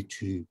not only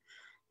to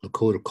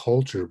Lakota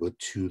culture, but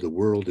to the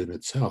world in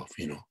itself,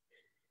 you know.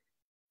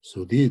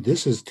 So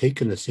this has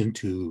taken us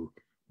into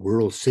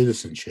world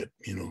citizenship,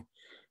 you know,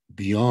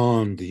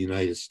 beyond the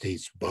United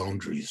States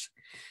boundaries.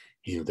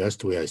 You know, that's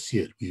the way I see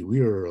it. We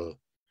are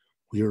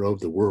of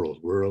the world.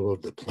 We're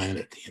of the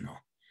planet, you know.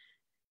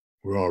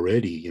 We're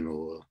already, you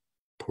know,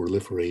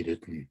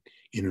 proliferated and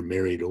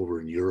intermarried over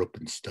in Europe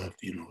and stuff,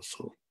 you know.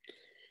 So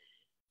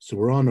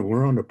we're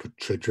on a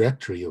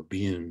trajectory of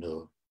being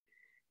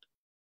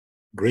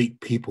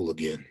great people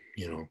again,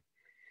 you know.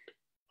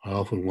 I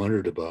often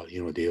wondered about,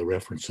 you know, they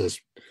reference us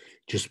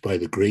just by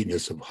the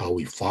greatness of how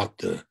we fought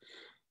the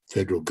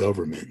federal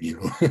government,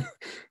 you know.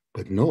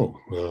 But no,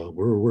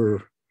 we're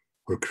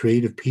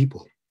creative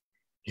people,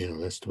 you know.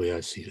 That's the way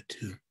I see it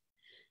too.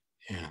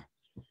 Yeah.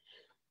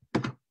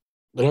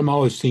 But I'm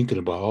always thinking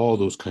about all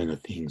those kind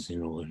of things, you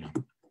know.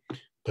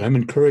 But I'm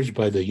encouraged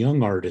by the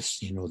young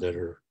artists, you know, that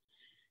are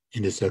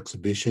in this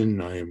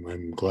exhibition.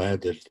 I'm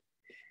glad that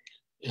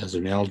as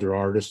an elder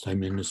artist,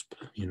 I'm in this,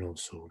 you know.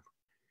 So,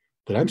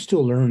 but I'm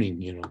still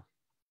learning, you know.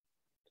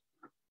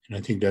 And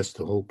I think that's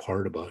the whole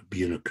part about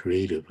being a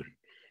creative. And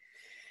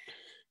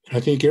I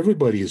think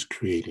everybody is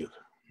creative,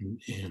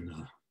 and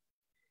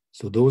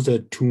so those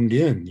that tuned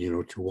in, you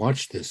know, to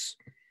watch this,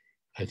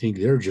 I think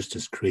they're just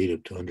as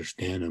creative to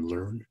understand and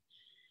learn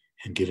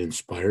and get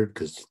inspired,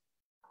 because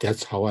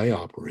that's how I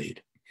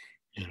operate,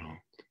 you know.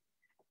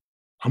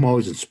 I'm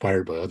always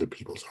inspired by other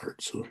people's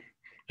art, so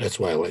that's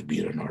why I like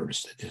being an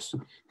artist, I guess.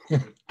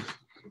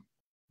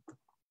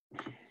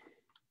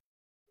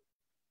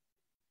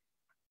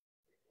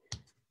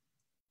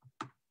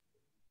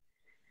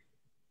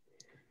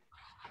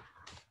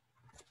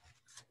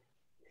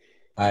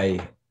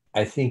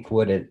 I think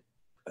what it,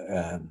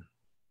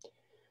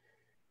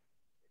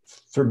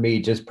 for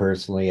me, just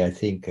personally, I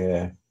think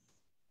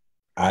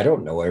I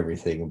don't know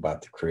everything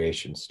about the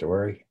creation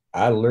story.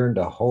 I learned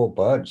a whole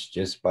bunch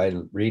just by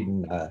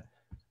reading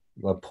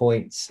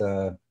LaPointe's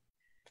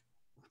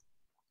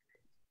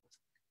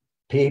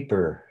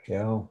paper, you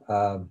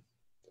know.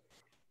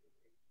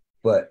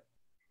 But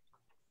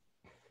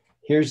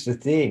here's the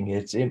thing.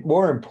 It's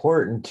more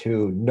important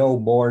to know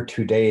more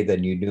today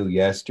than you knew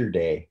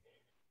yesterday,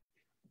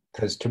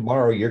 because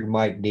tomorrow you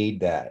might need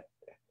that.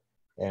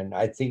 And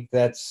I think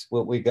that's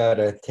what we got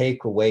to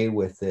take away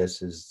with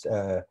this is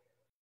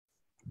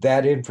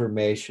that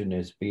information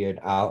is being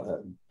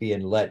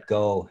let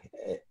go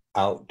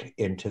out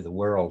into the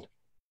world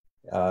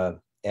at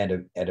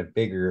a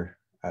bigger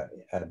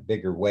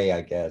way,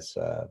 I guess.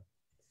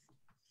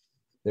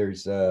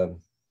 There's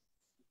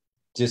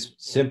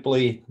just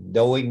simply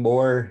knowing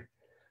more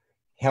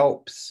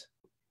helps.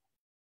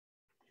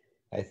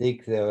 I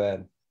think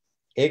the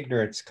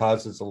ignorance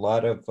causes a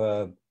lot of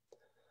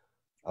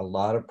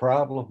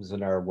problems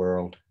in our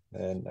world,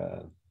 and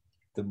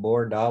the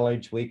more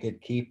knowledge we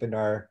could keep in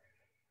our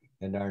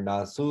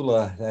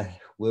Nasula,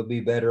 we'll be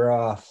better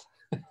off.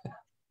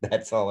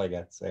 That's all I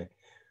got to say.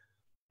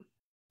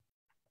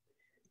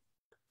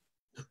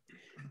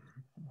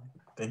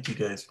 Thank you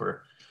guys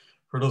for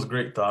those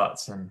great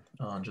thoughts, and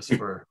just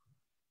for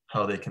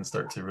how they can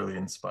start to really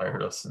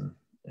inspire us,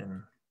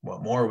 and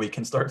what more we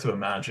can start to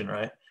imagine,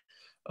 right?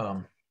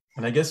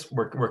 And I guess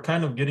we're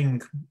kind of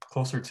getting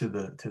closer to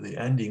the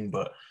ending,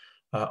 but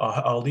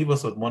I'll leave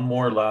us with one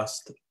more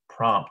last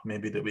prompt,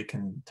 maybe, that we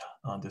can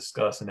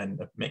discuss, and then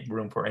make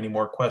room for any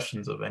more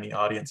questions of any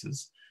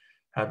audiences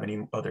have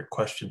any other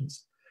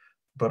questions.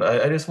 But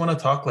I just want to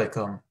talk, like,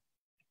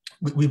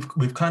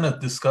 we've kind of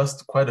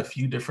discussed quite a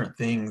few different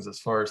things as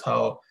far as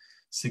how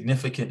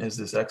significant is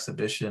this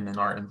exhibition and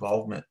our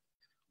involvement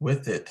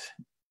with it.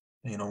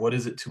 You know, what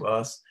is it to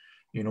us?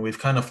 You know, we've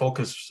kind of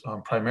focused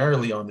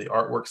primarily on the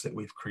artworks that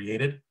we've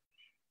created,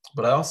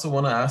 but I also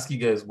want to ask you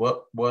guys,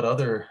 what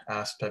other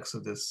aspects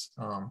of this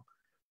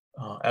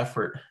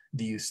effort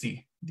do you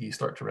see? Do you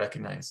start to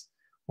recognize?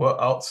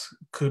 What else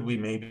could we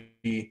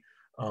maybe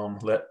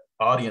let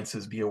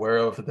audiences be aware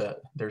of, that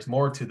there's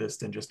more to this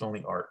than just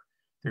only art?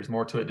 There's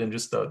more to it than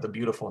just the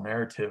beautiful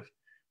narrative.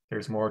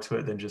 There's more to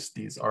it than just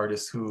these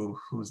artists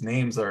whose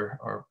names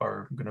are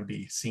going to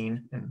be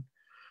seen. And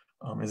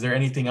is there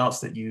anything else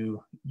that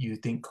you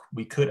think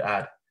we could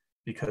add?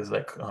 Because,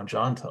 like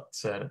Jhon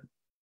said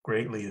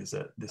greatly, is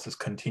that this is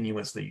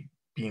continuously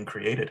being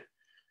created.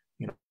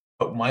 You know,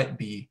 what might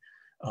be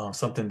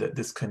something that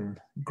this can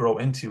grow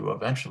into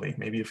eventually.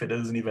 Maybe if it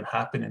doesn't even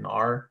happen in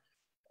our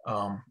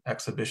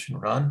exhibition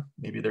run,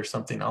 maybe there's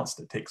something else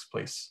that takes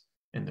place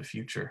in the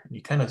future.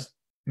 You kind of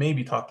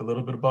maybe talked a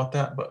little bit about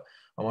that, but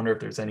I wonder if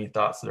there's any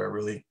thoughts that are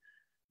really,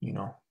 you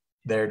know,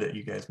 there that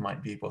you guys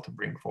might be able to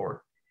bring forward.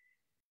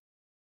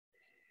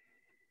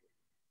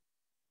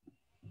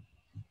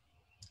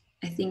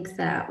 I think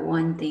that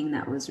one thing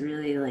that was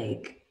really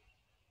like,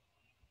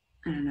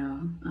 I don't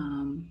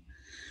know,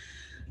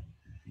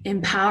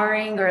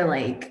 empowering or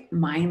like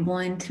mind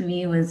blowing to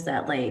me was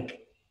that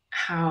like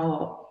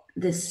how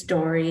this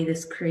story,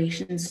 this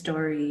creation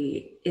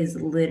story is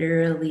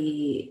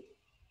literally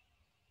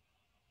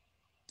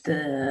like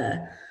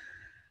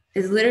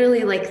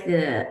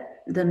the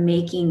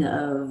making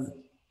of,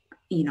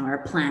 you know, our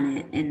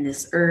planet and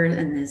this earth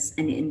and this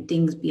and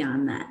things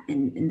beyond that,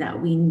 and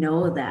that we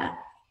know that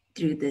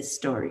through this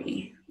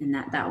story, and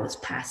that was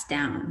passed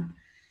down,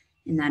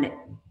 and that it,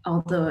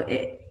 although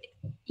it,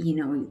 you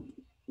know,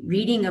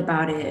 reading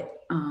about it,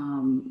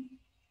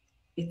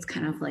 it's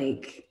kind of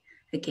like,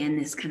 again,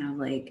 this kind of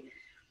like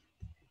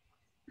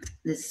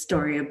this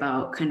story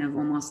about kind of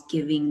almost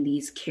giving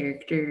these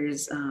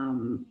characters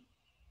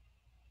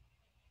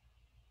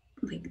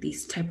like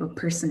these type of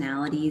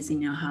personalities, you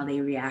know, how they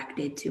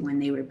reacted to when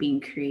they were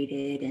being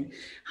created, and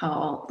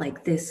how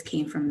like this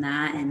came from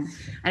that. And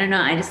I don't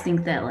know, I just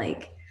think that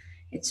like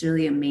it's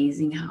really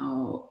amazing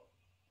how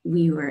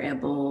we were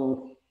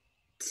able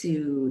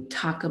to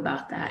talk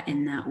about that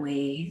in that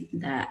way,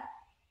 that,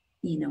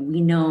 you know,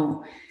 we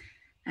know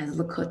as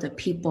Lakota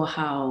people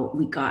how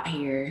we got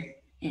here,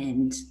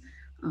 and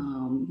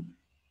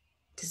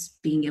just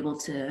being able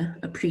to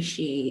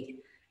appreciate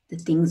the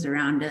things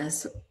around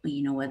us,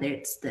 you know, whether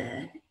it's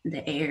the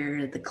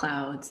air, the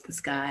clouds, the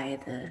sky,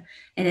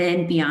 and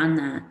then beyond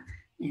that,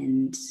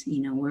 and,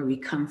 you know, where we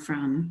come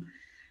from,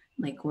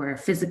 like where our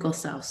physical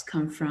selves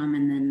come from,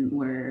 and then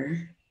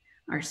where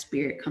our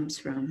spirit comes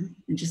from.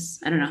 And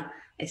just, I don't know,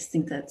 I just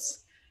think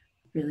that's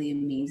really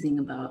amazing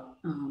about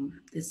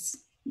this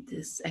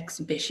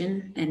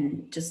exhibition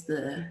and just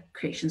the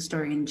creation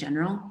story in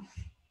general.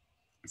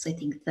 So I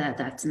think that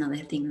that's another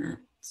thing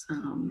that's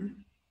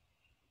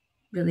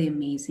really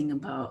amazing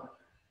about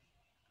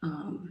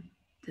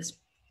this,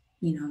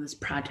 you know, this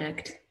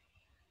project.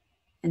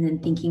 And then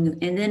thinking,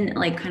 and then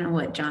like kind of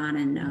what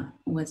Jhon and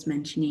was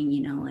mentioning,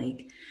 you know,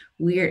 like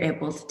we're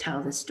able to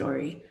tell the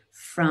story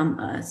from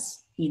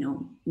us, you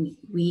know,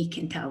 we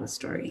can tell the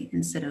story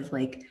instead of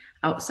like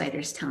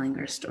outsiders telling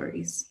our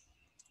stories.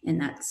 And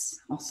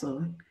that's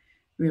also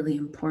really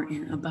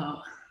important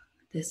about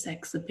this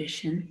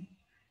exhibition.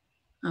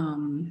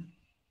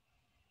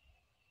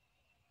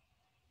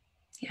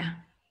 Yeah.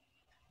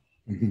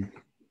 Mm-hmm.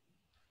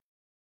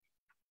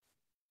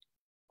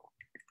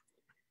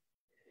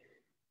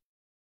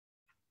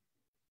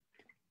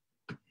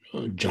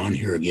 Jhon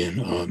here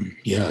again.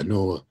 Yeah,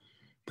 no,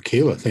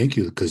 Mikayla, thank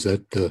you, because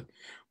that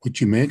what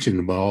you mentioned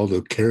about all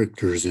the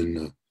characters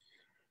in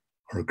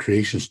our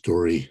creation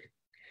story,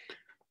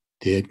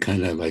 they had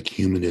kind of like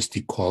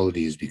humanistic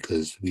qualities,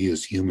 because we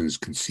as humans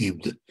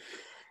conceived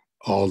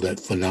all that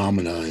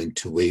phenomena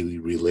into the way we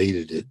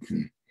related it.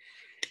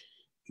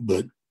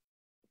 But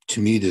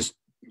to me, this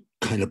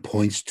kind of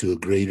points to a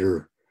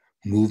greater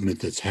movement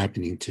that's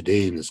happening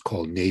today, and it's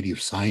called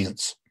native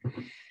science,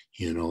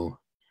 you know,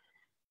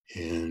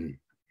 and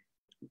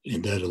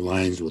that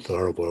aligns with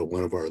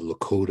one of our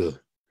Lakota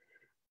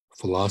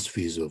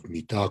philosophies of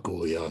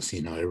mitako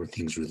oyasi, how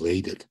everything's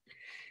related,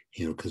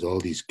 you know, because all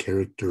these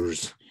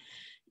characters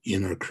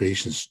in our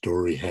creation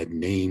story had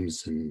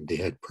names and they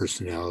had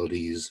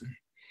personalities, and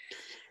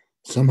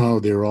somehow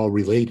they're all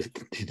related.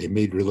 They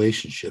made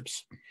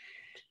relationships.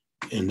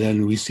 And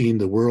then we see in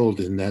the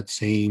world in that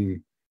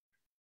same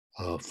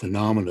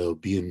phenomena of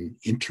being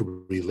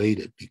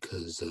interrelated,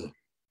 because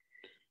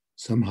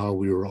somehow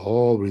we were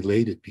all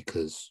related,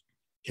 because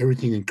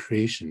everything in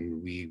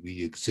creation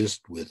we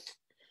exist with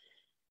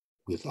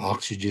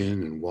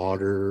oxygen and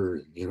water,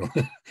 and, you know,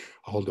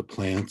 all the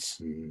plants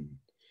and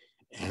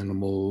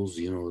animals,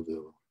 you know,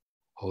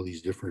 all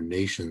these different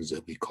nations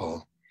that we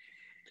call,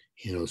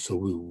 you know, so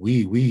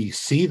we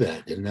see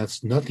that, and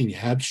that's nothing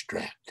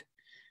abstract.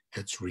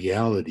 That's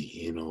reality,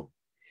 you know,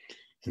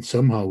 and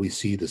somehow we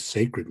see the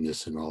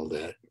sacredness in all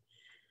that.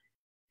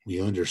 We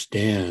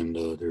understand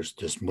there's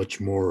just much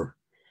more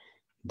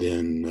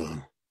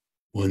than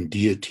one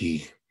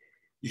deity.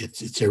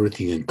 It's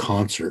everything in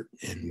concert,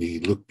 and we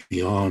look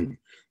beyond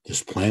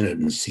this planet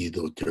and see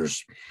that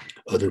there's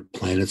other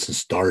planets and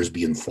stars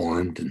being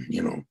formed, and,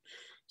 you know,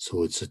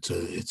 so it's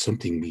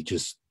something we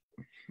just,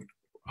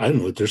 I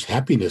don't know, there's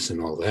happiness in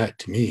all that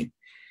to me,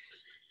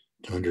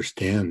 to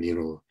understand, you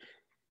know.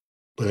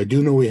 But I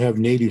do know we have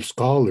native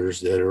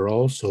scholars that are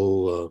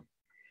also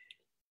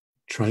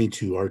trying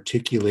to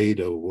articulate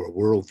a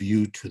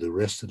worldview to the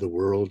rest of the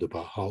world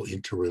about how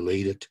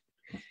interrelated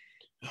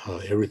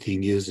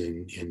everything is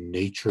in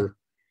nature.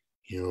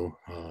 You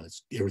know,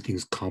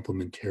 everything's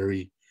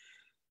complementary.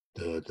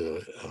 You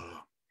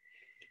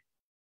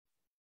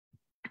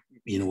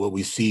know, what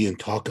we see and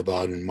talk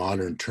about in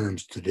modern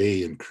terms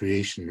today in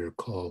creation are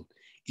called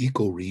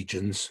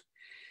ecoregions,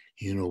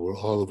 you know, where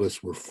all of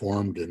us were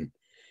formed, and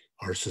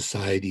our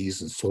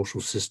societies and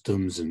social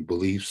systems and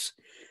beliefs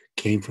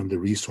came from the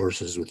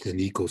resources within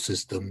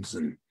ecosystems.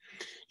 And,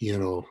 you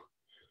know,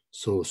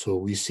 so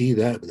we see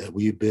that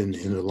we've been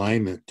in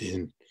alignment,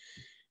 in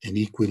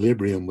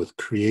equilibrium with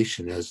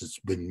creation as it's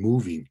been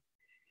moving,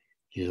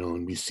 you know,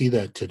 and we see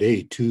that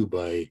today too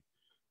by,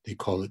 they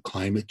call it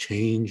climate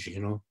change, you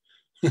know.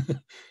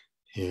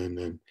 And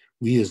then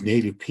we as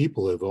Native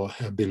people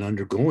have been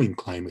undergoing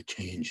climate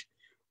change,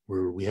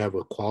 where we have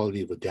a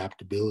quality of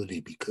adaptability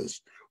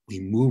because we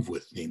move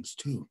with things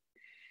too,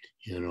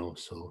 you know,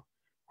 so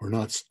we're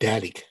not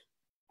static.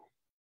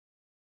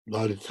 A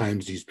lot of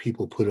times these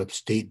people put up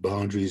state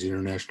boundaries,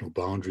 international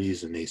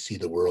boundaries, and they see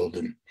the world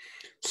in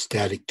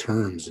static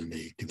terms, and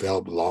they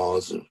develop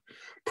laws of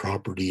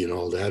property and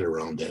all that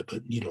around that.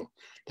 But, you know,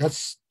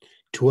 that's,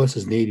 to us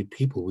as Native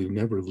people, we've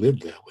never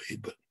lived that way.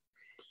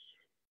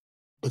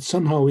 But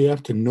somehow we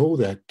have to know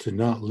that, to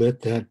not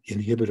let that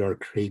inhibit our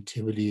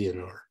creativity and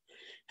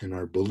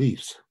our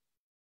beliefs,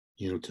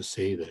 you know, to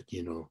say that,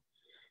 you know,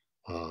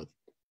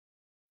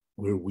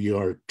 we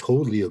are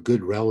totally a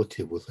good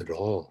relative with it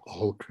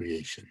all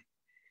creation.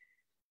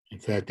 In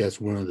fact,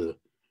 that's one of the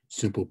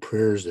simple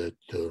prayers that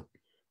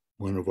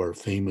one of our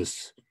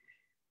famous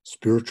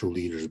spiritual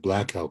leaders,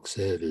 Black Elk,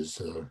 said,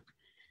 is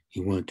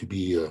he wanted to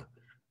be a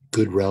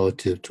good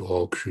relative to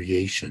all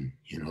creation,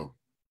 you know.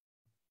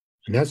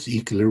 And that's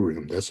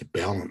equilibrium, that's a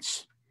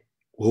balance.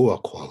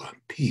 Oglala,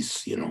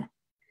 peace, you know.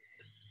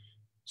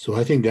 So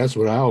I think that's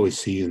what I always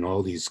see in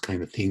all these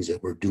kind of things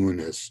that we're doing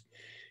as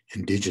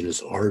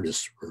Indigenous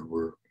artists, where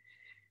we're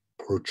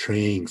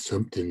portraying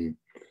something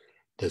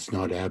that's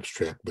not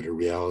abstract, but a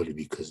reality,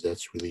 because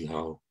that's really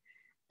how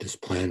this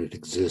planet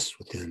exists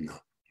within the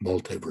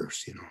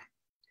multiverse, you know.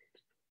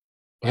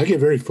 I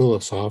get very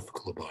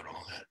philosophical about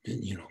all that,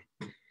 you know.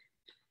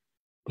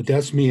 But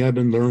that's me. I've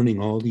been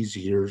learning all these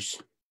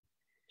years,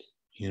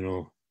 you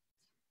know.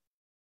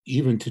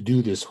 Even to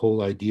do this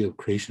whole idea of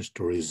creation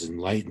stories has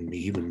enlightened me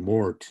even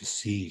more to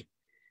see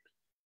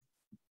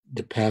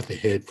the path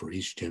ahead for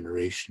each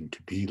generation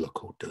to be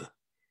Lakota,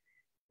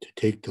 to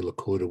take the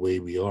Lakota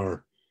way we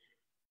are.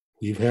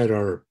 We've had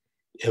our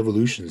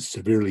evolution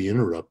severely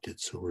interrupted,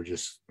 so we're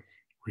just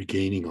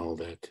regaining all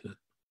that to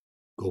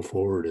go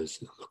forward as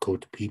the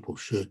Lakota people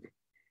should.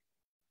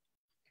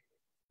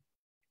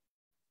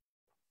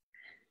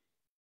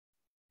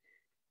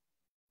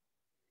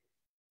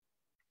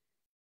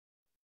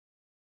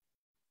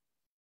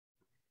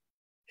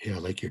 Yeah, I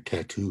like your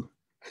tattoo.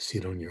 I see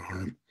it on your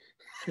arm.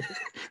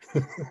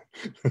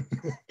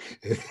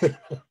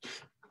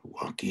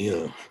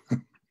 Wakia.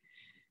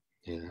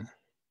 Yeah.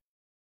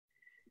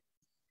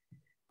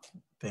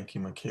 Thank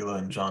you, Mikayla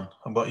and Jhon.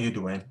 How about you,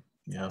 Dwayne?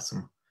 You have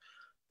some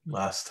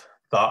last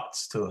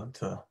thoughts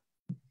to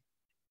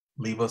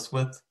leave us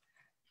with?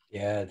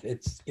 Yeah,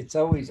 it's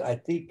always, I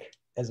think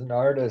as an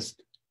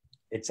artist,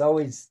 it's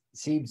always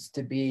seems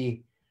to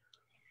be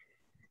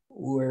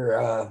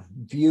we're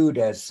viewed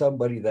as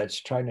somebody that's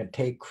trying to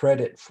take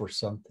credit for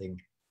something.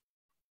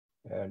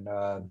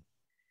 And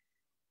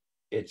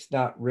it's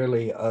not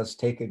really us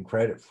taking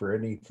credit for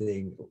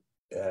anything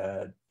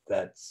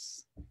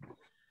that's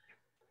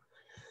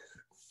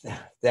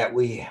that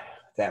we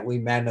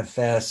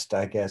manifest,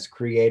 I guess,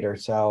 create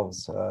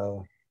ourselves.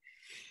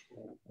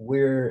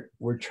 We're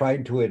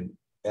trying to,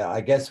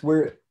 I guess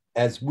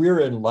as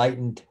we're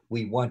enlightened,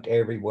 we want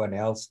everyone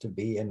else to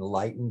be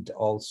enlightened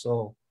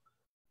also.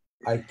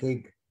 I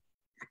think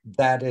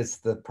that is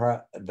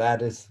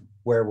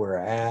where we're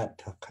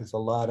at, because a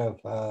lot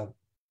of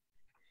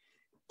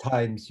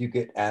times you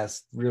get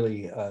asked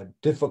really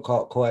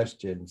difficult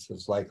questions.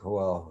 It's like,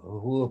 well,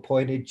 who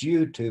appointed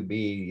you to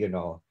be, you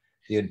know,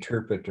 the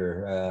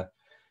interpreter?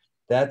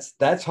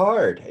 That's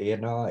hard, you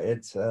know.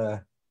 It's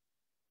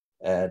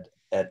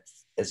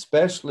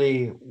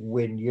especially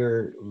when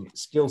you're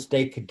still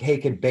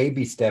taking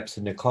baby steps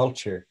in the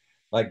culture.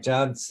 Like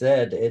Jhon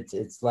said,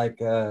 it's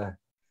like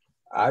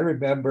I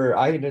remember,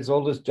 I ain't as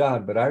old as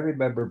Jhon, but I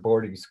remember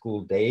boarding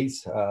school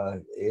days.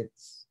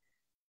 It's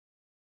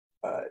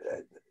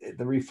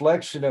the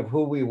reflection of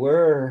who we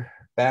were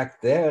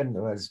back then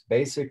was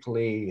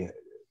basically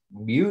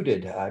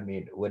muted. I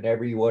mean,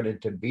 whenever you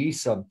wanted to be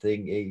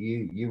something,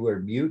 you were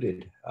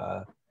muted.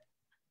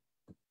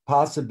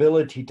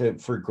 Possibility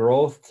for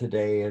growth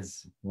today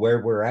is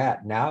where we're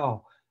at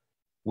now.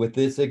 With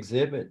this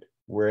exhibit,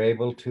 we're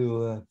able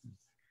to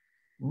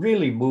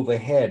really move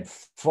ahead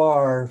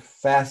far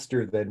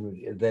faster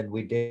than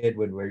we did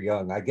when we were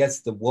young. I guess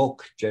the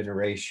woke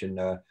generation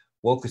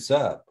woke us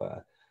up.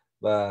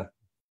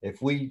 If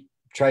we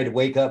tried to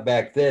wake up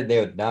back then, they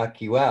would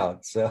knock you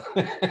out. So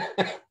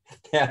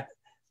yeah,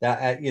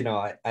 you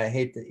know, I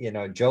hate to, you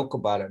know, joke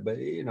about it, but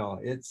you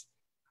know,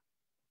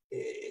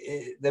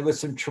 there was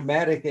some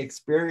traumatic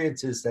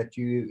experiences that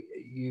you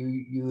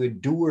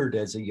endured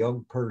as a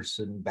young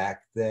person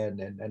back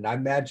then, and I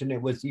imagine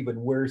it was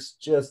even worse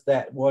just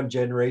that one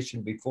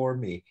generation before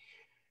me.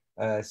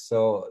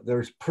 So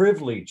there's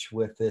privilege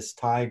with this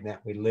time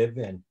that we live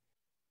in,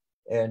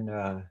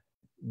 and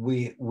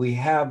we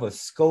have a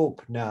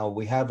scope now.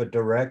 We have a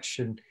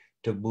direction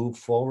to move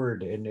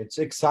forward, and it's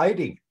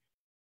exciting.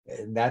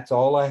 And that's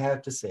all I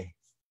have to say.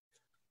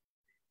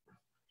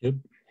 Yep.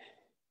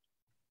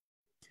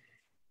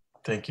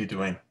 Thank you,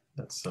 Dwayne.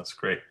 That's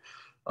great.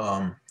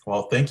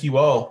 Well, thank you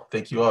all.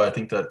 Thank you all. I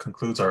think that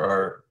concludes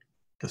our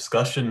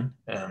discussion.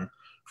 And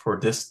for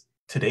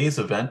today's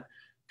event.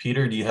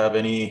 Peter, do you have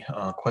any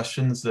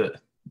questions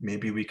that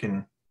maybe we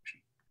can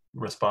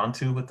respond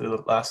to with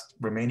the last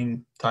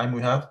remaining time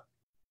we have?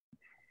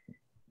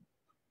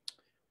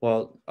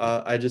 Well,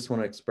 I just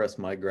want to express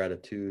my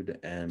gratitude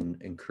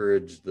and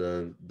encourage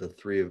the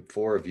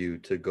 4 of you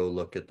to go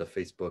look at the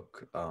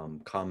Facebook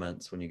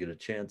comments when you get a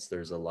chance.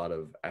 There's a lot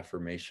of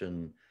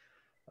affirmation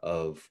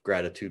of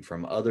gratitude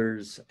from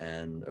others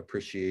and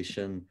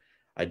appreciation.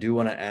 I do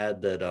want to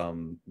add that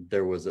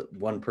there was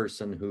one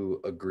person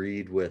who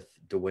agreed with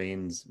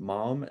Dwayne's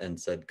mom and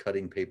said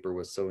cutting paper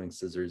with sewing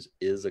scissors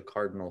is a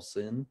cardinal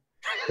sin.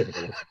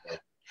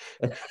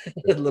 A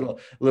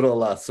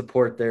little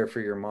support there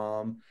for your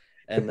mom.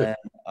 And then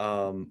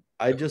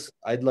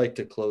I'd like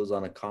to close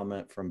on a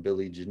comment from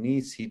Billy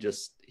Janice. He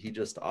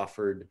just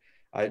offered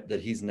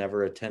that he's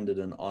never attended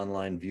an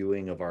online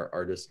viewing of our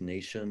Artist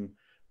Nation,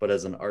 but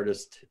as an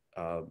artist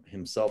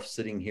himself,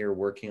 sitting here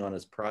working on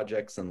his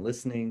projects and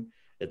listening,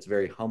 it's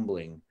very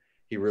humbling.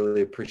 He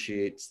really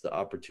appreciates the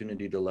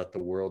opportunity to let the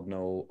world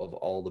know of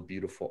all the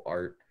beautiful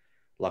art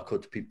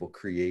Lakota people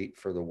create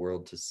for the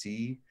world to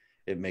see.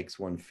 It makes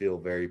one feel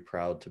very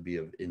proud to be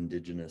of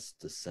Indigenous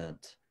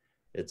descent.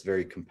 It's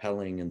very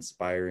compelling,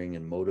 inspiring,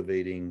 and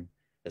motivating,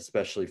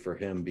 especially for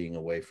him being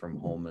away from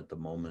home at the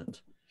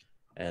moment.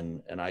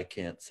 And I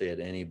can't say it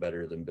any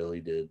better than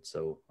Billy did.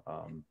 So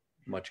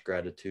much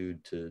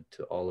gratitude to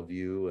all of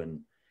you. And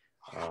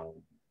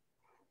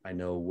I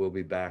know we'll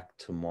be back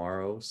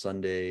tomorrow,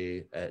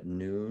 Sunday at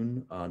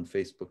noon on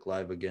Facebook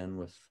Live again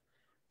with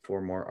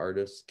 4 more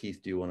artists.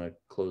 Keith, do you want to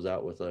close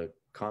out with a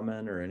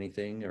comment or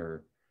anything,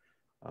 or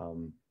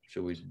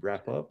should we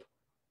wrap up?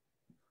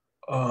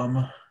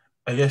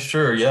 I guess,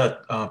 sure. Yeah.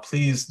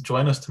 Please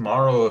join us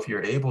tomorrow if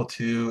you're able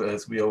to,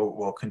 as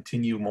will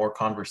continue more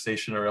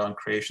conversation around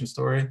Creation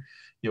Story.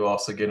 You'll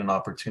also get an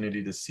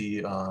opportunity to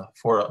see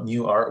 4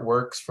 new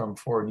artworks from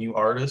 4 new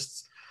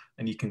artists.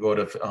 And you can go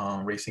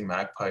to Racing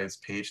Magpie's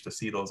page to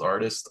see those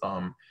artists.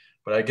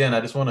 But again, I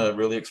just want to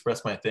really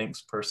express my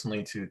thanks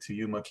personally to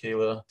you,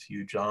 Mikayla, to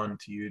you, Jhon,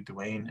 to you,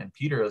 Dwayne, and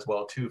Peter as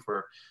well, too,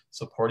 for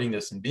supporting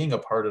this and being a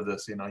part of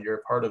this. You know, you're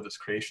a part of this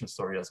Creation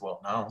Story as well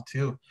now,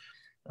 too.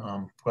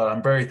 But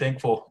I'm very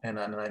thankful, and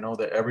I know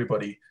that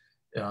everybody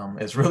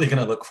is really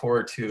going to look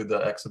forward to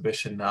the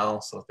exhibition now.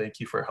 So thank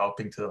you for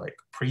helping to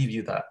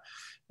preview that,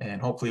 and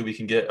hopefully we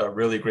can get a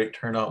really great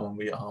turnout when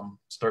we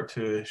start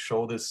to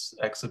show this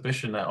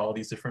exhibition at all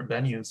these different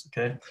venues.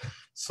 Okay,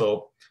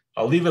 so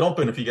I'll leave it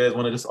open if you guys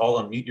want to just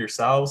all unmute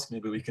yourselves.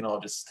 Maybe we can all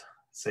just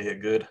say a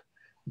good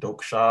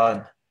Doksha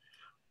and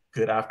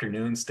good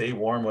afternoon, stay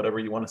warm, whatever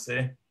you want to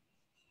say.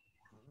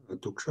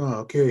 Doksha,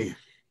 okay.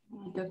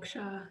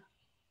 Doksha.